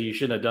people say you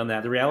shouldn't have done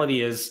that. The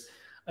reality is,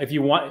 if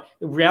you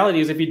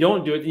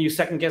don't do it, then you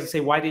second guess and say,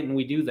 why didn't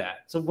we do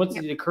that? So once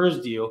it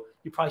occurs to you,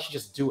 you probably should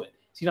just do it.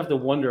 So you don't have to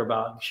wonder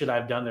about, should I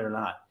have done it or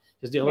not?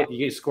 Just look, you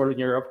get scored and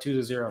you're up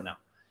 2-0 now,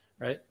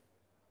 right?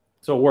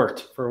 So it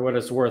worked for what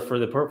it's worth.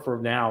 For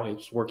now,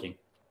 it's working.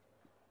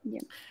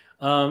 Yeah.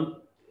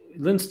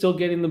 Lynn's still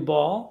getting the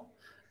ball.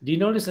 Do you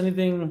notice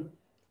anything?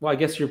 Well, I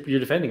guess you're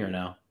defending her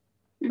now,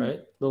 right?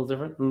 A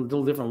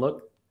little different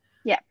look.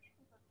 Yeah.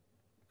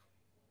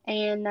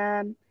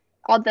 And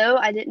although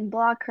I didn't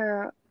block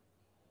her,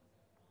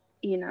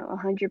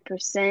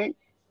 100%,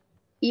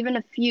 even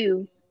a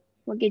few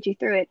will get you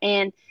through it.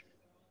 And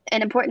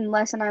an important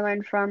lesson I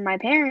learned from my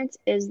parents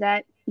is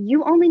that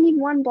you only need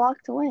one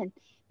block to win.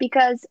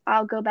 Because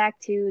I'll go back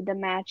to the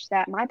match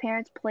that my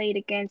parents played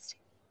against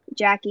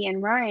Jackie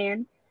and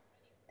Ryan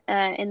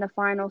in the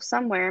final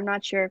somewhere. I'm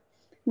not sure.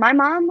 My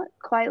mom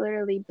quite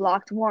literally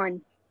blocked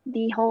one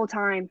the whole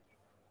time.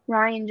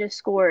 Ryan just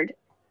scored.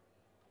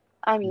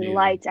 I mean,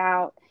 lights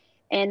out.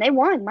 And they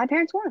won. My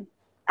parents won.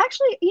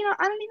 Actually, I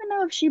don't even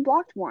know if she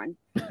blocked one.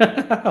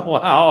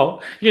 Wow.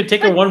 You're going to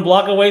take her one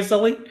block away,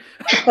 Sully?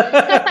 But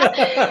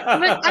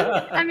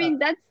I mean,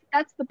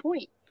 that's the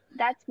point.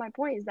 That's my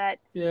point is that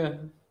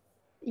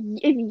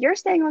if you're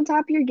staying on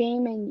top of your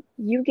game and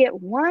you get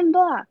one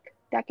block,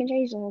 that can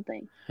change the whole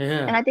thing.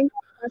 Yeah. And I think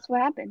that's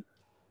what happened.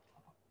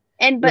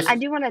 But I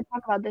do want to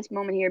talk about this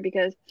moment here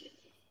because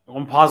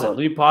I'm pause it. Let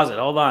me pause it.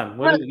 Hold on.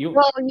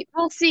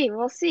 We'll see.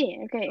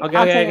 Okay.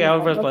 Okay.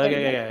 I'll first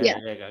play.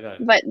 Okay.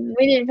 But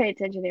we didn't pay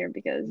attention here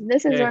because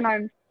this is when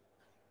I'm,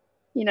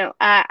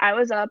 I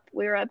was up.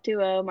 We were up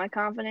 2-0. My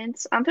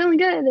confidence. I'm feeling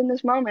good in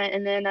this moment,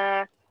 and then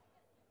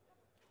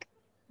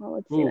well,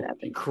 let's see what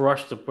happens. He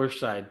crushed the push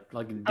side,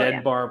 like a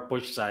dead bar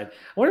push side. I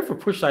wonder if her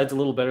push side's a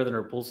little better than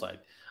her pull side.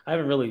 I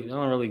don't really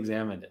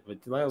examined it,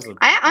 but that was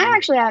I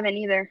actually haven't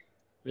either.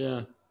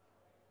 Yeah.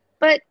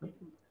 But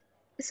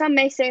some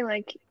may say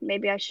like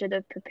maybe I should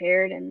have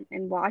prepared and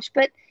watched,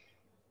 but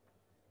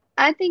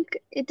I think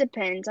it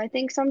depends. I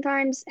think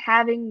sometimes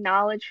having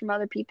knowledge from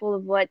other people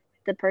of what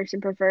the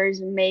person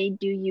prefers may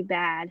do you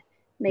bad,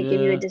 may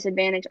give you a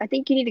disadvantage. I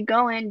think you need to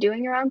go in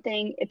doing your own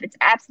thing. If it's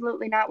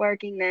absolutely not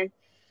working, then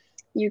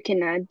you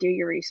can do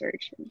your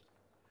research.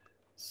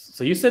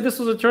 So you said this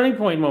was a turning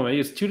point moment. It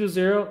was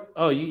 2-0.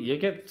 Oh, you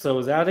get. So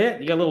was that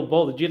it? You got a little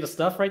bowl. Did you get the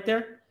stuff right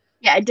there?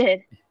 Yeah, I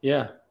did.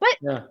 Yeah. But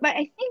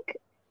I think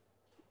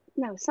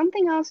no,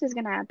 something else is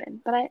gonna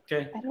happen. But I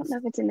don't know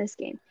if it's in this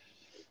game.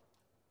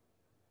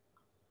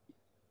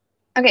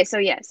 Okay, so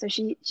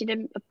she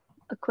did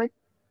a quick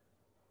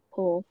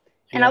pull.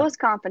 And I was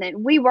confident.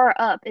 We were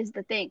up is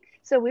the thing.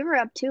 So we were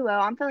up 2-0.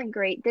 I'm feeling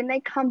great. Then they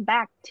come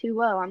back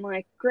 2-0. I'm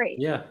like, great.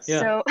 Yeah.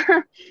 So,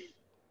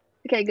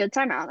 okay, good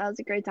timeout. That was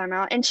a great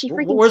timeout. And she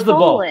freaking Where's the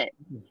ball? it.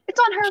 It's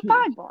on her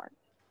 5-bar.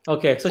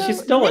 Okay, so she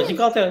stole it. She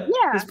called it.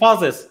 Yeah. Let's pause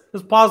this.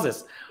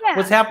 Yeah.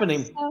 What's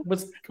happening?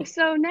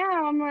 So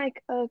now I'm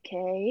like,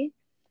 okay,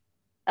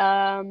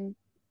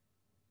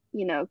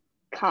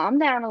 calm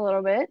down a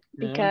little bit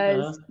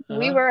because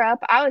we were up.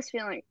 I was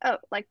feeling,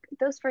 like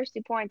those first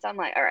 2 points, I'm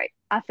like, all right,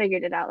 I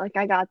figured it out. Like,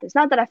 I got this.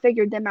 Not that I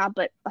figured them out,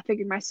 but I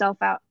figured myself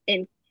out.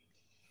 And,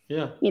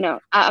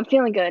 I'm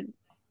feeling good.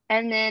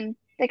 And then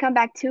they come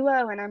back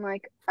 2-0, and I'm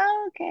like,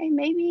 oh, okay,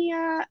 maybe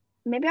I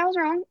was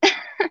wrong.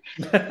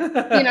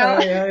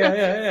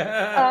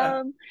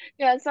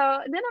 Yeah.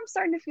 So then I'm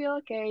starting to feel,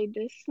 okay,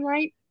 this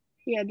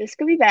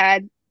could be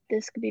bad.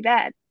 This could be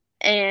bad.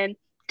 And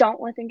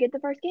don't let them get the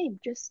first game.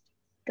 Just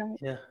don't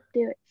do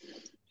it.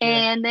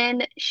 And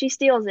then she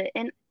steals it.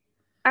 And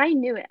I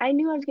knew it. I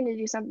knew I was going to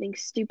do something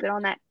stupid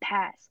on that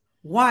pass.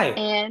 Why?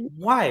 And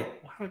why?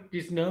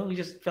 You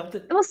just felt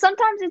it? Well,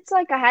 sometimes it's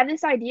like I have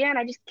this idea and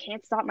I just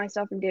can't stop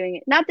myself from doing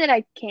it. Not that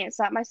I can't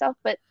stop myself,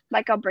 but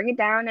like I'll bring it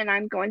down and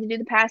I'm going to do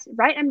the pass.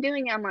 Right, I'm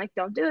doing it. I'm like,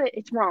 don't do it.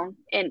 It's wrong.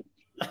 And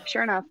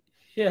sure enough.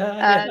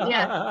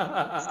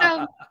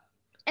 So,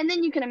 and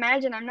then you can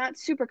imagine I'm not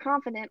super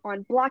confident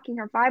on blocking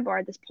her 5-bar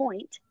at this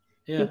point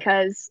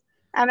because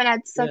I haven't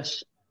had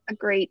such a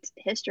great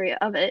history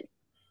of it.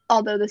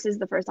 Although this is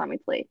the first time we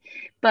played.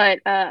 But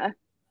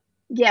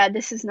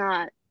this is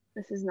not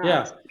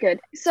good.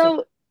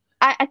 So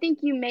I think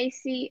you may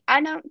see,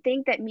 I don't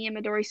think that me and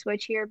Midori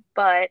switch here,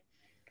 but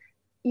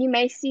you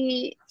may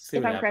see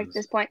if I'm correct at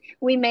this point,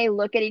 we may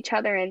look at each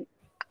other and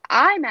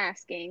I'm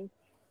asking,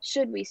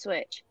 should we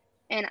switch?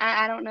 And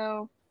I don't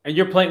know. And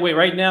you're playing. Wait,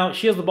 right now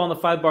she has the ball on the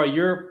 5 bar.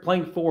 You're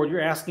playing forward.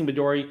 You're asking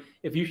Midori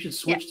if you should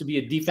switch to be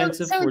a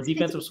defensive So for a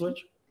defensive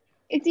switch.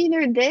 It's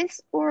either this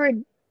or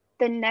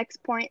the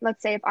next point.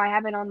 Let's say if I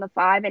have it on the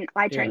 5 and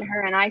I turn to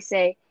her and I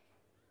say,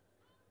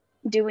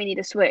 "Do we need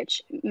to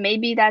switch?"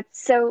 Maybe that's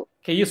so.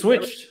 Okay, you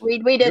switched. We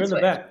did You're in switch.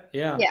 the back.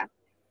 Yeah. Yeah.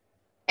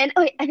 And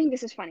I think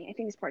this is funny. I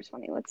think this part's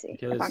funny. Let's see.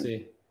 Okay, let's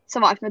see. So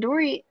watch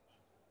Midori.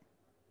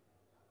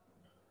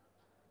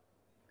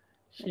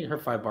 Her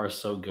 5 bar is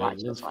so good.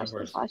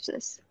 Watch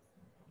this.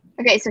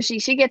 Okay, so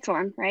she gets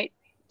one, right?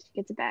 She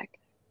gets it back.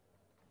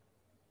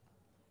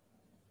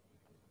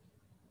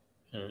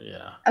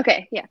 Yeah.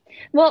 Okay, yeah.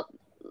 Well,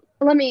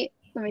 let me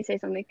say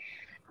something.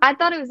 I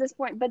thought it was this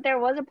point, but there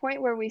was a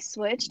point where we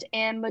switched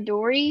and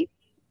Midori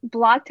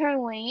blocked her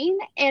lane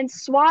and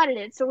swatted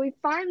it. So we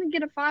finally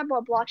get a 5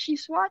 ball block. She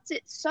swats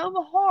it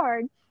so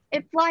hard,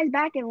 it flies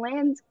back and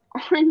lands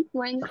on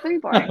Lane's 3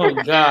 bar. Oh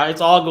God, it's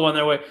all going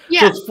their way.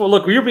 Yeah. So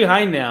look, you're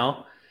behind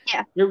now.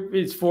 Yeah.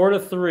 It's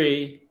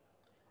 4-3.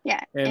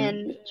 Yeah,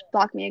 and she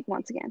blocked me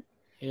once again.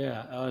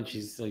 Yeah. Oh, and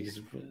she's like,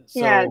 so...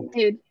 Yeah,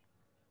 dude.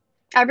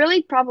 I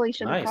really probably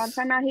should have called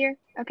time out here.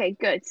 Okay,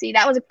 good. See,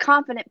 that was a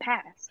confident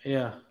pass.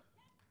 Yeah.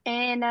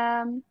 And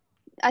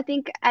I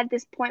think at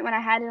this point when I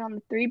had it on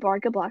the 3 bar,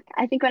 good luck.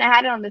 I think when I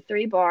had it on the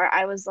 3 bar,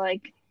 I was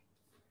like,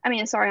 on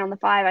the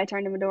 5, I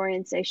turned to Midori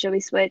and say, should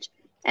we switch?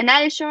 And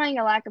that is showing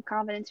a lack of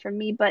confidence from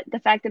me. But the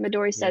fact that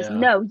Midori says,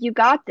 no, you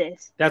got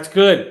this. That's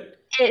good.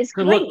 It is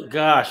great. Look,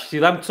 gosh,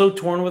 see, I'm so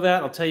torn with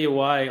that. I'll tell you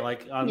why.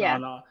 Like, I'm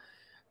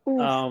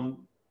going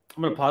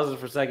to pause it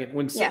for a second.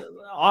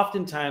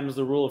 Oftentimes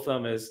the rule of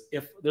thumb is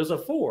if there's a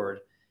forward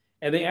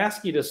and they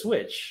ask you to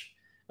switch,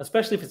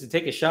 especially if it's to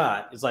take a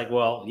shot, it's like,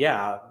 well,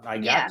 I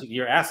got to.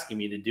 You're asking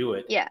me to do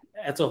it. Yeah.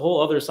 It's a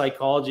whole other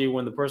psychology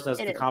when the person has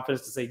the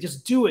confidence to say,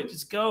 just do it,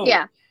 just go.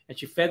 Yeah. And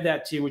she fed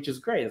that to you, which is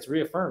great. It's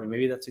reaffirming.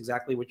 Maybe that's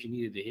exactly what you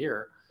needed to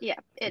hear. Yeah,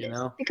 it is.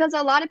 Because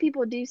a lot of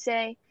people do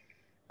say,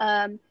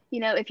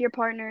 if your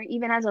partner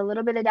even has a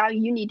little bit of doubt,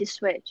 you need to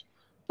switch.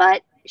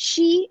 But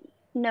she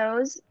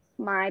knows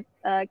my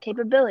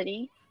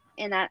capability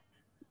and that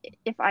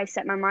if I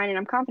set my mind and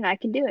I'm confident, I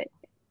can do it.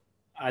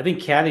 I think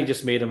Cati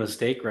just made a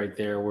mistake right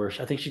there where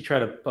I think she tried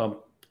to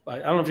I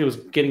don't know if it was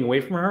getting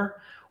away from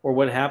her or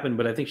what happened,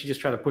 but I think she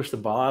just tried to push the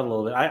ball out a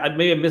little bit. I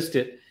may have missed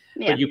it,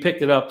 but you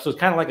picked it up. So it's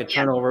kind of like a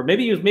turnover.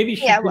 Maybe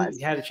she had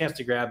a chance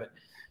to grab it.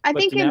 I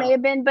think it may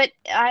have been, but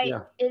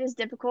it is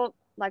difficult.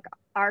 Like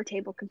our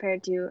table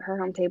compared to her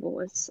home table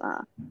was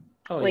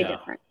way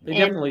different.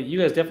 You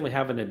guys definitely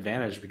have an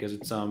advantage because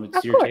it's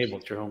your table,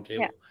 it's your home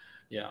table.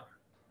 Yeah.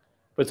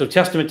 But it's a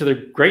testament to their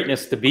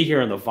greatness to be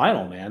here in the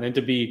final, man, and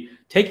to be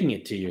taking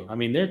it to you. I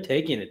mean, they're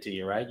taking it to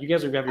you, right? You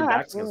guys are having your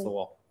backs against the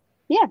wall.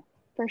 Yeah,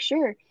 for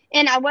sure.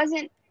 And I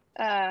wasn't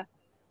I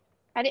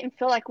didn't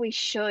feel like we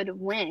should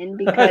win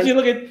because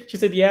she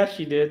said, yeah,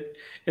 she did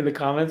in the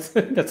comments.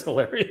 That's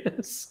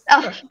hilarious.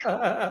 Oh,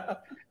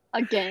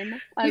 again.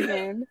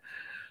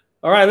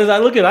 All right,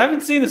 I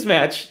haven't seen this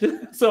match.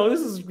 So this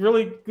is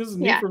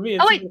new for me.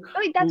 Oh,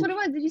 wait, that's what it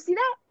was. Did you see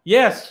that?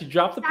 Yes, she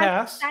dropped the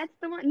pass. That's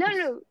the one.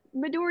 No.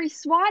 Midori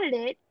swatted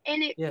it,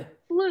 and it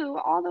flew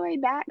all the way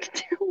back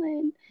to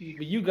Lynn.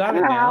 But you got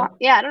it now.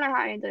 I don't know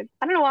how I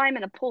don't know why I'm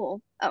in a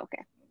pool. Oh,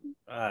 okay.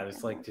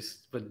 It's like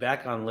but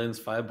back on Lynn's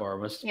 5 bar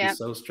must be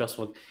so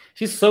stressful.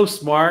 She's so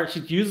smart. She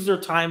uses her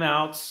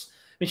timeouts. I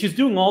mean, she's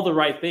doing all the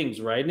right things,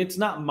 right? And it's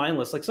not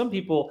mindless. Like some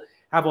people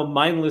have a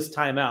mindless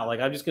timeout. Like,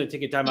 I'm just going to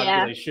take a timeout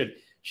because I should.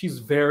 She's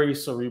very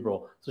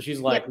cerebral. So she's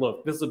like,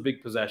 look, this is a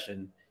big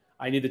possession.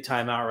 I need the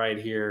timeout right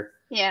here.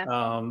 Yeah.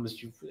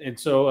 And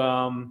so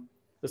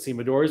let's see.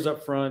 Midori's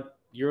up front.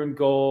 You're in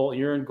goal.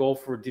 You're in goal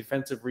for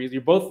defensive reasons.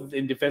 You're both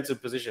in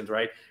defensive positions,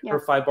 right? Yeah. Her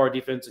 5 bar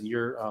defense and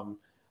your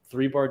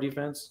 3 bar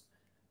defense.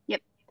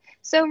 Yep.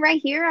 So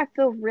right here, I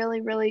feel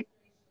really, really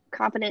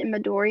confident in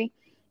Midori.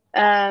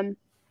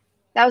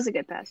 That was a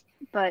good pass,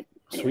 but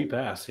sweet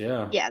pass,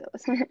 yeah. Yeah, that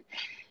was.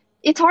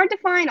 It's hard to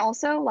find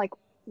also like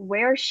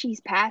where she's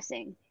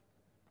passing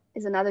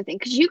is another thing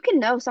because you can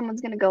know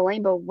someone's going to go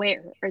lane, but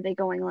where are they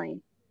going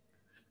lane?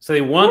 So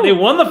they won. Ooh. They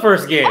won the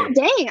first game. Oh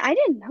dang! I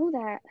didn't know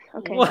that.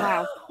 Okay,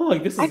 wow.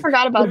 I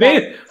forgot about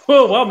that.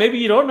 Well, maybe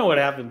you don't know what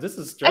happens. This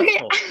is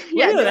stressful. Okay.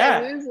 Look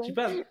at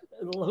that.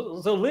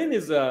 So Lynn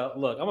is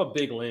look. I'm a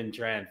big Lynn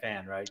Tran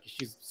fan, right?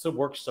 She's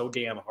works so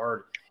damn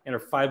hard, and her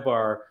 5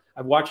 bar.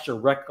 I've watched her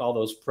wreck all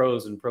those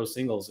pros and pro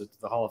singles at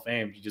the Hall of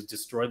Fame. She just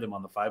destroyed them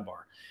on the 5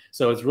 bar.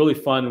 So it's really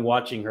fun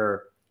watching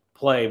her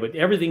play. But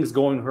everything's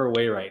going her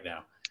way right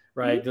now,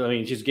 right? Mm-hmm. I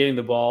mean, she's getting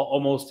the ball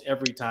almost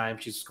every time.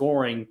 She's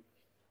scoring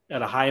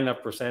at a high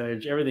enough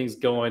percentage. Everything's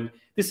going.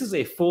 This is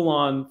a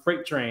full-on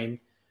freight train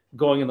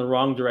going in the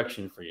wrong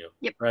direction for you,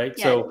 right?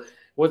 Yeah. So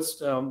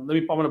I'm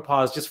going to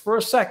pause just for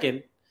a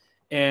second.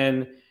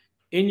 And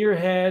in your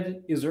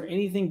head, is there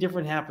anything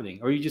different happening?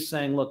 Or are you just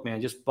saying, look, man,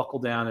 just buckle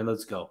down and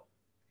let's go?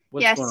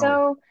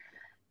 So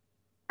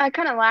I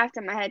kind of laughed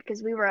in my head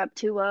because we were up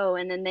 2-0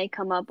 and then they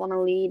come up on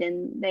a lead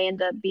and they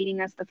end up beating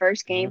us the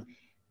first game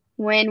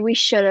when we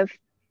should have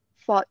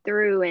fought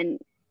through and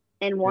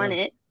won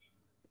it.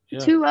 Yeah.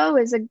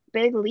 2-0 is a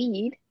big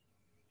lead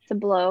to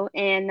blow.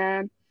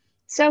 And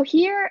so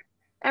here,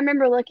 I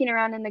remember looking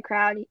around in the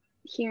crowd,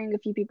 hearing a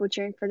few people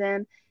cheering for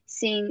them,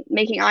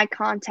 making eye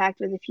contact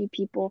with a few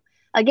people.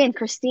 Again,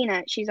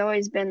 Christina, she's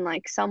always been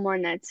like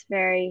someone that's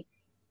very,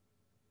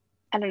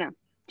 I don't know,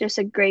 just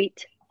a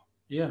great,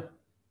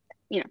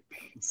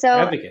 So,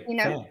 advocate.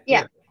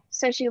 yeah.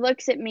 So she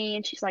looks at me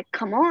and she's like,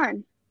 come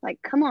on,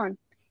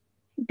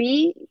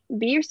 be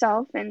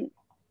yourself. And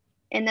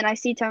then I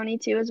see Tony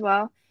too as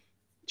well,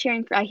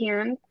 cheering I hear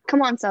him,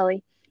 come on,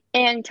 Sully.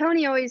 And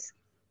Tony always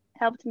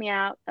helped me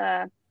out,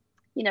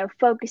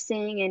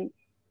 focusing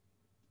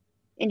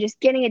and just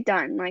getting it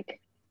done. Like,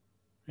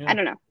 I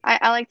don't know.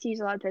 I like to use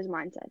a lot of those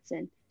mindsets.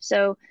 And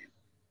so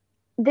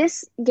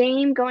this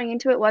game going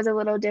into it was a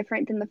little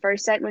different than the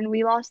first set when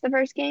we lost the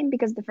first game,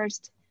 because the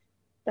first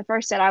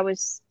set I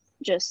was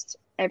just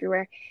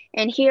everywhere.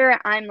 And here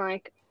I'm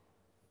like,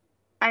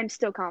 I'm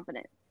still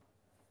confident.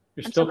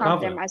 You're still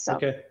confident in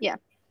myself. Okay. Yeah.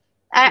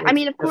 I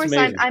mean, of course,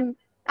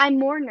 I'm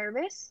more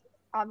nervous,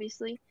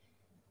 obviously.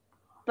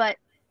 But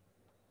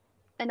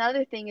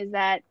another thing is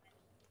that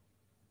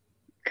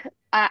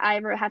I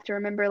have to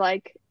remember,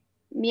 like,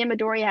 me and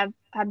Midori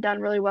have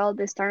done really well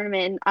this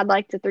tournament, and I'd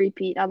like to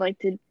three-peat. I'd like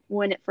to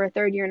win it for a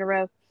third year in a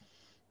row,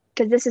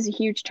 because this is a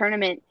huge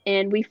tournament,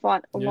 and we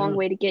fought a long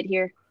way to get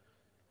here.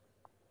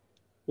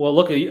 Well,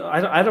 look,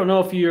 I don't know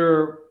if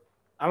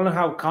I don't know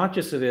how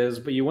conscious it is,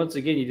 but you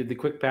did the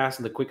quick pass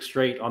and the quick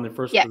straight on the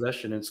first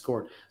possession and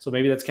scored. So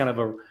maybe that's kind of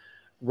a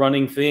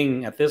running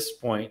thing at this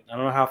point. I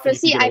don't know how you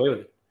can get away with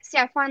it. See,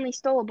 I finally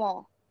stole a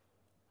ball.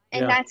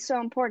 And that's so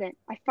important.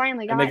 I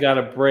finally got it. And they got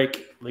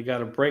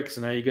a break.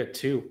 So now you get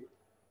 2.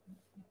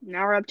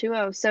 Now we're up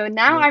 2-0. So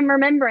now I'm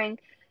remembering,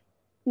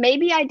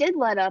 maybe I did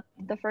let up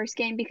the first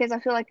game, because I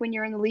feel like when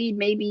you're in the lead,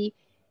 maybe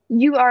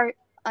you are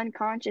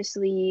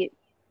unconsciously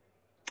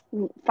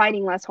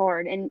fighting less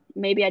hard. And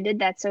maybe I did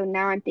that. So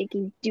now I'm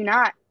thinking, do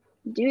not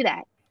do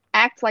that.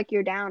 Act like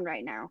you're down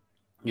right now.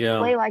 Yeah.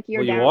 Play like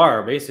you're down. You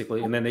are,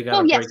 basically. And then they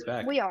got to break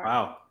back. We are.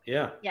 Wow.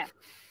 Yeah. Yeah.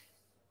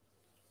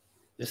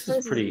 This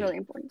is really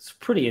important. It's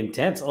pretty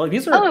intense. Like,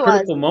 these are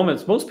critical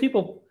moments. Most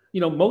people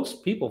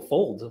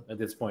fold at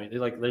this point.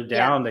 They're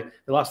down. They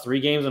lost 3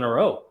 games in a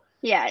row.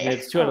 Yeah. And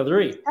it's 2 out of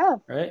 3.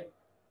 Right.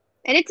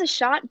 And it's a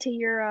shot to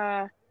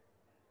your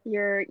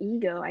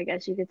ego, I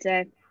guess you could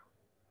say.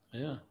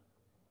 Yeah.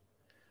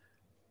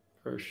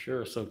 For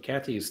sure. So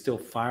Cati is still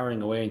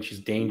firing away, and she's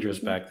dangerous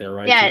back there,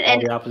 right? Yeah.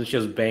 And all the opposite. She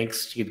has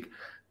banks. She can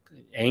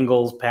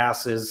angles,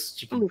 passes.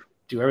 She can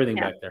do everything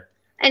back there.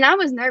 And I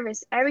was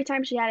nervous. Every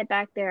time she had it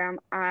back there,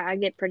 I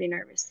get pretty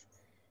nervous.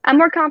 I'm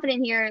more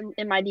confident here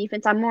in my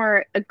defense. I'm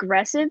more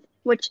aggressive,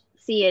 which,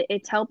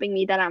 it's helping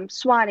me that I'm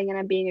swatting and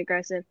I'm being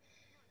aggressive.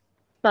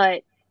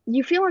 But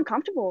you feel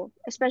uncomfortable,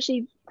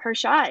 especially her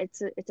shot.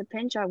 It's a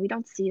pin shot. We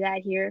don't see that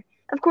here.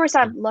 Of course,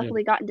 I've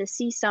luckily gotten to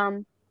see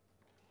some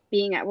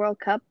being at World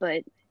Cup,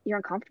 but you're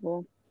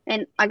uncomfortable.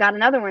 And I got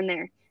another one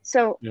there.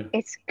 So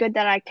it's good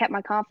that I kept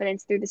my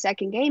confidence through the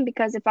second game,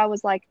 because if I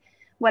was like,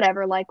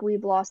 whatever, like,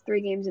 we've lost 3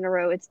 games in a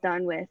row, it's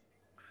done with,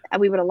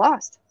 we would have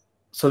lost.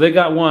 So they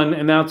got 1,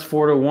 and now it's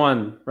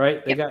 4-1,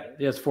 right?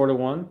 It's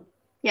 4-1.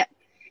 Yeah.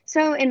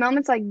 So in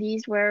moments like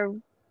these where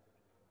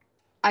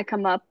I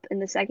come up in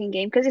the second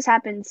game, because this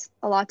happens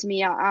a lot to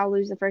me, I'll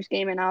lose the first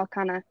game and I'll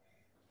kind of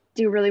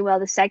do really well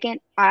the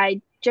second.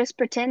 I just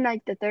pretend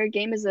like the third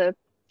game is a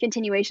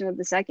continuation of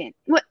the second.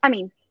 What I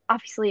mean,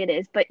 obviously it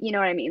is, but you know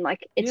what I mean?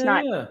 Like, it's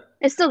not.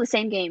 It's still the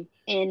same game.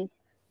 And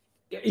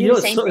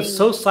it's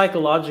so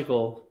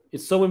psychological.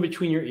 It's so in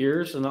between your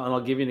ears. And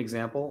I'll give you an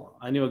example.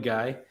 I knew a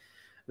guy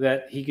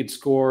that he could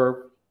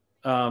score.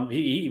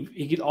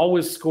 He could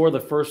always score the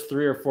first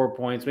 3 or 4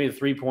 points, maybe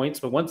 3 points.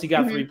 But once he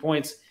got 3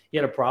 points, he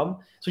had a problem.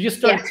 So he just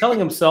started telling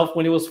himself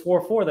when it was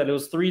 4-4 that it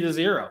was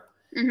 3-0.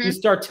 You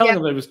start telling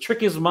him, it was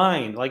trick his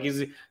mind, like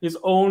his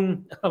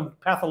own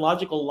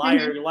pathological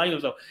liar, lying to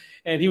himself.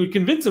 And he would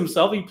convince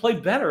himself he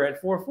played better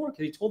at 4-4 because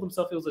he told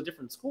himself it was a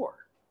different score.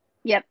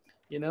 Yep.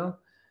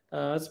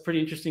 That's a pretty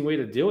interesting way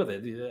to deal with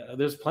it.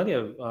 There's plenty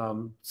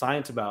of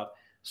science about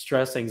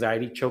stress,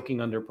 anxiety,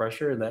 choking under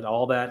pressure, and that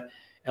all that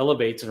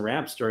elevates and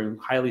ramps during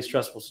highly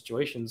stressful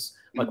situations,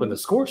 like when the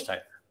score's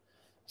tighter.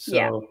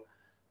 So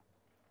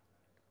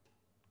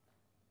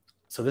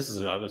this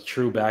is a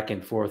true back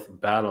and forth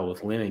battle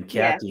with Lynn and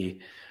Cati.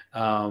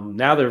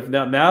 Now they're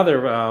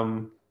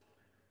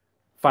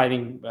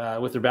fighting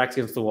with their backs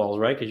against the walls,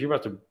 right? Because you're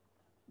about to,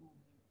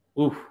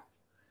 oof,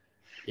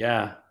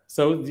 yeah.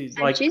 So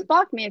she's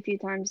blocked me a few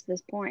times at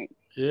this point.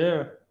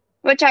 Yeah.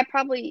 Which I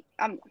probably,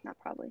 not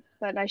probably,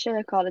 but I should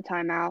have called a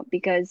timeout,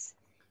 because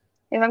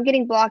if I'm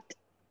getting blocked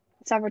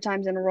several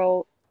times in a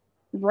row,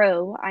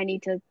 I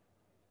need to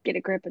get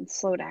a grip and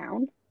slow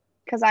down,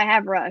 because I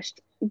have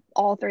rushed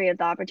all 3 of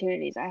the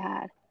opportunities I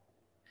had.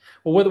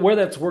 Well, where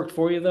that's worked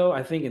for you, though,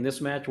 I think in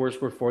this match, where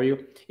it's worked for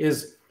you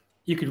is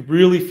you could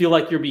really feel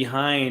like you're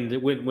behind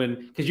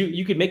because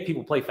you could make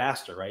people play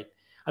faster, right?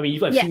 I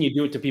mean, I've seen you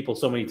do it to people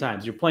so many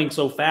times. You're playing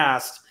so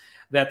fast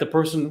that the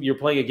person you're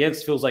playing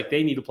against feels like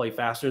they need to play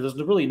faster. There's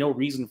really no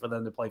reason for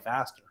them to play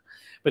faster.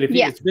 But if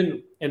it's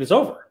been and it's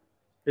over.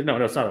 No,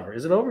 it's not over.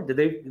 Is it over?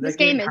 This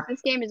game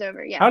is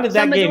over. Yeah. How did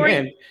that game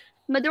end?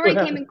 Midori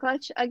came in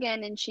clutch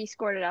again, and she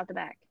scored it out the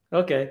back.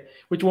 Okay.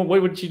 Which one?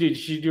 What did she do? Did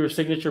she do her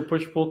signature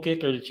push-pull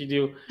kick, or did she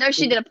do? No,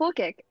 she did a pull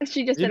kick.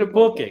 She just did a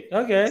pull kick.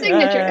 Okay.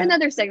 Signature.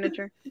 Another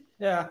signature.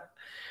 Yeah.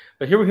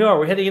 But here we are.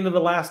 We're heading into the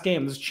last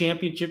game. This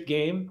championship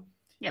game.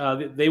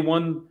 Yep. They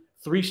won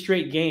 3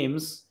 straight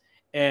games,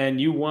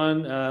 and you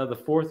won the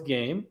 4th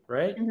game,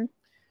 right? Mm-hmm.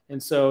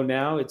 And so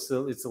now it's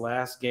the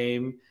last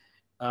game.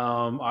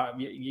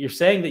 You're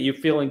saying that you're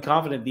feeling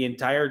confident the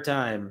entire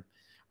time.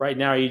 Right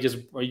now, are you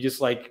just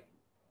like?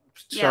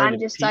 Yeah, I'm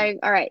just like,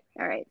 all right,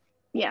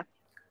 yeah.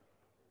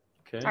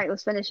 Okay. All right,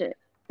 let's finish it.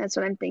 That's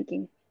what I'm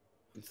thinking.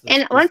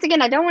 And once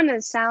again, I don't want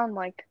to sound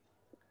like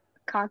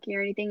cocky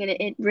or anything, and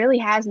it really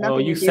has nothing. Oh,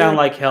 you to do sound with...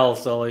 like hell,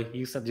 Sully.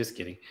 You sound just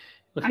kidding.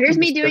 Here's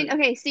me doing.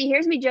 Okay, see,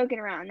 here's me joking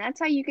around. That's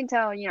how you can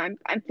tell.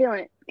 I'm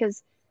feeling it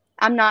because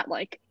I'm not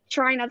like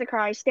trying not to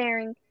cry,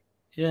 staring.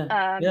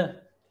 Yeah. Yeah.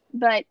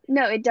 But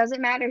no, it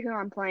doesn't matter who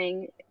I'm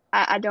playing.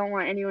 I don't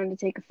want anyone to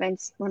take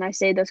offense when I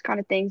say those kind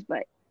of things,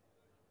 but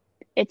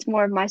it's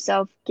more of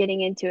myself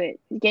getting into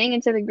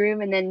the groove,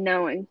 and then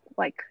knowing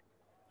like,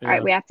 all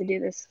right, we have to do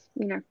this,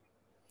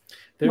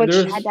 which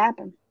had to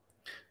happen.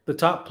 The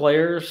top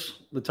players,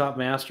 the top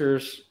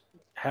masters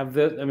have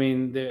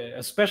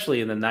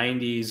especially in the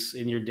 90s,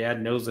 and your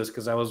dad knows this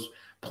because I was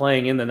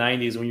playing in the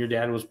 90s when your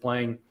dad was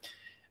playing.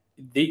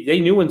 They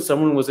knew when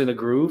someone was in a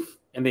groove,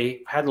 and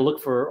they had to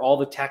look for all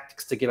the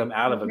tactics to get them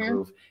out of a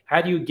groove.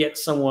 How do you get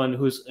someone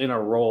who's in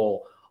a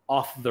roll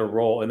off the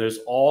roll? And there's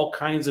all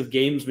kinds of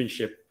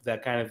gamesmanship,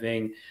 that kind of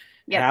thing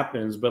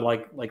happens. But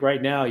like right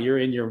now, you're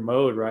in your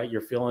mode, right?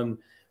 You're feeling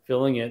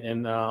it.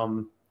 And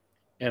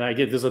I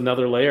get there's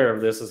another layer of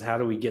this is how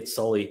do we get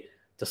Sully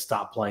to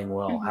stop playing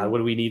well? What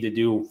do we need to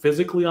do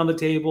physically on the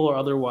table or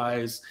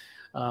otherwise?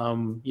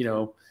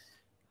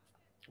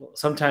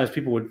 Sometimes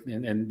people would,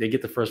 and they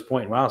get the first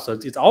point. Wow. So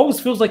it always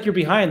feels like you're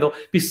behind, though.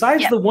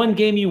 Besides the one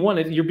game you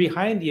won, you're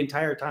behind the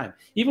entire time.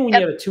 Even when you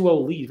have a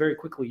 2-0 lead, very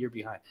quickly you're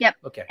behind. Yep.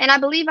 Okay. And I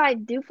believe I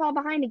do fall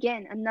behind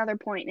again, another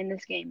point in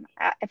this game,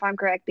 if I'm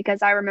correct,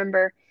 because I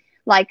remember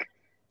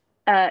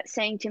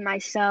saying to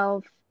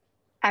myself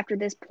after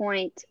this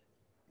point,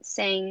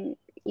 saying,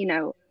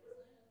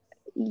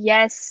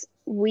 yes,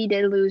 we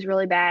did lose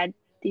really bad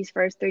these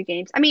first 3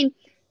 games. I mean,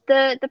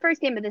 the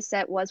first game of this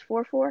set was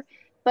 4-4.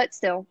 But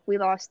still, we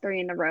lost 3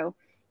 in a row.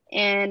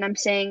 And I'm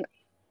saying,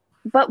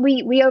 but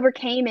we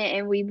overcame it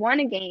and we won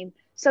a game.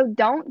 So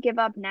don't give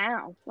up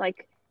now.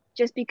 Like,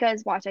 just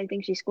because, watch, I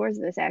think she scores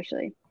this,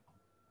 actually.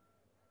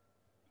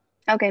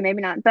 Okay,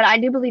 maybe not. But I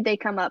do believe they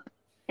come up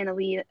in a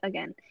lead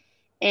again.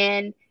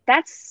 And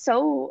that's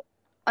so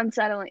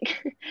unsettling.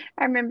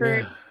 I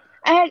remember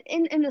I had,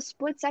 in the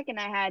split second,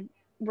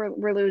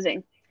 we're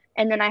losing.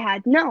 And then I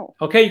had, no.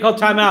 Okay, you called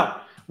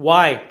timeout.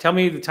 Why? Tell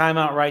me the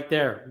timeout right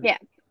there. Yeah.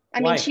 I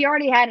mean, she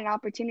already had an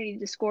opportunity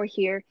to score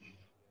here.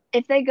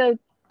 If they go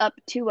up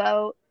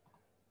 2-0,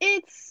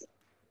 it's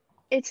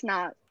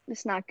not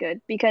good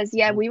because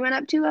we went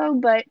up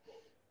 2-0, but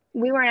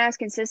we weren't as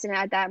consistent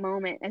at that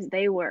moment as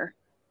they were.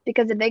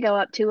 Because if they go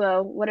up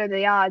 2-0, what are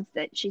the odds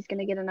that she's going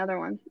to get another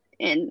one?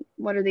 And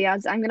what are the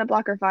odds I'm going to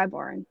block her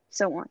 5-bar and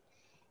so on?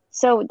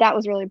 So that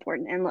was really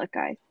important. And look,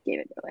 I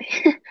gave it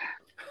away.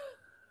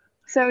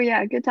 So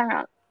yeah, good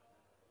timeout.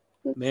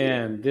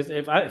 Man,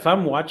 if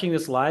I'm watching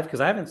this live, because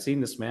I haven't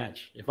seen this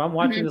match. If I'm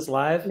watching this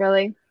live,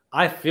 really,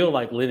 I feel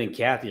like Lynn and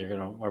Cati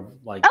are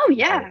like. Oh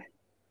yeah,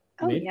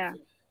 yeah.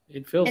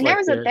 It feels. And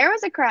like there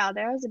was a crowd.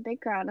 There was a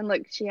big crowd, and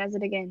look, she has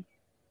it again.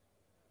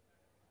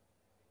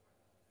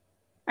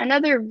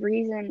 Another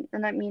reason,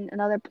 and I mean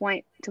another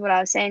point to what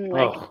I was saying,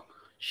 like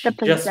the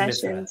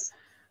possessions.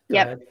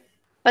 Yep,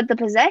 but the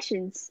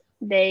possessions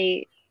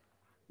they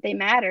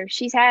matter.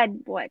 She's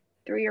had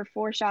 3 or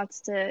 4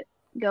 shots to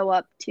go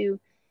up to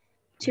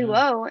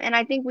 2-0, and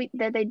I think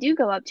that they do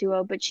go up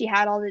 2-0, but she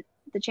had all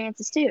the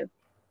chances too.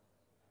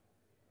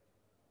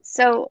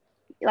 So,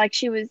 like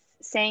she was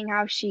saying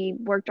how she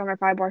worked on her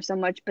 5-bar so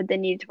much, but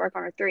then needed to work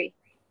on her 3.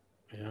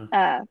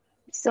 Yeah.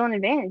 Still an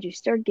advantage. You're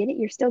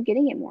still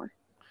getting it more.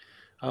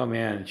 Oh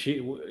man,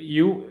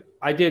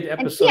 I did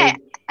episode. And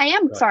I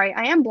am sorry.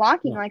 I am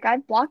blocking. Like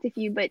I've blocked a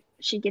few, but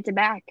she gets it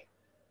back.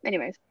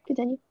 Anyways,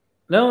 continue.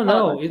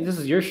 No, this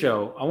is your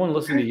show. I want to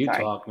listen to you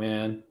talk,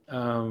 man.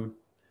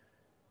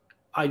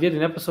 I did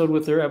an episode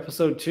with her,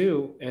 episode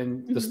 2,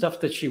 and the stuff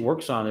that she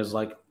works on is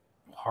like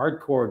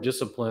hardcore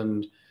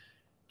disciplined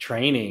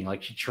training.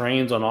 Like she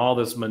trains on all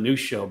this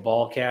minutia,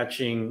 ball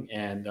catching,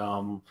 and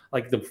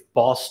like the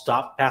ball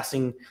stop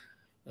passing.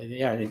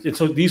 And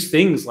so these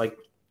things, like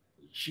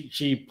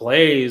she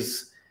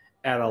plays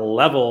at a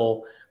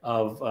level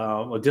of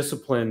a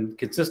disciplined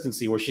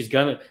consistency where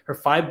her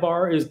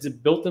 5-bar is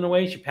built in a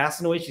way. She passes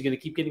in a way. She's going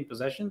to keep getting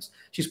possessions.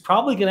 She's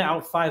probably going to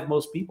out-5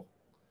 most people.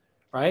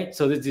 Right,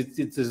 so there's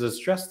a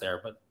stress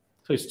there, but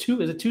so it's 2.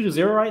 Is it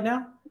 2-0 right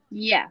now?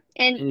 Yeah,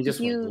 and you just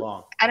went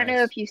long. I don't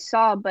know if you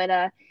saw, but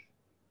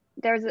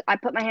I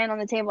put my hand on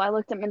the table. I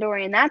looked at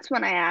Midori, and that's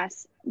when I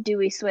asked, "Do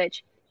we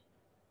switch?"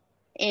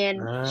 And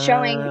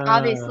showing Ah,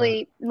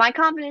 obviously my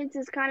confidence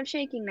is kind of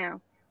shaking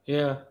now.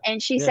 yeah,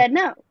 And she yeah. said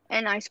no,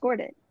 and I scored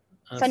it.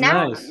 So That's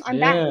now nice. I'm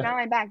back. Yeah, Now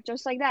I'm back,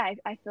 just like that.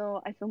 I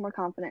feel more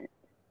confident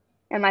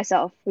in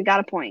myself. We got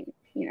a point,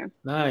 you know.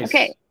 nice.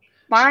 Okay,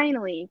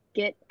 finally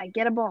I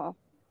get a ball.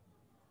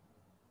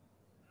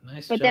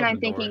 Nice But then job, I'm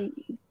Midori.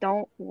 thinking,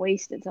 don't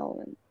waste it,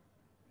 Sullivan.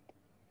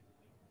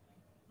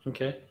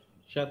 Okay,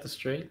 shot the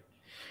straight.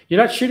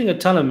 You're not shooting a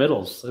ton of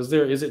middles. Is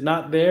there? Is it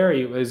not there?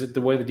 Is it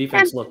the way the And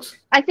defense looks?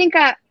 I think ooh,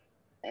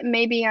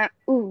 that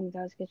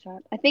was a good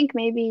shot. I think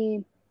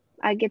maybe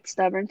I get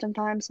stubborn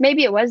sometimes.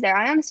 Maybe it was there.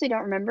 I honestly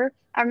don't remember.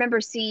 I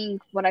remember seeing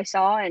what I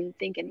saw and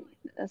thinking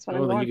that's what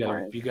I'm Oh, then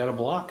going for. you got a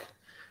block.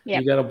 Yeah.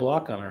 You got a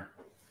block on her.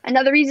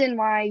 Another reason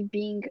why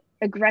being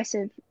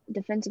aggressive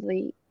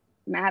defensively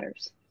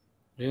matters.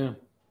 Yeah.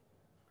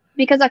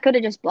 Because I could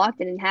have just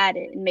blocked it and had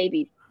it and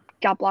maybe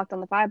got blocked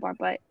on the 5 bar,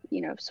 but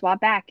swap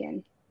back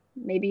and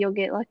maybe you'll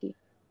get lucky.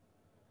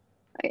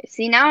 Okay,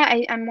 see, now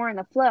I'm more in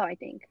the flow, I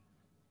think.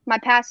 My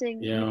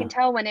passing, Yeah. you can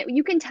tell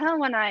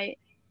when I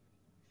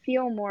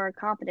feel more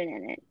confident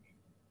in it.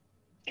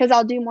 Because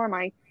I'll do more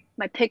my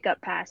pickup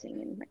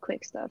passing and my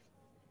quick stuff.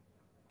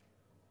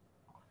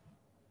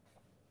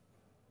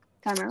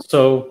 Timeout.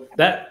 So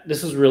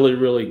this is really,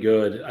 really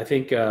good. I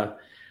think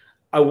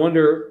I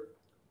wonder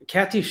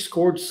Cati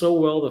scored so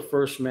well the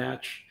first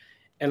match,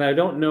 and I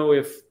don't know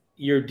if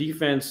your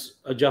defense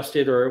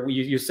adjusted or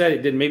you said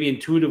it did. Maybe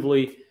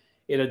intuitively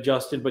it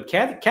adjusted, but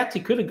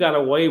Cati could have got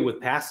away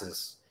with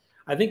passes.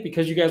 I think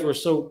because you guys were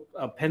so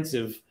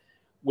pensive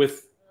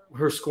with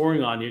her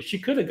scoring on you, she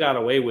could have got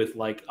away with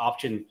like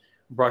option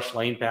brush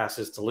lane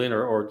passes to Lynn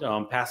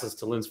or passes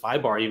to Lynn's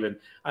 5 bar even.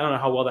 I don't know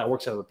how well that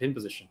works out of a pin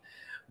position,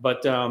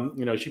 but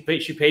she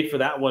paid for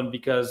that one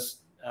because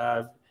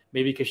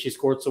maybe because she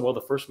scored so well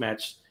the first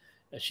match.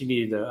 She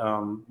needed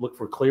to look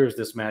for clears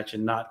this match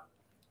and not.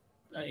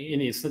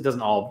 It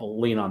doesn't all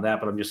lean on that,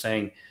 but I'm just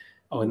saying.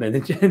 Oh, and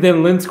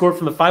then Lynn scored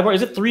from the 5 bar.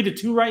 Is it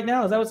 3-2 right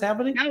now? Is that what's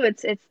happening? No,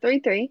 it's 3-3.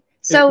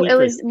 It's So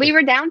 3-3. we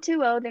were down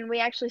 2-0, then we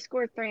actually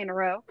scored 3 in a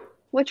row,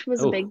 which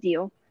was a big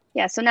deal.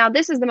 Yeah. So now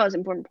this is the most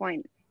important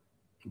point.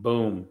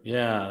 Boom.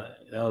 Yeah,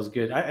 that was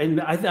good.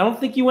 I don't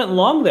think you went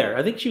long there.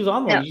 I think she was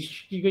on long. No.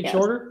 You get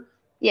shorter.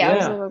 Yeah, it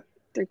was a little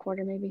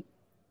 3/4 maybe.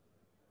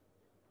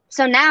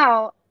 So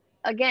now,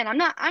 again, I'm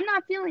not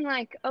feeling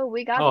like, oh,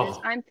 we got this.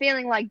 I'm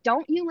feeling like,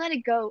 don't you let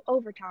it go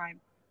overtime.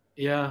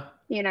 Yeah.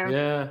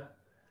 Yeah.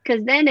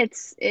 Because then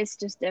it's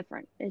just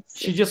different.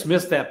 She just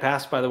missed that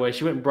pass, by the way.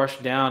 She went and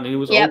brushed down, and it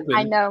was yep, open.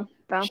 I know.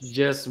 Bounce. She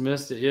just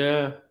missed it.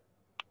 Yeah.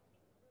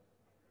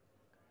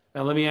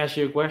 Now let me ask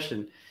you a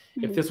question: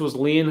 if this was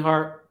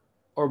Leonhardt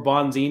or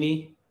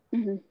Bonzini,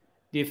 do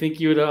you think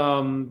you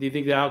would? Do you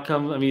think the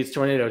outcome? I mean, it's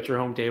tornado. It's your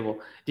home table.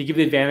 Do you give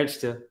the advantage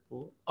to?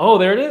 Oh,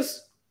 there it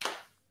is.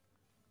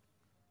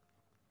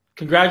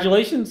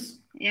 Congratulations.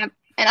 Yep.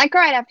 And I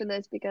cried after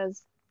this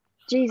because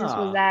Jesus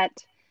was that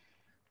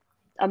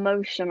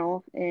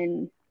emotional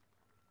and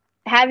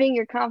having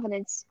your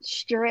confidence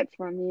stripped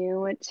from you,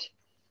 which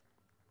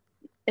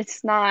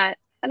it's not,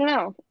 I don't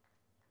know.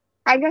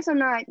 I guess I'm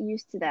not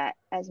used to that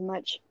as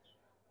much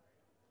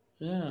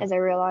as I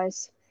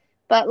realized.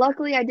 But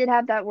luckily I did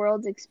have that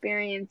world's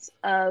experience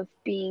of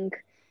being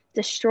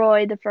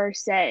destroyed the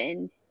first set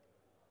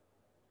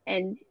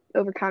and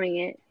overcoming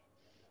it,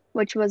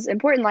 which was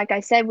important. Like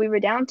I said, we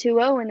were down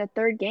 2-0 in the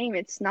third game.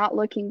 It's not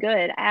looking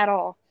good at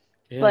all.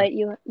 Yeah. But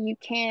you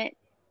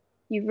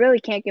really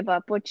can't give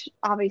up, which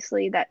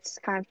obviously that's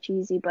kind of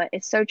cheesy, but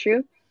it's so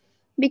true.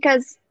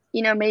 Because,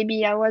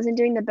 maybe I wasn't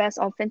doing the best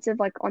offensive,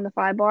 like on the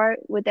 5 bar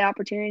with the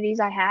opportunities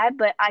I had,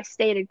 but I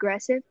stayed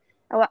aggressive.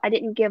 I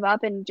didn't give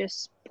up and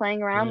just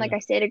playing around. Like I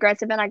stayed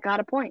aggressive and I got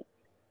a point.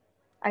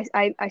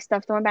 I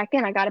stuffed one back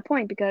in. I got a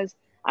point because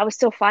I was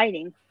still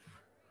fighting.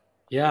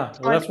 Yeah,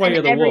 well, that's why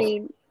you're the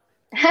wolf.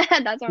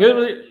 That's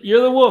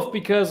you're the wolf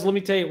because let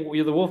me tell you,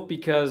 you're the wolf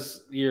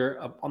because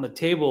you're up on the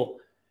table.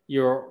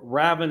 You're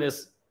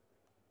ravenous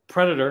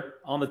predator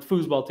on the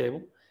foosball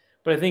table.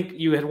 But I think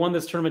you had won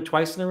this tournament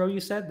twice in a row. You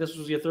said this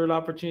was your third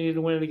opportunity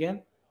to win it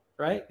again,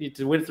 right?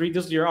 To win 3.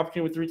 This is your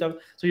opportunity with 3 times.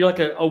 So you're like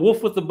a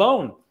wolf with the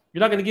bone. You're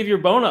not going to give your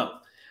bone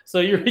up. So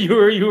you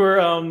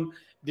were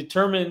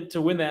determined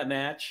to win that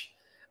match.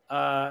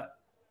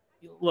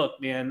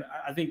 Look, man,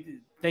 I think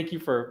thank you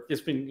for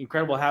it's been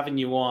incredible having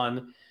you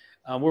on.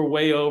 We're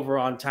way over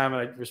on time,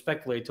 and I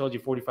respectfully told you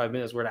 45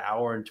 minutes. We're at an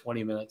hour and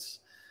 20 minutes.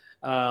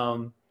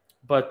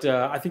 But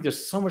I think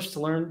there's so much to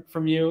learn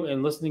from you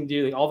and listening to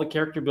you, all the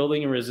character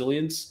building and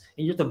resilience.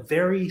 And you're at the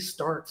very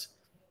start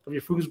of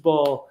your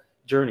foosball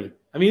journey.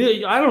 I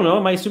mean, I don't know.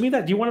 Am I assuming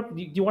that? Do you want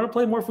to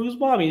play more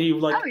foosball? I mean, you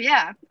like? Oh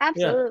yeah,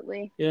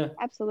 absolutely. Yeah,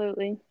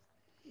 absolutely.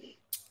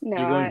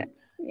 No,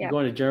 you're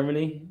going to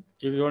Germany.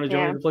 You're going to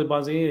Germany to play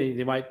Bonzini.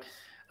 They might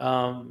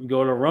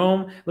go to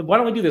Rome. Why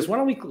don't we do this? Why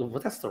don't we? Well,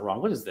 that's the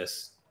wrong. What is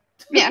this?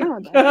 Yeah, I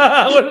don't know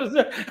that. What is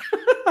that?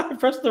 I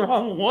pressed the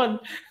wrong one.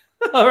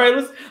 All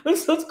right,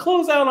 let's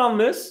close out on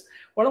this.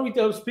 Why don't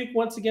we speak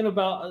once again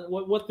about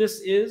what this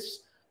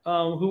is?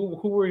 who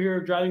we're here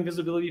driving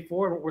visibility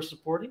for and what we're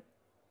supporting?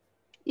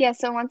 Yeah,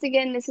 so once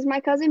again, this is my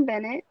cousin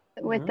Bennett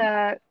with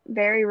a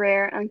very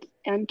rare,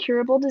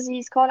 uncurable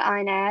disease called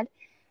INAD.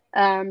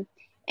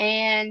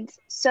 And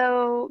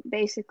so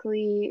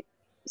basically,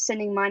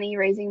 sending money,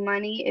 raising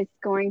money, it's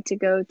going to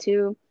go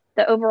to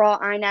the overall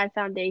INAD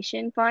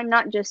Foundation Fund,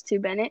 not just to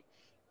Bennett.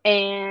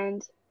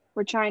 And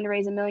we're trying to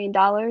raise $1 million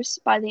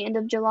by the end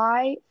of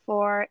July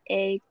for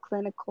a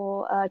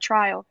clinical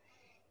trial.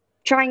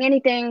 Trying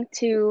anything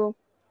to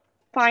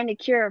find a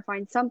cure,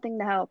 find something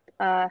to help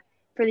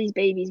for these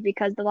babies,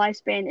 because the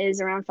lifespan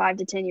is around 5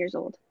 to 10 years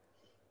old,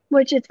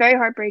 which it's very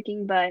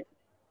heartbreaking, but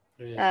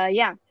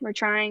yeah, we're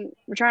trying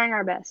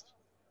our best.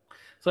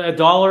 So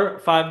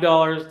 $1, $5,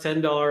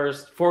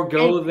 $10,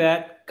 forego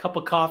that cup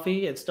of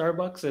coffee at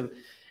Starbucks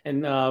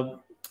and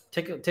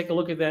take a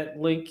look at that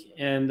link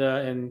and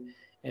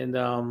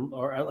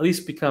or at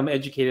least become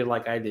educated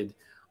like I did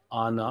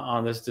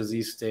on this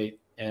disease state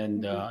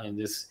and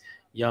this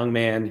young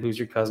man who's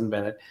your cousin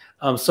Bennett.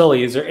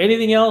 Sully, is there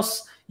anything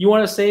else you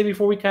want to say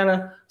before we kind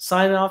of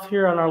sign off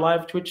here on our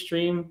live Twitch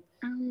stream?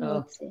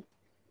 Let's see.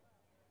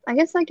 I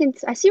guess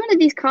I see one of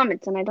these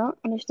comments and I don't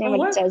understand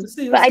what it says.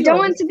 Let's but I don't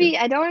go. want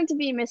it to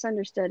be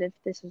misunderstood if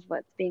this is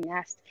what's being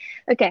asked.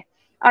 Okay.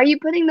 Are you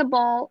putting the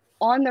ball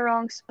on the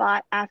wrong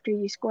spot after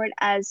you scored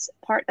as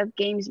part of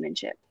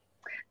gamesmanship?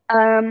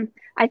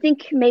 I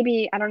think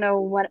maybe, I don't know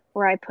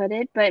where I put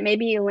it, but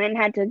maybe Lynn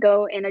had to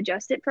go and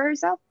adjust it for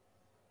herself.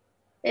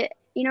 You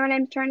know what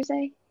I'm trying to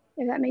say?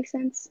 If that makes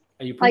sense.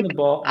 Are you putting the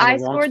ball on the I wrong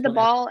scored the spot?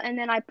 ball and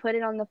then I put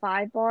it on the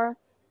 5 bar.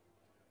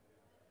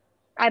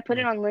 I put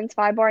it on Lynn's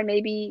 5 bar, and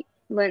maybe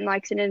Lynn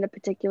likes it in a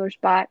particular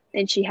spot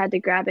and she had to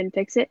grab it and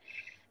fix it.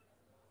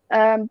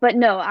 But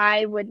no,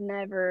 I would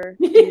never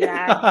do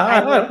that.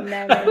 I would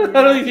never do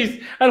that.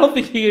 I don't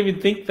think you even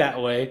think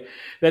that way.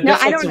 I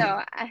don't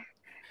know.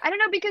 I don't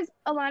know, because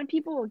a lot of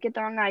people will get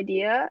their own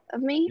idea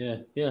of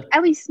me. Yeah.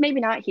 At least maybe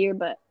not here,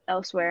 but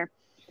elsewhere.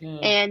 Yeah.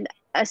 And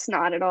it's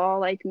not at all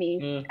like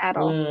me at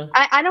all. Yeah.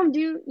 I don't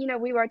do,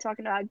 we were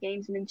talking about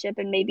gamesmanship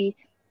and maybe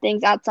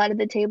things outside of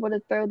the table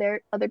to throw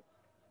their other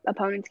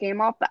opponent's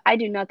game off, but I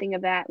do nothing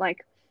of that.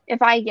 Like,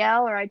 if I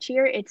yell or I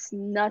cheer, it's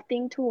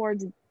nothing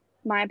towards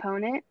my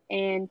opponent,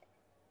 and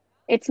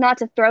it's not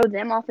to throw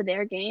them off of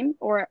their game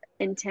or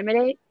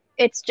intimidate.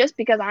 It's just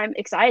because I'm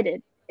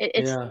excited.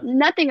 It's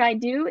nothing I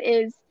do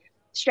is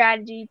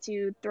strategy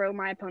to throw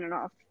my opponent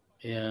off.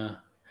 Yeah.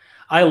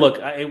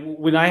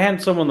 When I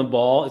hand someone the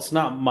ball, it's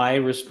not my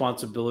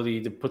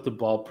responsibility to put the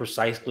ball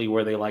precisely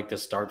where they like to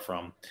start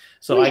from.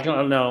 So I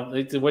don't know.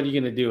 What are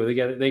you going to do?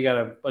 They got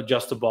to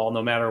adjust the ball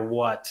no matter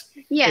what.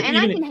 Yeah, and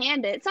I can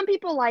hand it. Some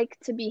people like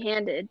to be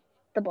handed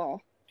the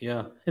ball.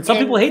 Yeah, and some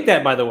people hate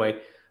that, by the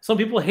way. Some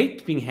people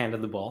hate being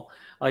handed the ball.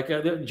 Like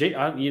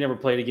you never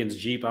played against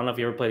Jeep. I don't know if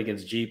you ever played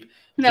against Jeep.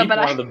 No, Jeep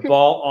wanted the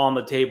ball on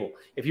the table.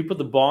 If you put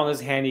the ball in his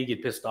hand, he'd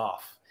get pissed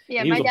off.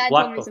 Yeah, my dad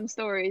told me some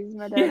stories.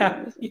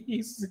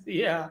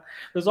 Yeah.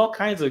 There's all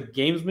kinds of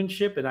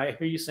gamesmanship, and I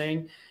hear you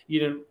saying you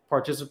didn't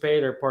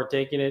participate or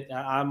partake in it.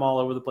 I'm all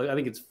over the place. I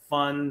think it's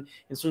fun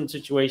in certain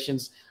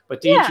situations,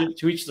 but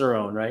to each their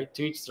own, right?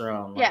 To each their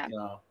own.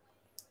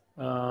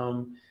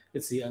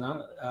 Let's see.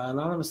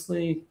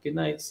 Anonymously, good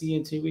night. See you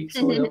in 2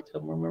 weeks. More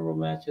memorable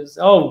matches.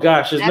 Oh,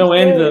 gosh, there's no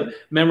end to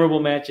memorable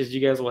matches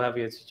you guys will have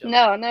against each other.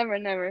 No,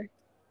 never.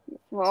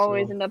 We'll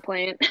always end up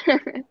playing.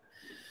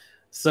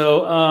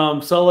 So,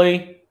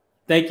 Sully,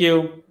 thank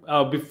you.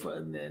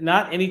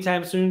 Not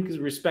anytime soon, because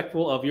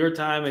respectful of your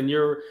time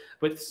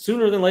but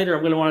sooner than later,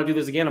 I'm going to want to do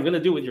this again. I'm going to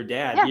do it with your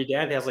dad. Yeah. Your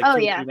dad has like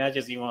 2 or 3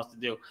 matches he wants to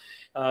do.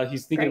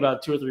 He's thinking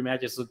about 2 or 3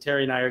 matches. So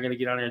Terry and I are going to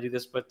get on here and do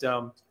this. But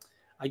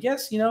I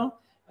guess,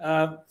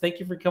 thank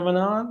you for coming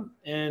on,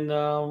 and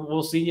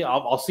we'll see you.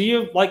 I'll see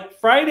you like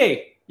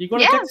Friday. You're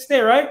going to Texas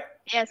State, right?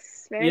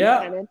 Yes, very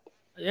excited.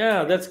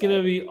 Yeah, that's going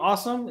to be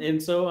awesome.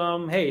 And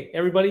so, hey,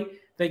 everybody,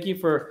 thank you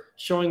for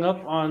showing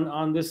up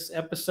on this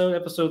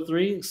episode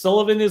 3.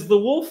 Sullivan is the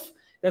Wolf.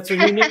 That's her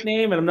new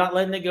nickname, and I'm not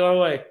letting it go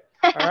away.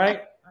 All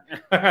right?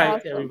 All right,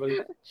 awesome. Everybody.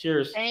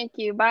 Cheers. Thank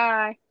you.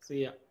 Bye.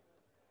 See ya.